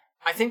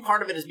 I think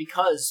part of it is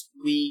because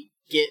we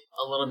get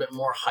a little bit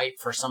more hype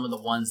for some of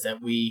the ones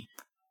that we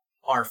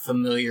are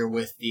familiar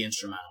with the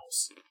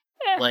instrumentals.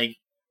 Like,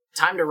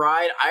 Time to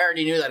Ride, I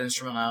already knew that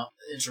instrumental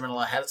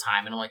ahead of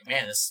time, and I'm like,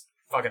 man, this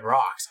fucking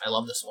rocks. I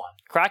love this one.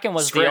 Kraken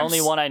was the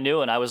only one I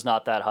knew, and I was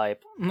not that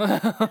hype.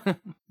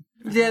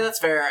 Yeah, that's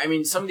fair. I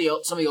mean, some of the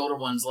older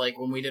ones, like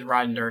when we did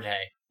Riding Dirt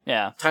Hay.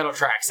 Yeah. Title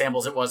track,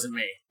 Samples, It Wasn't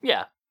Me.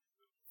 Yeah.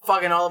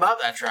 Fucking all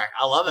about that track.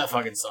 I love that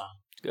fucking song.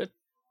 Good.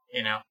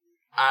 You know?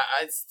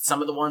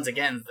 Some of the ones,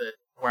 again,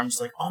 where I'm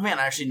just like, oh man,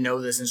 I actually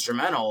know this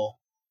instrumental.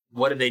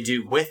 What did they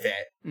do with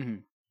it? Mm-hmm.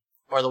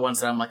 Are the ones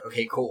that I'm like,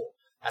 okay, cool.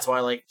 That's why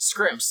I like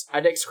Scrimps. I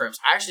dig Scrimps.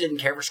 I actually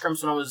didn't care for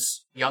Scrimps when I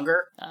was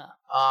younger.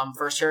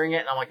 First hearing it,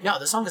 and I'm like, no,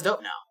 this song is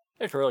dope now.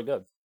 It's really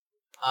good.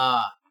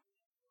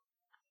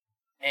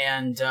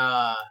 And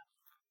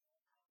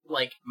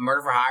like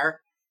Murder for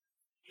Hire,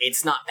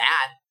 it's not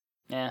bad.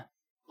 Yeah.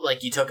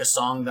 Like, you took a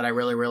song that I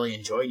really, really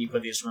enjoyed, and you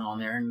put the instrument on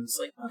there, and it's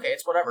like, okay,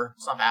 it's whatever.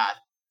 It's not bad.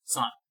 It's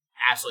not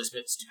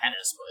absolutely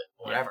stupendous,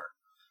 but whatever.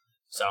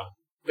 So,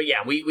 but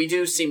yeah, we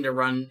do seem to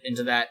run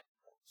into that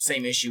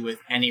same issue with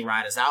any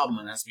Riders album,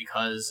 and that's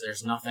because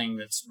there's nothing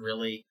that's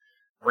really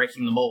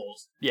breaking the mold.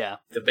 Yeah.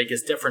 The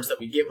biggest difference that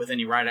we get with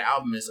any Rider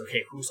album is,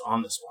 okay, who's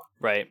on this one?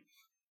 Right.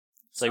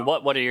 It's like,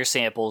 what are your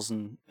samples,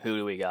 and who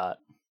do we got?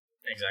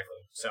 Exactly.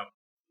 So,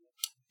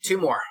 two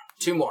more.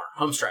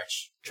 Home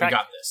stretch. Track we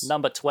got this.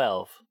 number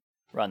 12.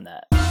 Run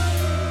that.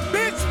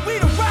 Bitch, we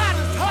the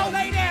riders, ho.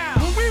 Lay down.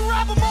 When we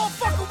rob a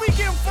motherfucker, we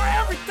get 'em for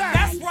everything.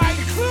 That's right,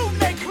 including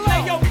they clothes.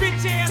 Lay your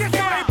bitch ass just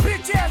down. So they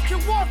bitch ass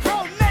can walk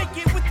home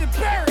naked with the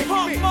berry.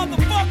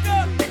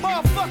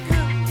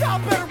 Motherfucker, y'all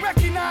better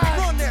recognize.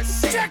 Run that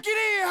shit. Check it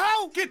in,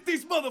 ho. Get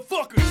these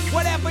motherfuckers.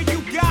 Whatever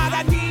you got,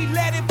 I need.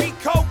 Let it be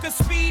coke, a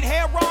speed,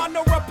 heroin,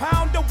 or a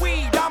pound of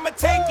weed. I'ma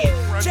take it.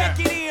 Check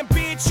it in,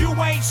 bitch. You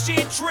ain't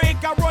shit trick.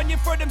 I run you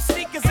for them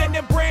sneakers and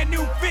them brand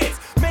new fits.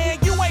 Man,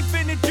 you ain't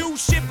finna do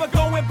shit but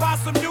go and buy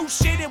some new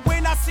shit. And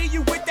when I see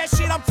you with that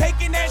shit, I'm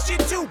taking that shit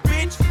too,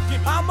 bitch.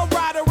 I'm a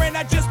rider and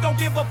I just don't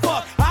give a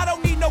fuck. I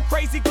don't need no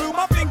crazy glue.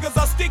 My fingers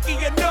are sticky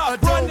enough. I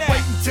don't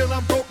wait until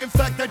I'm broke. In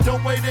fact, I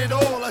don't wait at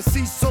all. I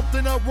see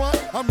something I want,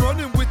 I'm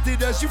running with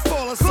it as you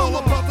fall. It's all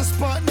about the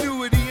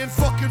spontaneity and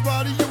fucking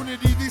rider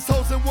unity. These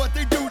hoes and what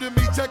they do to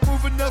me. Jack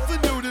moving,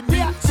 nothing new to me.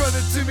 Run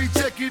it to me,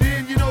 check it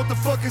in. You know what the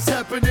fuck is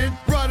happening.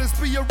 Riders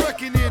be a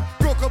reckoning.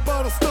 Broke a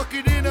bottle, stuck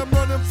it in. I'm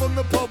running from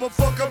the pub, but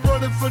fuck, I'm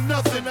running for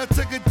nothing. I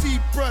took a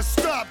deep breath,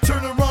 stop,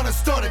 turn around and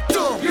started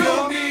dumb. You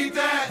don't need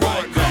that.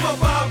 What? Come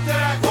about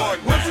that.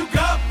 What you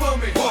got for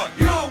me? What?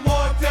 You don't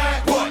want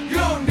that. What? You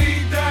don't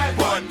need that.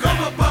 What?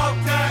 Come about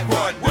that.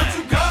 What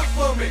you got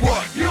for me?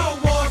 What? You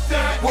don't want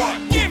that.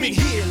 What? Give me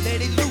here,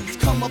 let it loose,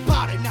 come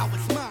about it, now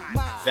it's mine.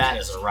 That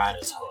is a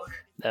Rider's hook.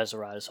 That is a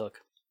Rider's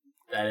hook.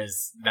 That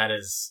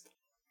is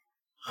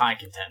high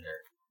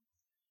contender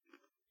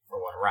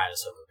for what a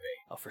Rider's hook would be.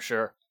 Oh, for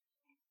sure.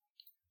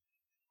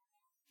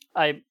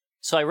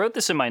 So I wrote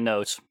this in my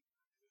notes,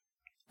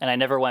 and I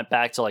never went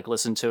back to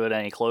listen to it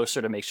any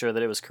closer to make sure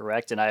that it was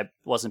correct, and I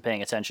wasn't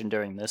paying attention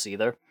during this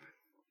either.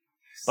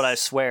 But I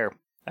swear,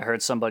 I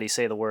heard somebody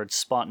say the word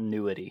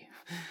spontaneity.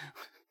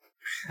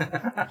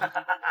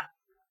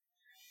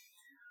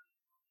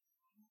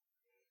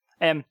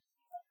 And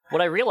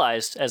what I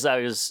realized as I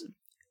was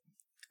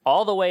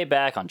all the way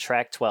back on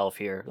track 12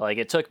 here,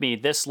 it took me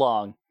this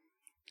long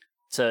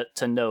to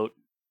note,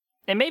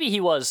 and maybe he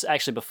was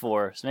actually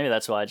before, so maybe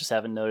that's why I just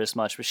haven't noticed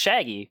much, but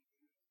Shaggy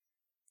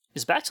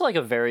is back to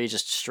a very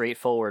just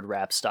straightforward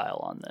rap style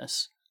on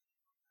this.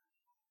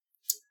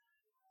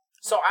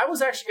 So I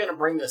was actually going to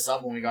bring this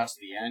up when we got to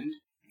the end.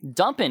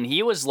 Dumpin',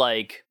 he was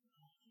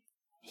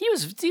he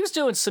was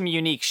doing some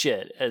unique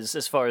shit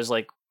as far as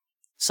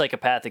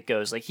psychopathic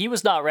goes. He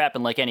was not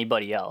rapping like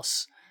anybody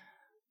else.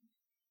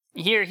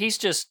 Here, he's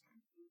just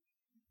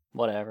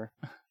whatever.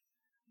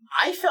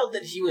 I felt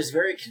that he was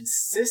very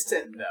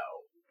consistent, though.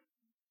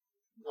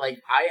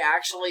 I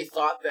actually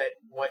thought that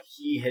what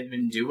he had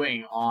been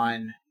doing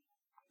on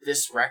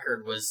this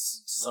record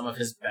was some of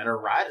his better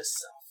Rider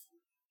stuff.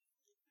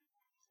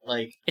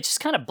 It just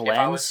kind of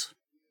blends.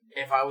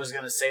 If I was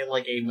going to say,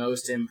 a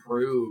most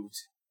improved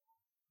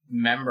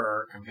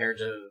member compared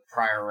to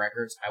prior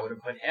records, I would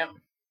have put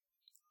him.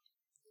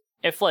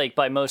 If,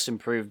 by most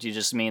improved, you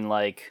just mean,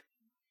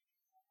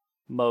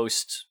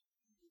 most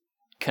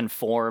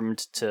conformed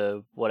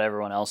to what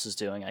everyone else is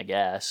doing, I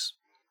guess.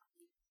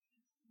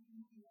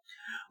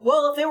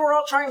 Well, if they were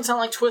all trying to sound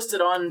like Twisted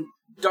on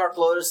Dark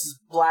Lotus'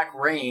 Black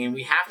Rain,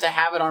 we have to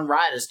have it on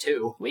Riders,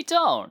 too. We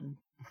don't.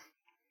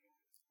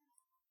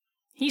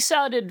 He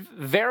sounded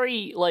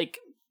very,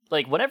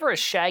 whenever a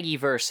Shaggy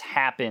verse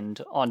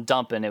happened on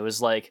Dumpin', it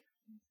was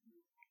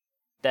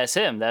that's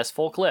him, that's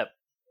full clip.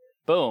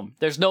 Boom.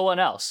 There's no one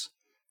else.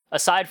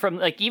 Aside from,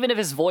 even if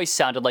his voice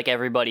sounded like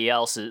everybody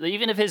else's,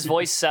 even if his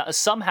voice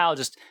somehow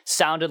just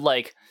sounded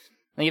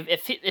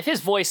if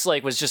his voice,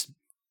 was just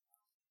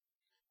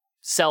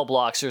Cell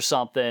Blocks or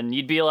something,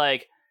 you'd be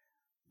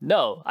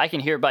no, I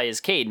can hear by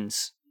his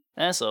cadence.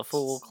 That's a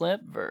full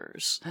clip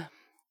verse.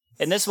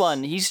 And this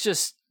one, he's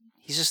just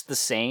the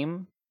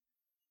same.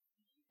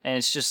 And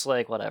it's just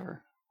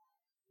whatever.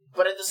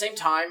 But at the same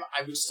time,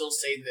 I would still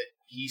say that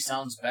he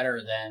sounds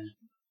better than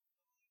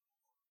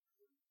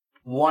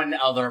one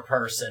other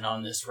person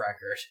on this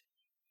record.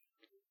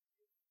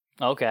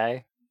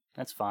 Okay,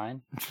 that's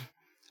fine.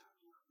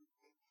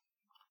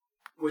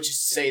 Which is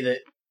to say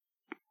that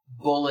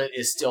Bullet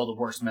is still the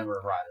worst member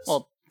of Riders.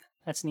 Well,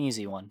 that's an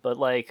easy one. But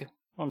what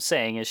I'm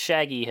saying is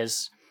Shaggy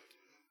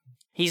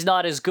he's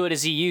not as good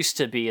as he used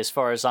to be as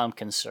far as I'm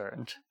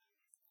concerned.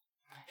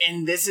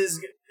 And this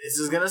is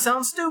gonna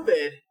sound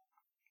stupid,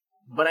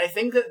 but I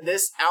think that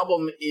this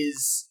album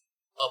is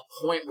a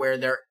point where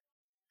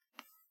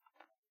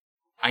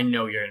I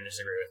know you're gonna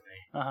disagree with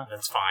me. Uh-huh.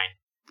 That's fine.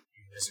 You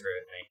can disagree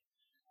with me.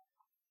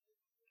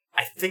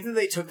 I think that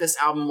they took this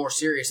album more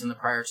serious than the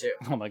prior two.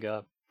 Oh my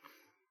god.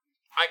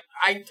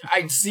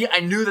 I see. I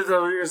knew that they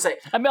were going to say.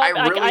 I mean,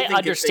 really I think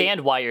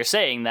understand why you're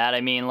saying that.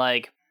 I mean,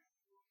 like,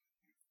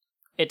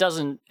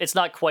 it's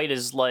not quite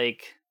as,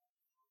 like...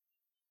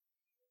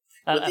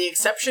 With the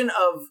exception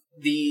of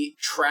the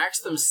tracks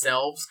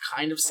themselves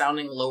kind of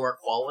sounding lower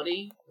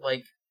quality,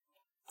 like,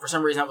 for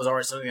some reason that was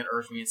always something that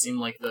irked me. It seemed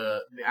like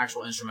the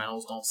actual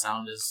instrumentals don't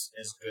sound as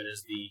good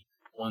as the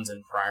ones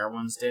in prior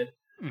ones did.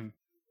 Mm.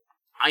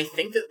 I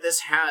think that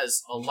this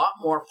has a lot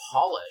more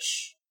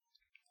polish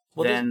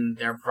than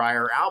their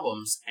prior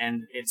albums,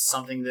 and it's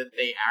something that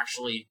they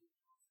actually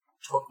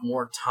took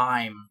more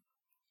time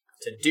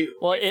to do.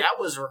 Well, if that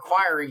was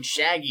requiring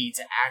Shaggy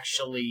to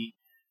actually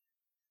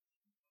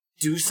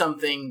do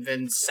something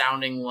than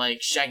sounding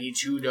like Shaggy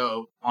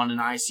 2 on an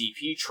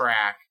ICP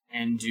track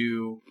and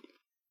do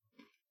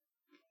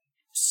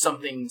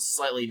something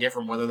slightly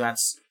different, whether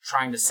that's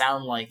trying to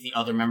sound like the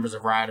other members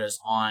of Riders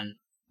on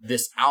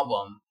this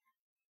album,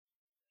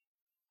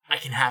 I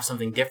can have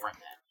something different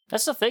then.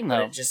 That's the thing, though.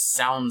 But it just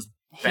sounds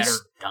better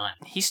done.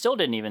 He still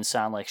didn't even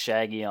sound like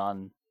Shaggy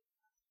on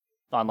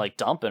like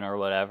Dumpin' or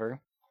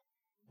whatever.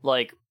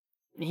 Like,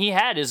 he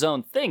had his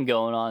own thing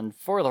going on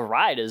for the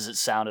Riders, it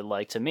sounded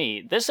like to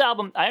me. This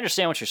album, I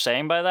understand what you're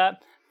saying by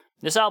that.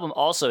 This album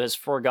also has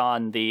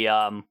foregone the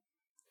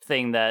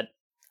thing that,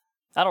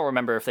 I don't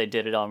remember if they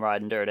did it on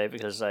Ridin' Dirty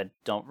because I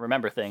don't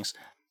remember things,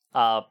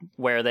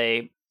 where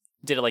they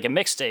did it like a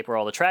mixtape where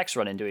all the tracks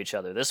run into each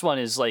other. This one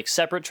is like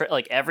separate,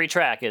 like every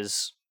track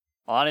is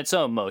on its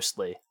own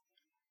mostly.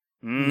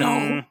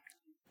 No.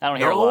 I don't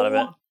hear a lot of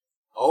it.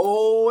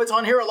 Oh, it's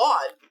on here a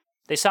lot.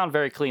 They sound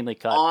very cleanly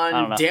cut. I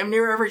don't know. On damn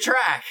near every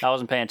track. I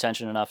wasn't paying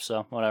attention enough,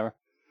 so whatever.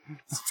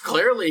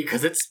 Clearly,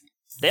 because it's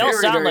they all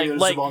sound very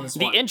like on this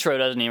the one. intro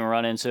doesn't even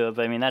run into it,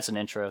 but I mean that's an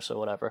intro, so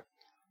whatever.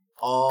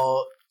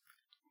 Oh,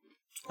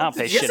 I don't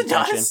pay yes, shit it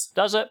attention.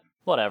 does. It?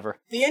 Whatever.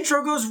 The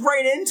intro goes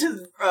right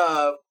into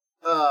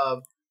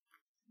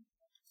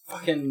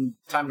fucking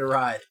Time to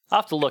Ride.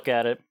 I'll have to look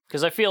at it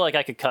because I feel like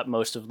I could cut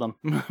most of them.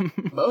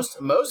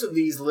 most of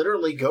these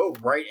literally go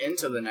right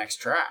into the next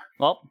track.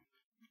 Well,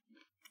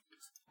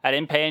 I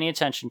didn't pay any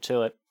attention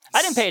to it.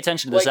 I didn't pay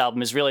attention to this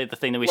album is really the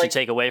thing that we should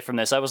take away from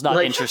this. I was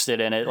not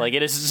interested in it. Like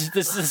it is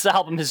this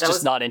album is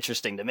just not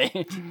interesting to me.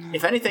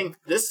 If anything,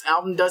 this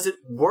album does it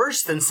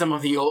worse than some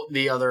of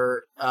the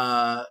other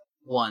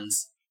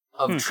ones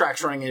of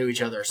tracks running into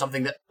each other.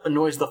 Something that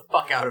annoys the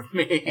fuck out of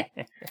me.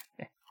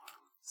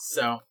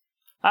 So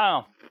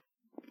I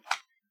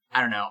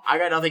don't know. I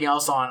got nothing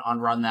else on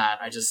Run That.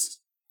 I just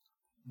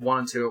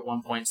wanted to at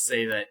one point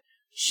say that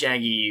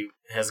Shaggy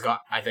has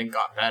got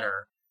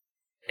better.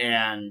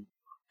 And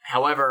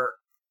however,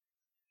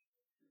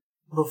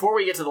 before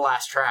we get to the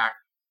last track,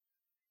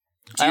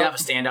 do you have a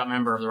standout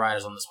member of the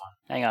Riders on this one?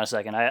 Hang on a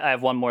second. I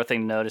have one more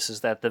thing to notice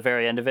is that the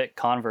very end of it,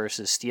 Converse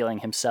is stealing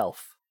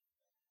himself.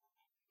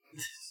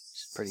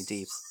 It's pretty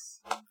deep.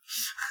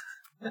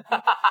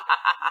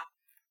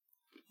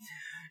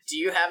 Do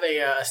you have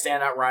a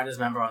standout Riders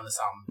member on this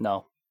album?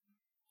 No.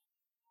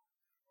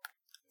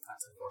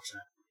 That's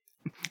unfortunate.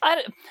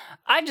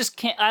 I just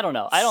can't. I don't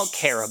know. I don't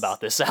care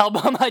about this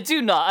album. I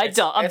do not. I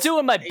don't. I'm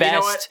doing my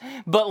best,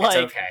 but like,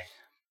 it's okay.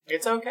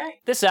 It's okay.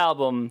 This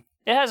album,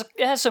 it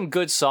has some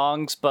good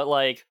songs, but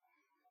like,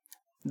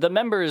 the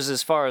members,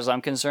 as far as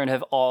I'm concerned,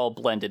 have all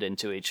blended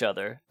into each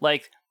other.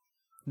 Like,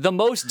 the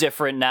most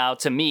different now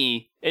to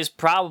me is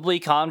probably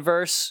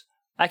Converse.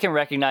 I can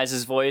recognize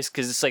his voice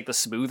because it's like the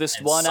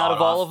smoothest one out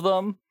of all of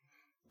them.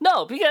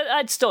 No, because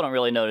I still don't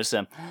really notice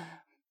him.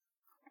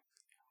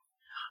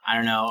 I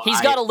don't know.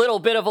 He's got a little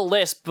bit of a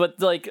lisp, but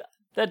like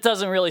that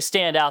doesn't really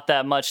stand out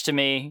that much to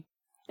me.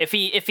 If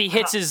he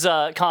hits his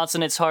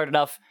consonants hard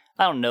enough,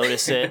 I don't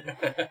notice it.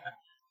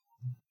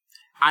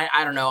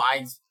 I don't know.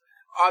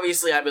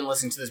 Obviously I've been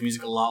listening to this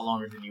music a lot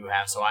longer than you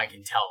have, so I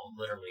can tell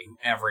literally who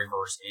every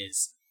verse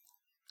is.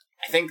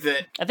 I think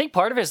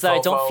part of it is that I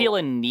don't feel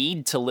a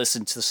need to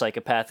listen to the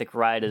Psychopathic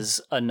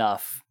Riders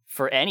enough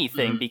for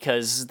anything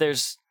because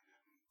there's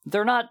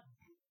nothing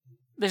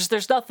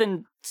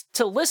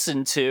to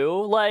listen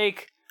to.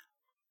 Like,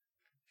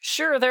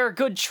 sure, there are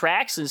good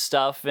tracks and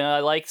stuff, and I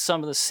like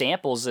some of the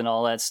samples and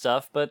all that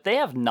stuff, but they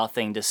have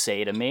nothing to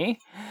say to me.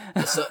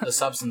 The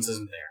substance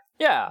isn't there.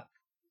 Yeah,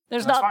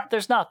 there's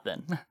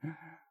nothing.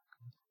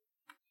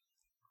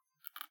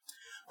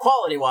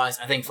 Quality-wise,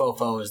 I think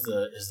Fofo is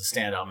the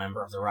standout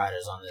member of the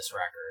Riders on this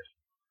record,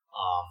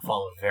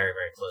 followed very,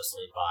 very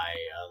closely by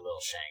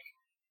Lil Shank,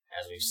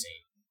 as we've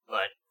seen.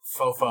 But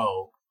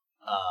Fofo,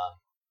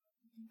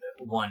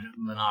 one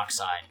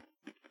Monoxide,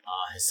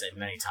 has said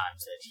many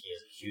times that he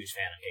is a huge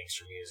fan of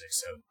gangster music,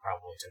 so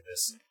probably took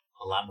this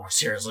a lot more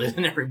seriously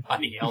than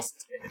everybody else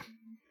did.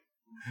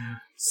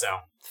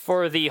 So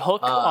for the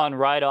hook on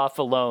Ride Off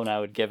alone, I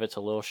would give it to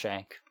Lil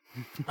Shank.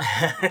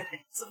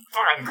 It's a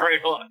fucking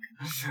great hook.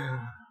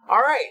 All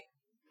right,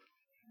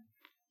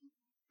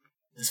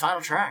 this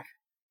final track.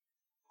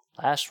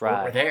 Last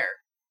Ride. We're there.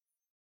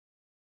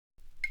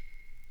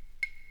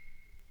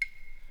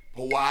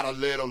 Pour out a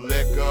little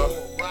liquor.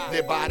 They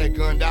buy the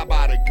gun, I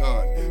buy the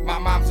gun. My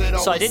mom said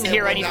So I didn't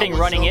hear anything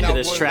running into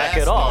this track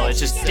at all. It's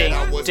just dink,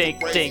 dink,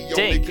 dink,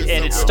 dink,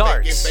 and it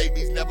starts.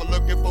 Babies never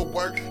looking for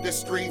work. The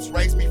streets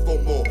raise me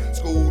for more.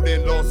 School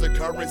and lost the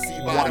currency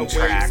by the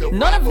ways of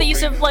None of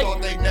these have, like,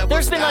 Thought they never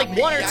there's been like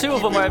one or two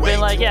of them where I've been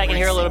like, yeah, I can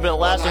hear a little bit of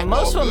the last one.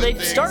 Most of them,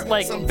 they start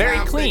like very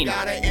clean.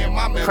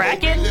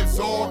 Kraken?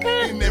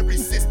 In every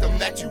system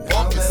that you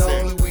walk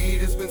All the weed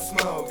has been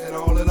smoked and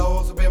all the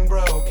laws have been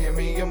broke. Give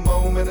me a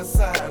moment of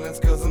silence,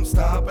 cause I'm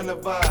stopping the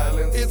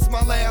violence. It's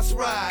my last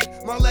ride,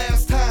 my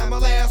last time, my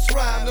last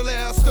rhyme, the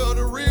last of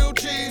the real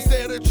G's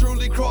that have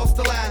truly crossed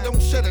the line.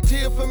 Don't shed a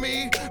tear for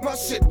me, my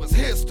shit was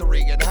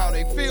history, and how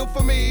they feel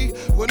for me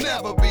will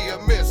never be a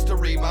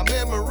mystery. My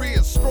memory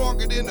is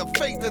stronger than the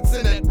faith that's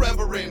in that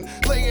reverend.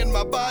 Laying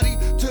my body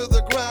to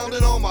the ground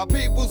and all my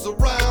people's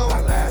around.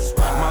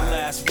 My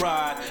last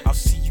ride, I'll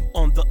see you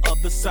on the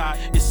other side.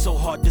 It's so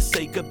hard to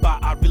say goodbye,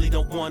 I really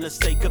don't wanna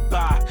say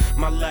goodbye.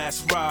 My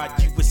last ride,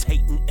 you was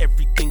hating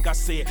everything I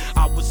said.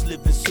 I was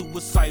living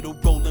suicidal,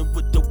 rolling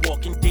with the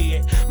walking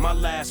dead. My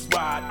last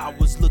ride, I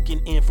was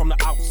looking in from the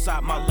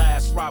outside. My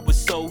last ride was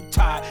so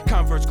tired,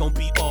 Converse gon'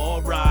 be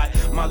alright.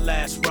 My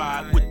last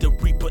ride with the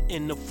Reaper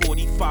in the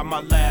 45.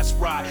 My last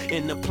ride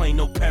in the plane,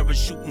 no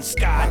parachuting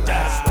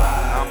skydive.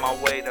 On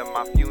my way to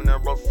my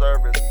funeral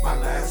service. My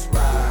last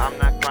ride. I'm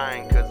not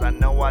crying cause I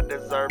know I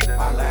deserve this.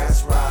 My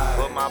last ride.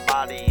 Put my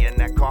body in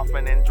that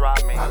coffin and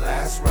drop me. My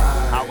last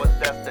ride. I was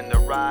destined to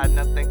ride,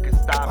 nothing could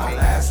stop My me.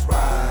 last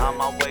ride. On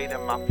my way to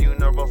my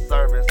funeral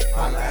service.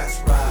 My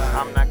last ride.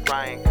 I'm not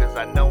crying cause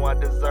I know I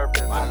deserve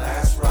this. My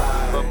last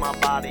ride. Put my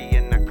body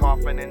in the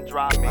coffin and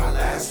drop me. My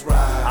last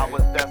ride. I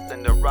was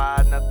destined to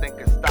ride, nothing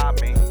could stop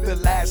me. The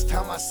last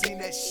time I seen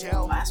that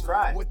shell. Last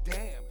ride. Well,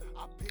 damn.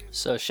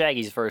 So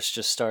Shaggy's verse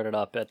just started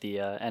up at the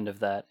end of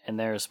that, and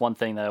there's one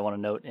thing that I want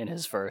to note in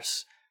his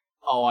verse.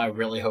 Oh, I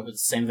really hope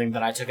it's the same thing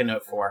that I took a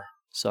note for.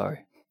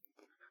 Sorry.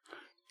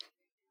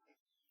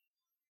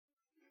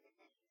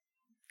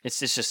 It's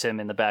just him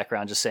in the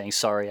background just saying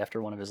sorry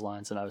after one of his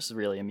lines, and I was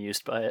really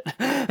amused by it.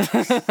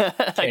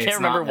 I can't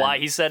remember why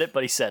he said it,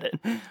 but he said it.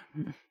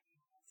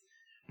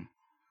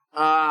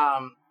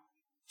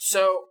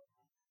 So,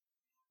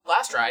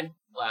 last track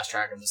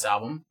of this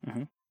album.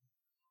 Mm-hmm.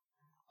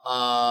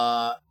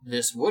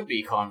 This would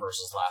be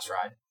Converse's last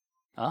ride.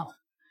 Oh.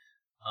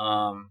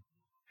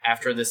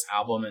 After this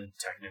album, and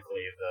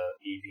technically the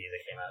EP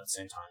that came out at the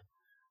same time,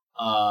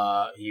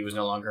 he was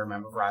no longer a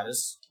member of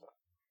Riders.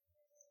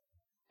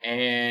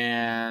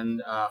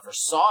 And for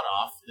Sawed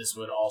Off, this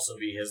would also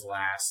be his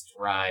last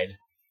ride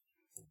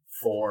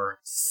for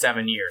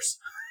 7 years.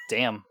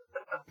 Damn.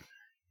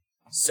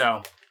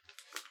 So,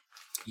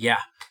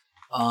 yeah.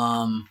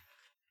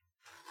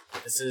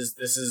 This is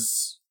the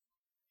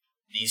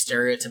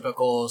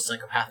stereotypical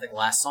psychopathic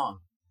last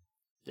song.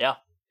 Yeah.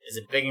 Is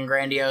it big and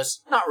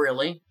grandiose? Not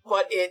really,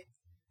 but it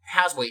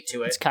has weight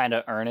to it. It's kind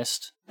of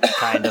earnest.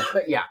 Kind of.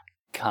 Yeah.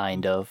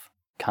 Kind of.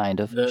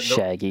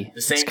 Shaggy.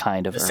 The same, it's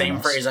kind of the earnest.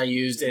 same phrase I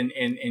used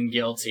in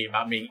Guilty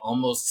about being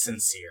almost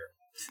sincere.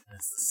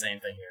 It's the same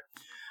thing here.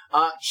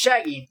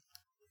 Shaggy,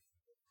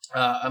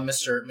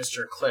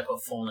 Mr. Clip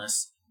of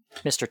Fullness.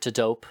 Mr. To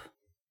Dope.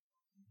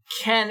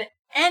 Can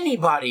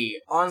anybody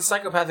on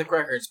Psychopathic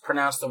Records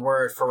pronounce the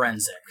word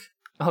forensic?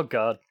 Oh,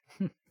 God.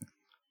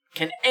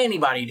 Can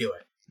anybody do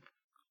it?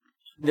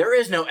 There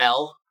is no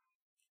L.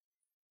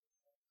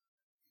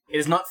 It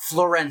is not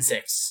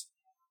forensics.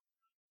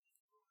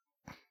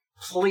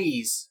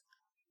 Please.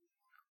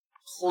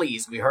 We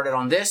heard it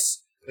on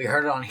this. We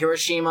heard it on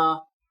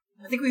Hiroshima.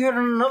 I think we heard it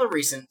on another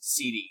recent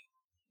CD.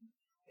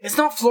 It's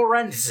not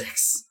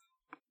forensics.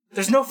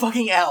 There's no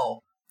fucking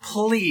L.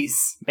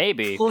 Please.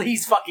 Maybe.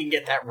 Please fucking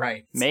get that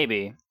right.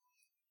 Maybe.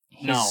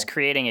 He's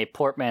creating a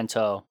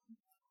portmanteau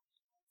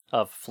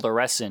of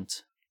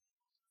fluorescent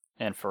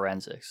and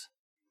forensics.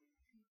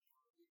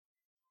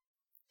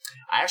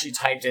 I actually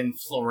typed in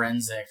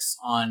forensics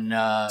on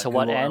to Google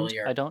what end?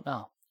 earlier. I don't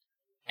know.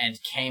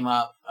 And came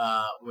up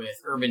with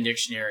Urban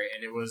Dictionary,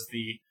 and it was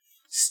the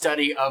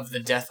study of the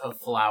death of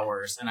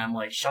flowers. And I'm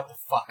like, shut the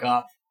fuck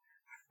up.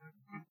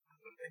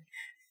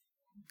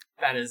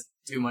 That is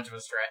too much of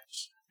a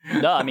stretch.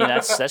 No, I mean,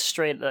 that's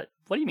straight. What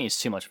do you mean it's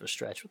too much of a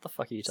stretch? What the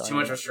fuck are you talking about?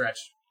 Too much of a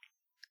stretch.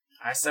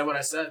 I said what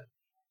I said.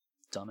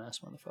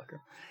 Dumbass motherfucker.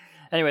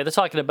 Anyway, they're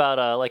talking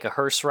about like a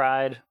hearse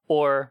ride,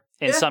 or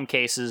in some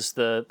cases,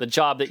 the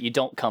job that you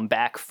don't come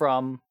back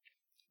from.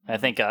 I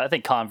think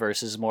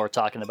Converse is more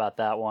talking about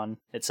that one.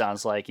 It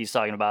sounds like he's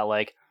talking about,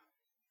 like,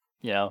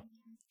 you know,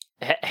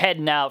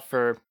 heading out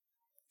for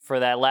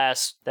that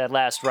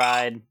last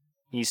ride.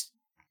 He's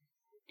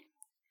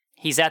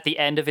at the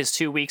end of his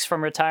 2 weeks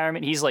from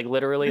retirement. He's like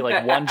literally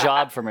like one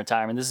job from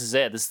retirement. This is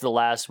it. This is the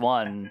last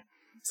one.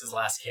 It's his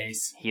last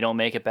case. He don't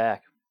make it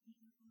back.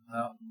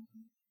 Well,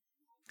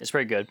 it's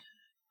pretty good.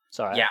 It's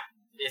all right. Yeah,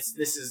 this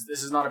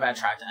is not a bad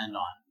track to end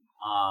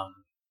on.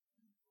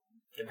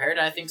 Compared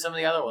to, I think, some of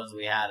the other ones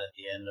we had at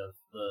the end of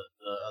the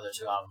other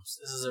two albums,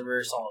 this is a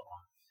very solid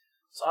one.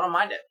 So I don't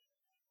mind it.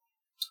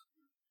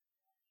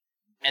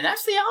 And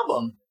that's the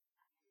album.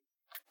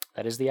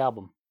 That is the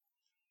album.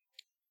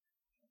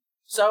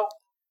 So,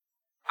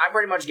 I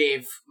pretty much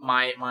gave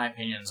my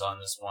opinions on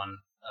this one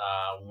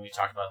when we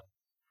talked about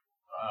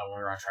when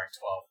we were on track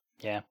 12.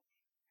 Yeah.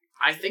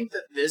 I think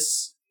that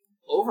this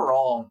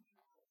overall,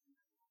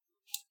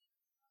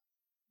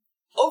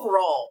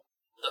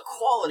 the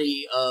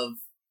quality of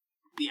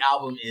the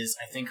album is,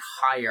 I think,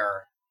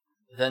 higher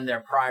than their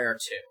prior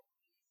two.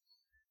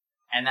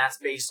 And that's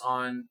based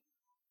on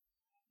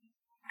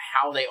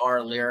how they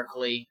are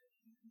lyrically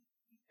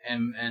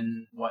and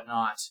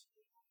whatnot.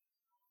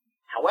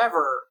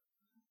 However,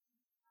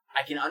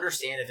 I can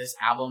understand if this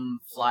album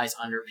flies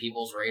under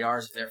people's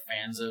radars if they're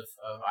fans of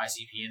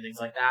ICP and things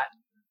like that.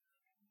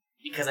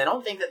 Because I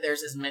don't think that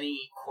there's as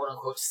many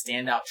quote-unquote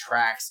standout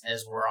tracks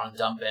as were on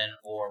Dumpin'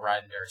 or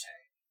Ridin' Dirty.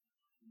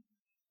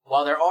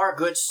 While there are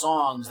good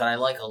songs that I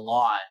like a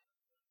lot,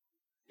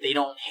 they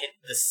don't hit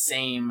the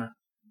same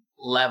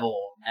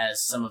level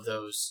as some of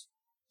those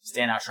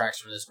standout tracks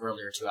from those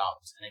earlier two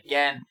albums. And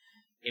again,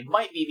 it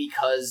might be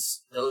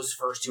because those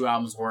first two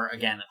albums were,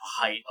 again, at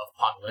the height of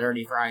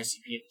popularity for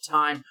ICP at the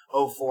time.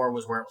 04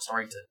 was where it was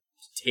starting to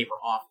taper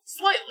off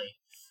slightly.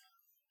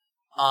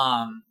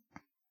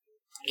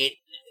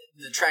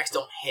 The tracks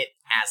don't hit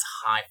as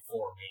high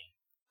for me.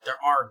 There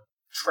are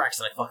tracks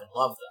that I fucking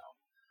love, though.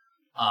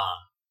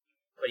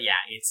 But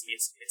yeah, it's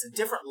a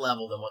different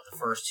level than what the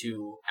first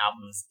two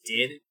albums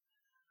did.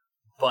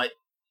 But,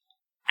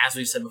 as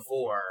we've said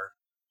before,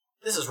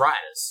 this is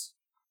Riders.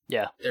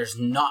 Yeah. There's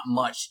not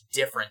much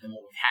different than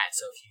what we've had.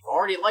 So if you've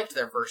already liked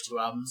their first two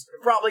albums,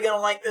 you're probably going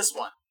to like this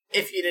one.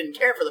 If you didn't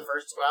care for the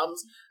first two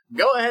albums,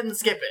 go ahead and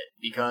skip it,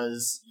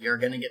 because you're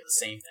going to get the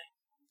same thing.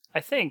 I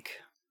think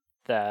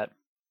that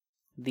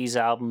these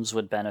albums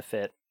would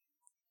benefit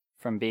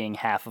from being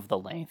half of the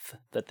length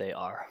that they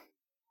are.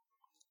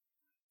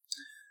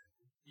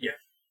 Yeah.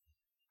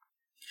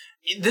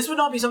 This would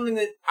not be something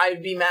that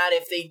I'd be mad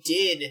if they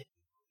did.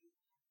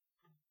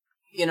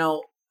 You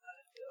know,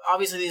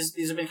 obviously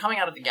these have been coming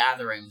out at the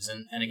gatherings,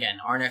 and again,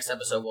 our next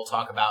episode we'll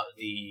talk about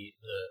the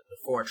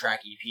 4-track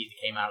EP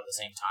that came out at the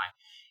same time.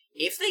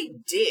 If they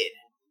did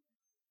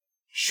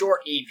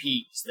short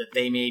EPs that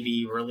they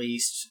maybe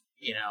released,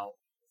 you know,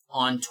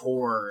 on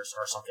tours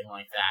or something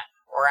like that,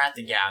 or at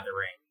the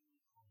gathering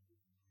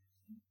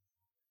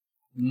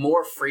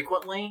more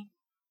frequently,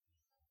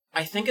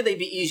 I think they'd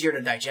be easier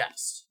to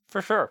digest.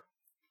 For sure.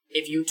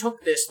 If you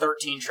took this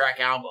 13-track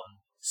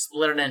album,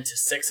 split it into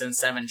 6 and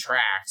 7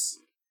 tracks,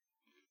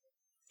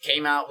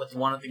 came out with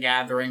one at the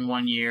gathering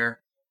one year,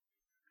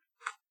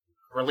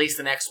 released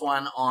the next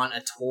one on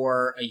a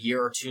tour a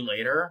year or two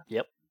later.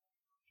 Yep.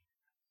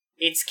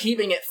 It's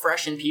keeping it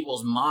fresh in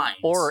people's minds.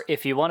 Or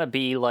if you want to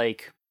be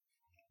like,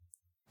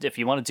 if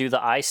you want to do the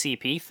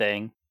ICP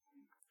thing,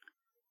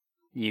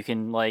 you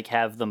can like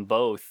have them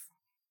both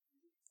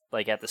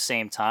like at the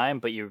same time,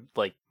 but you're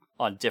like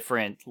on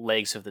different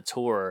legs of the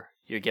tour,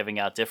 you're giving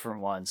out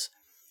different ones.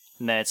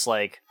 And then it's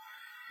like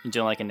you're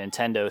doing like a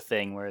Nintendo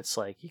thing where it's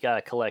like you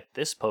gotta collect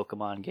this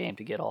Pokemon game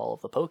to get all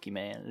of the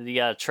Pokemon. You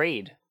gotta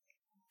trade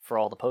for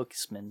all the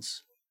Pokemons.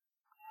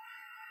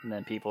 And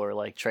then people are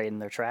like trading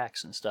their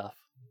tracks and stuff.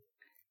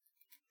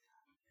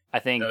 I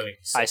think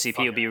ICP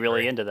would be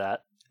really into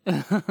that.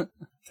 That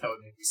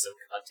would make me so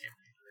goddamn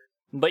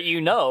angry. But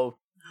you know,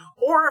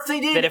 or if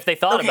they did, that if they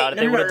thought about it,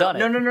 they would have done it.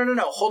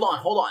 No. Hold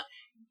on.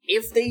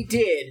 If they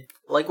did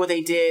like what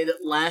they did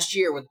last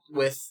year with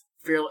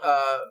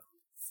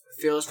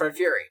Fearless Fred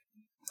Fury,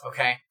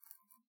 okay,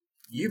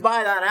 you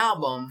buy that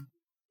album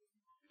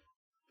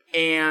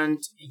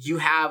and you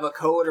have a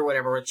code or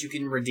whatever that you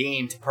can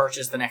redeem to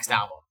purchase the next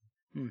album,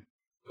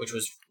 which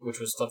was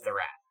Flip the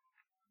Rat,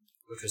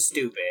 which was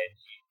stupid.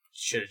 You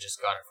should have just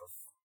got it for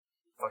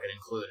fucking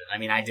included. I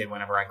mean, I did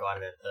whenever I got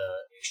it at the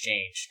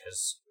exchange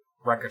because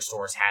record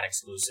stores had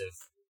exclusive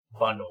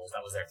bundles.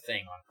 That was their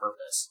thing on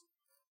purpose,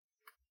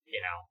 you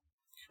know.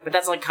 But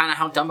that's like kind of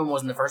how Dumpin'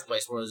 was in the first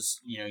place. Was,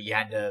 you know, you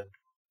had to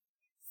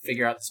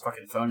figure out this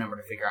fucking phone number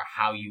to figure out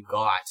how you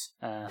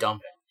got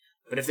Dumpin'.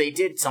 But if they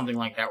did something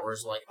like that, where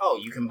it's like, oh,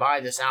 you can buy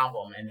this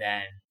album and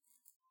then,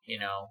 you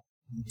know,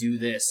 do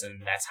this,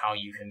 and that's how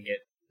you can get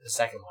the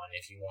second one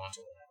if you want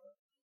or whatever.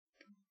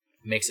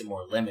 It makes it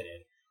more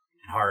limited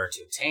and harder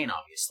to obtain,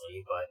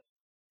 obviously, but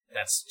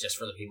that's just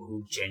for the people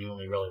who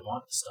genuinely really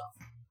want the stuff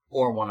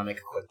or want to make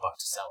a quick buck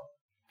to sell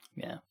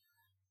it. Yeah.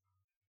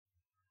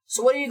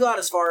 So what do you got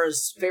as far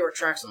as favorite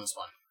tracks on this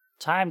one?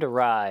 Time to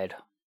Ride.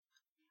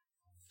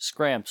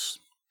 Scrimps.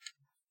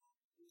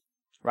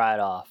 Ride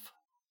Off.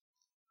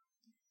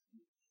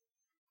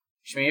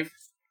 Shmeev?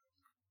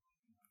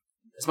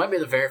 This might be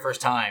the very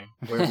first time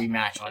where we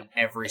match on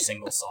every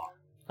single song.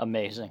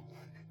 Amazing.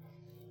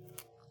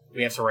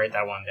 We have to write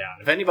that one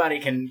down. If anybody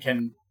can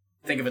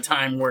think of a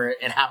time where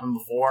it happened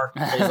before,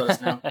 please let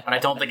us know. But I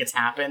don't think it's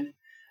happened.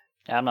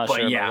 Yeah, I'm not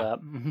sure about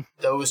that.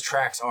 Those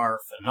tracks are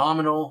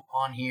phenomenal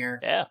on here.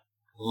 Yeah.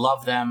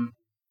 Love them.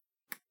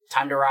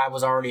 Time to Ride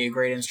was already a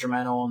great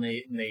instrumental, and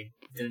they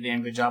did a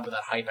damn good job with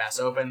that hype-ass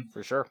open.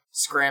 For sure.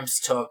 Scrimps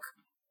took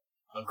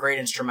a great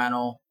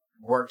instrumental,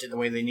 worked it the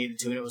way they needed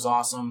to, and it was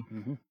awesome.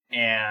 Mm-hmm.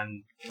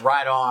 And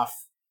Ride Off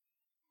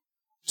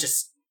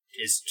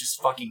is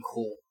just fucking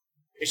cool.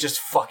 is just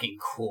fucking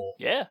cool.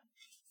 Yeah.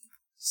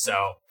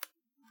 So,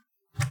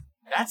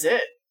 that's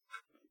it.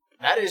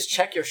 That is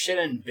Check Your Shit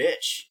In,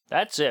 Bitch.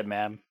 That's it,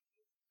 man.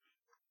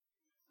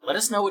 Let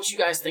us know what you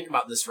guys think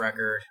about this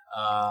record.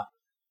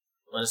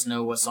 Let us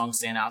know what songs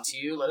stand out to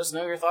you. Let us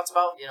know your thoughts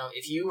about,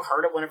 if you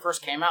heard it when it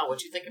first came out,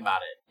 what'd you think about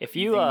it? If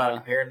you think about it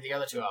compared to the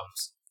other two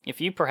albums. If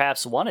you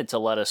perhaps wanted to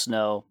let us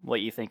know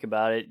what you think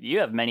about it, you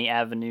have many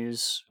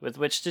avenues with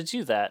which to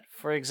do that.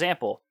 For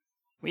example,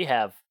 we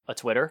have a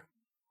Twitter.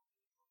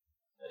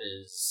 That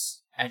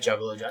is at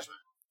Juggalo Judgment.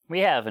 We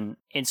have an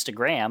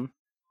Instagram.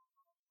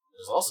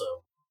 There's also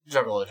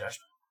Juggalo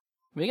Judgment.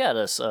 We got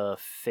us a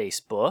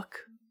Facebook.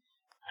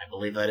 I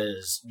believe that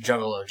is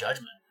Juggalo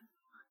Judgment.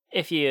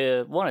 If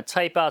you want to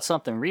type out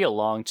something real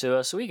long to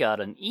us, we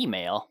got an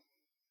email.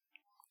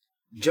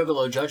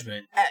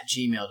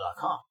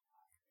 JuggaloJudgment@gmail.com.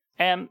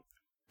 And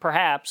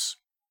perhaps,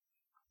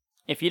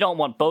 if you don't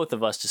want both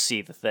of us to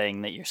see the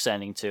thing that you're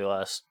sending to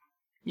us,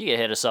 you can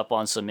hit us up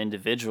on some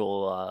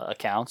individual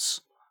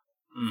accounts.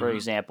 Mm-hmm. For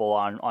example,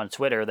 on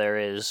Twitter, there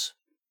is...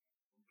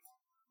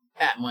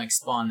 At Mike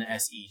Spawn,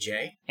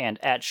 SEJ.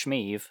 And at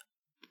Shmeev.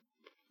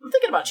 I'm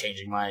thinking about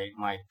changing my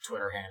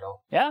Twitter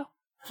handle. Yeah?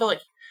 I feel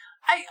like...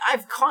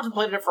 I've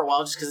contemplated it for a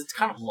while just because it's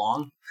kind of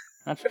long.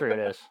 That's true, it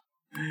is.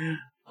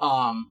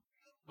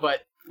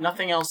 But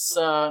nothing else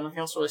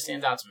really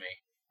stands out to me.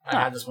 I've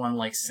had this one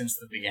since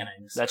the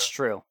beginning. So. That's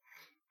true.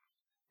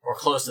 Or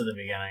close to the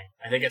beginning.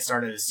 I think it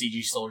started as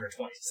CG Soldier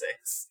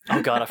 26.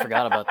 Oh god, I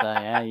forgot about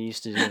that. Yeah, you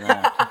used to do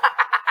that.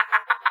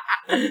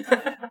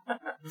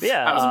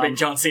 Yeah, I was a big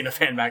John Cena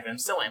fan back then.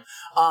 Still am.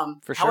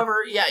 For sure. However,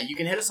 yeah, you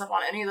can hit us up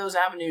on any of those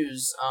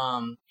avenues.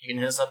 You can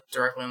hit us up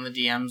directly on the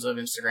DMs of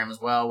Instagram as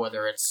well,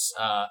 whether it's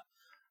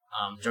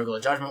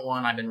Juggalo Judgment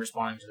one. I've been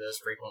responding to those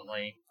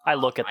frequently. I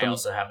look at them. I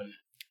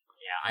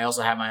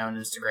also have my own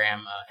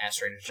Instagram,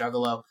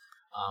 @StraightAsJuggalo.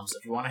 So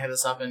if you want to hit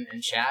us up and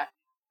chat,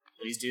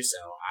 please do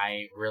so.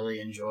 I really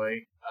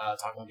enjoy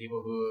talking to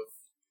people who have,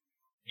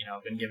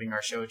 been giving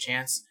our show a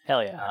chance.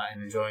 Hell yeah.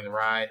 And enjoying the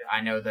ride.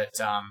 I know that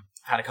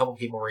had a couple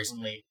people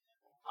recently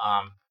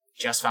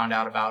just found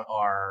out about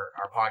our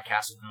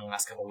podcast within the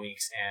last couple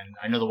weeks, and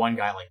I know the one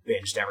guy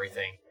binged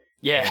everything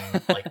in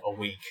a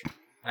week.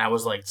 And I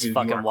was like, dude,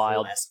 fucking you are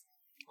wild. Cool as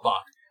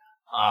fuck.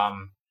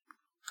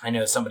 I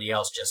know somebody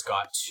else just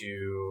got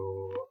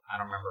to, I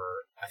don't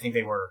remember, I think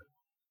they're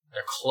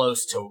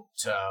close to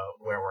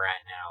where we're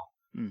at now.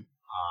 Mm.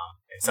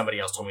 And somebody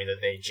else told me that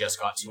they just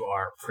got to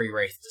our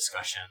pre-Wraith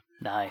discussion.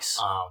 Nice.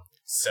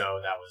 So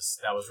that was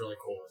really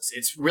cool.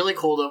 It's really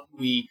cool that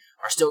we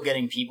are still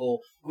getting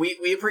people.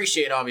 We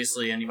appreciate,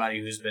 obviously, anybody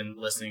who's been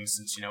listening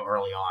since,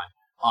 early on.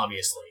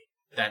 Obviously.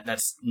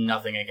 That's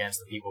nothing against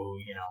the people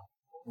who,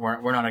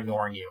 we're not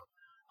ignoring you.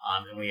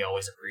 And we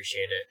always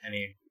appreciate it.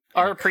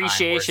 Our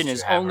appreciation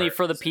is only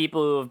for the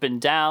people who have been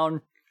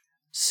down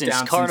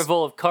since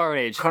Carnival of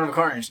Carnage. Carnival of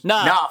Carnage.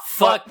 Nah,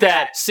 fuck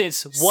that. Since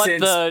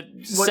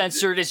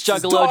censored is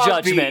Juggalo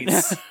Judgment.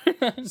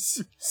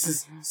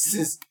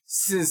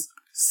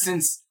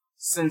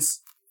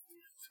 Since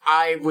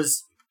I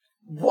was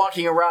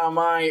walking around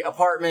my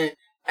apartment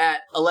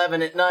at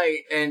 11 at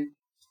night and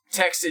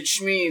texted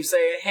Shmeev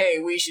saying, hey,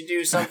 we should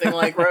do something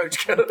like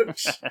Roach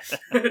Coach.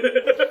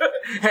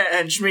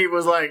 And Shmeev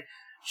was like,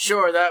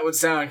 sure, that would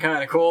sound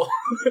kind of cool.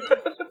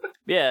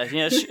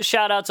 Yeah,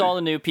 shout out to all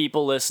the new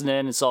people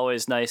listening. It's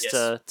always nice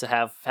to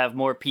have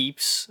more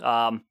peeps.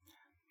 I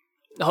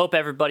hope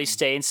everybody's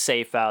staying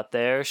safe out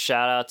there.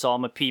 Shout out to all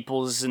my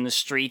peoples in the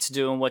streets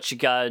doing what you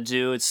gotta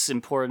do. It's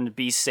important to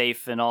be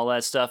safe and all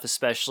that stuff,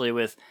 especially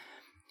with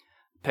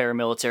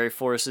paramilitary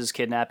forces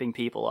kidnapping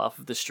people off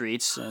of the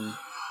streets and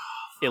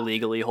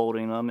illegally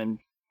holding them and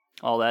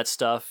all that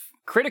stuff.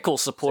 Critical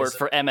support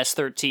for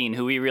MS-13,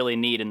 who we really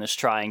need in this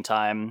trying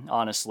time,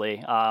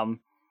 honestly. Out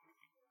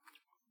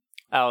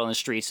on the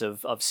streets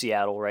of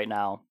Seattle right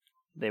now,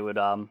 they would,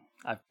 I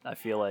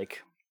feel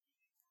like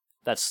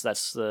that's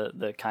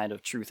the kind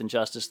of truth and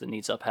justice that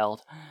needs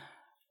upheld.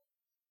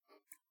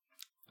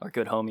 Our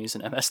good homies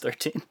in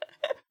MS-13.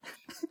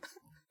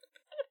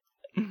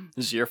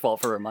 This is your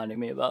fault for reminding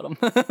me about them.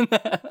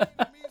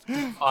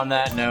 On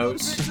that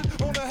note,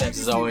 thanks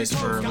as always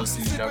for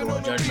listening to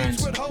Juggalo Judgment.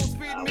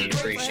 We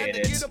appreciate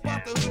it.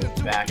 And we'll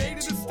be back in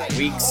 2 more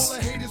weeks.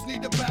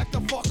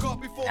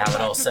 Have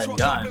it all said and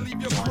done. Only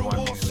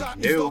one thing we can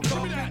do.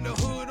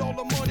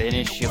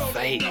 Finish your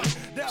fate.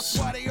 That's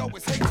why they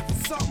always hate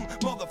for something,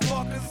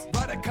 motherfuckers.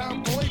 By the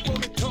convoy,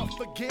 rolling tough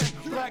again.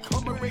 Black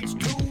Hummer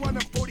H2,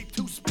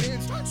 142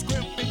 spins.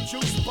 Scrimp and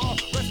juice bar,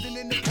 resting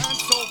in the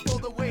console. Blow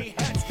the way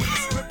hats,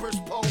 strippers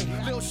pole.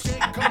 Lil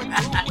Shake coming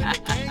through in the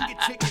gang of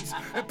chickens.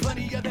 And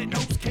plenty of that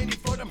nose candy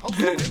for them hoes.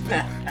 Take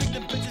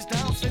them bitches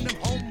down, send them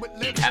home with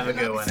lips. Have a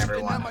good one,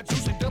 everyone.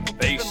 Peace. You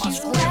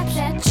like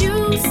that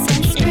juice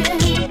and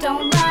script.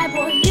 Don't lie,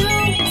 boy, you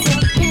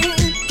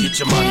tipping. Get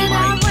your money,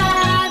 Mike.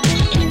 Ride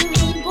with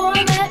you,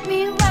 boy, let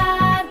me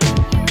ride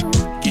with you.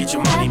 Get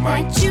your money,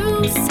 Mike.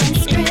 Juice and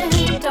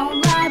script.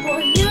 Don't lie, boy,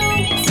 you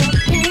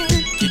tipping.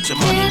 Get your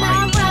money,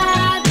 Mike.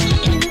 Ride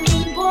with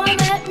you, boy,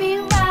 let me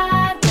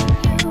ride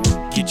with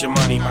you. Get your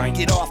money, Mike.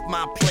 Get off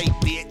my plate,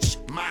 bitch.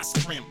 My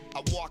scrimp.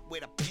 I walk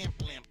with a pimp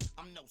limp.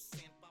 I'm no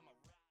simp.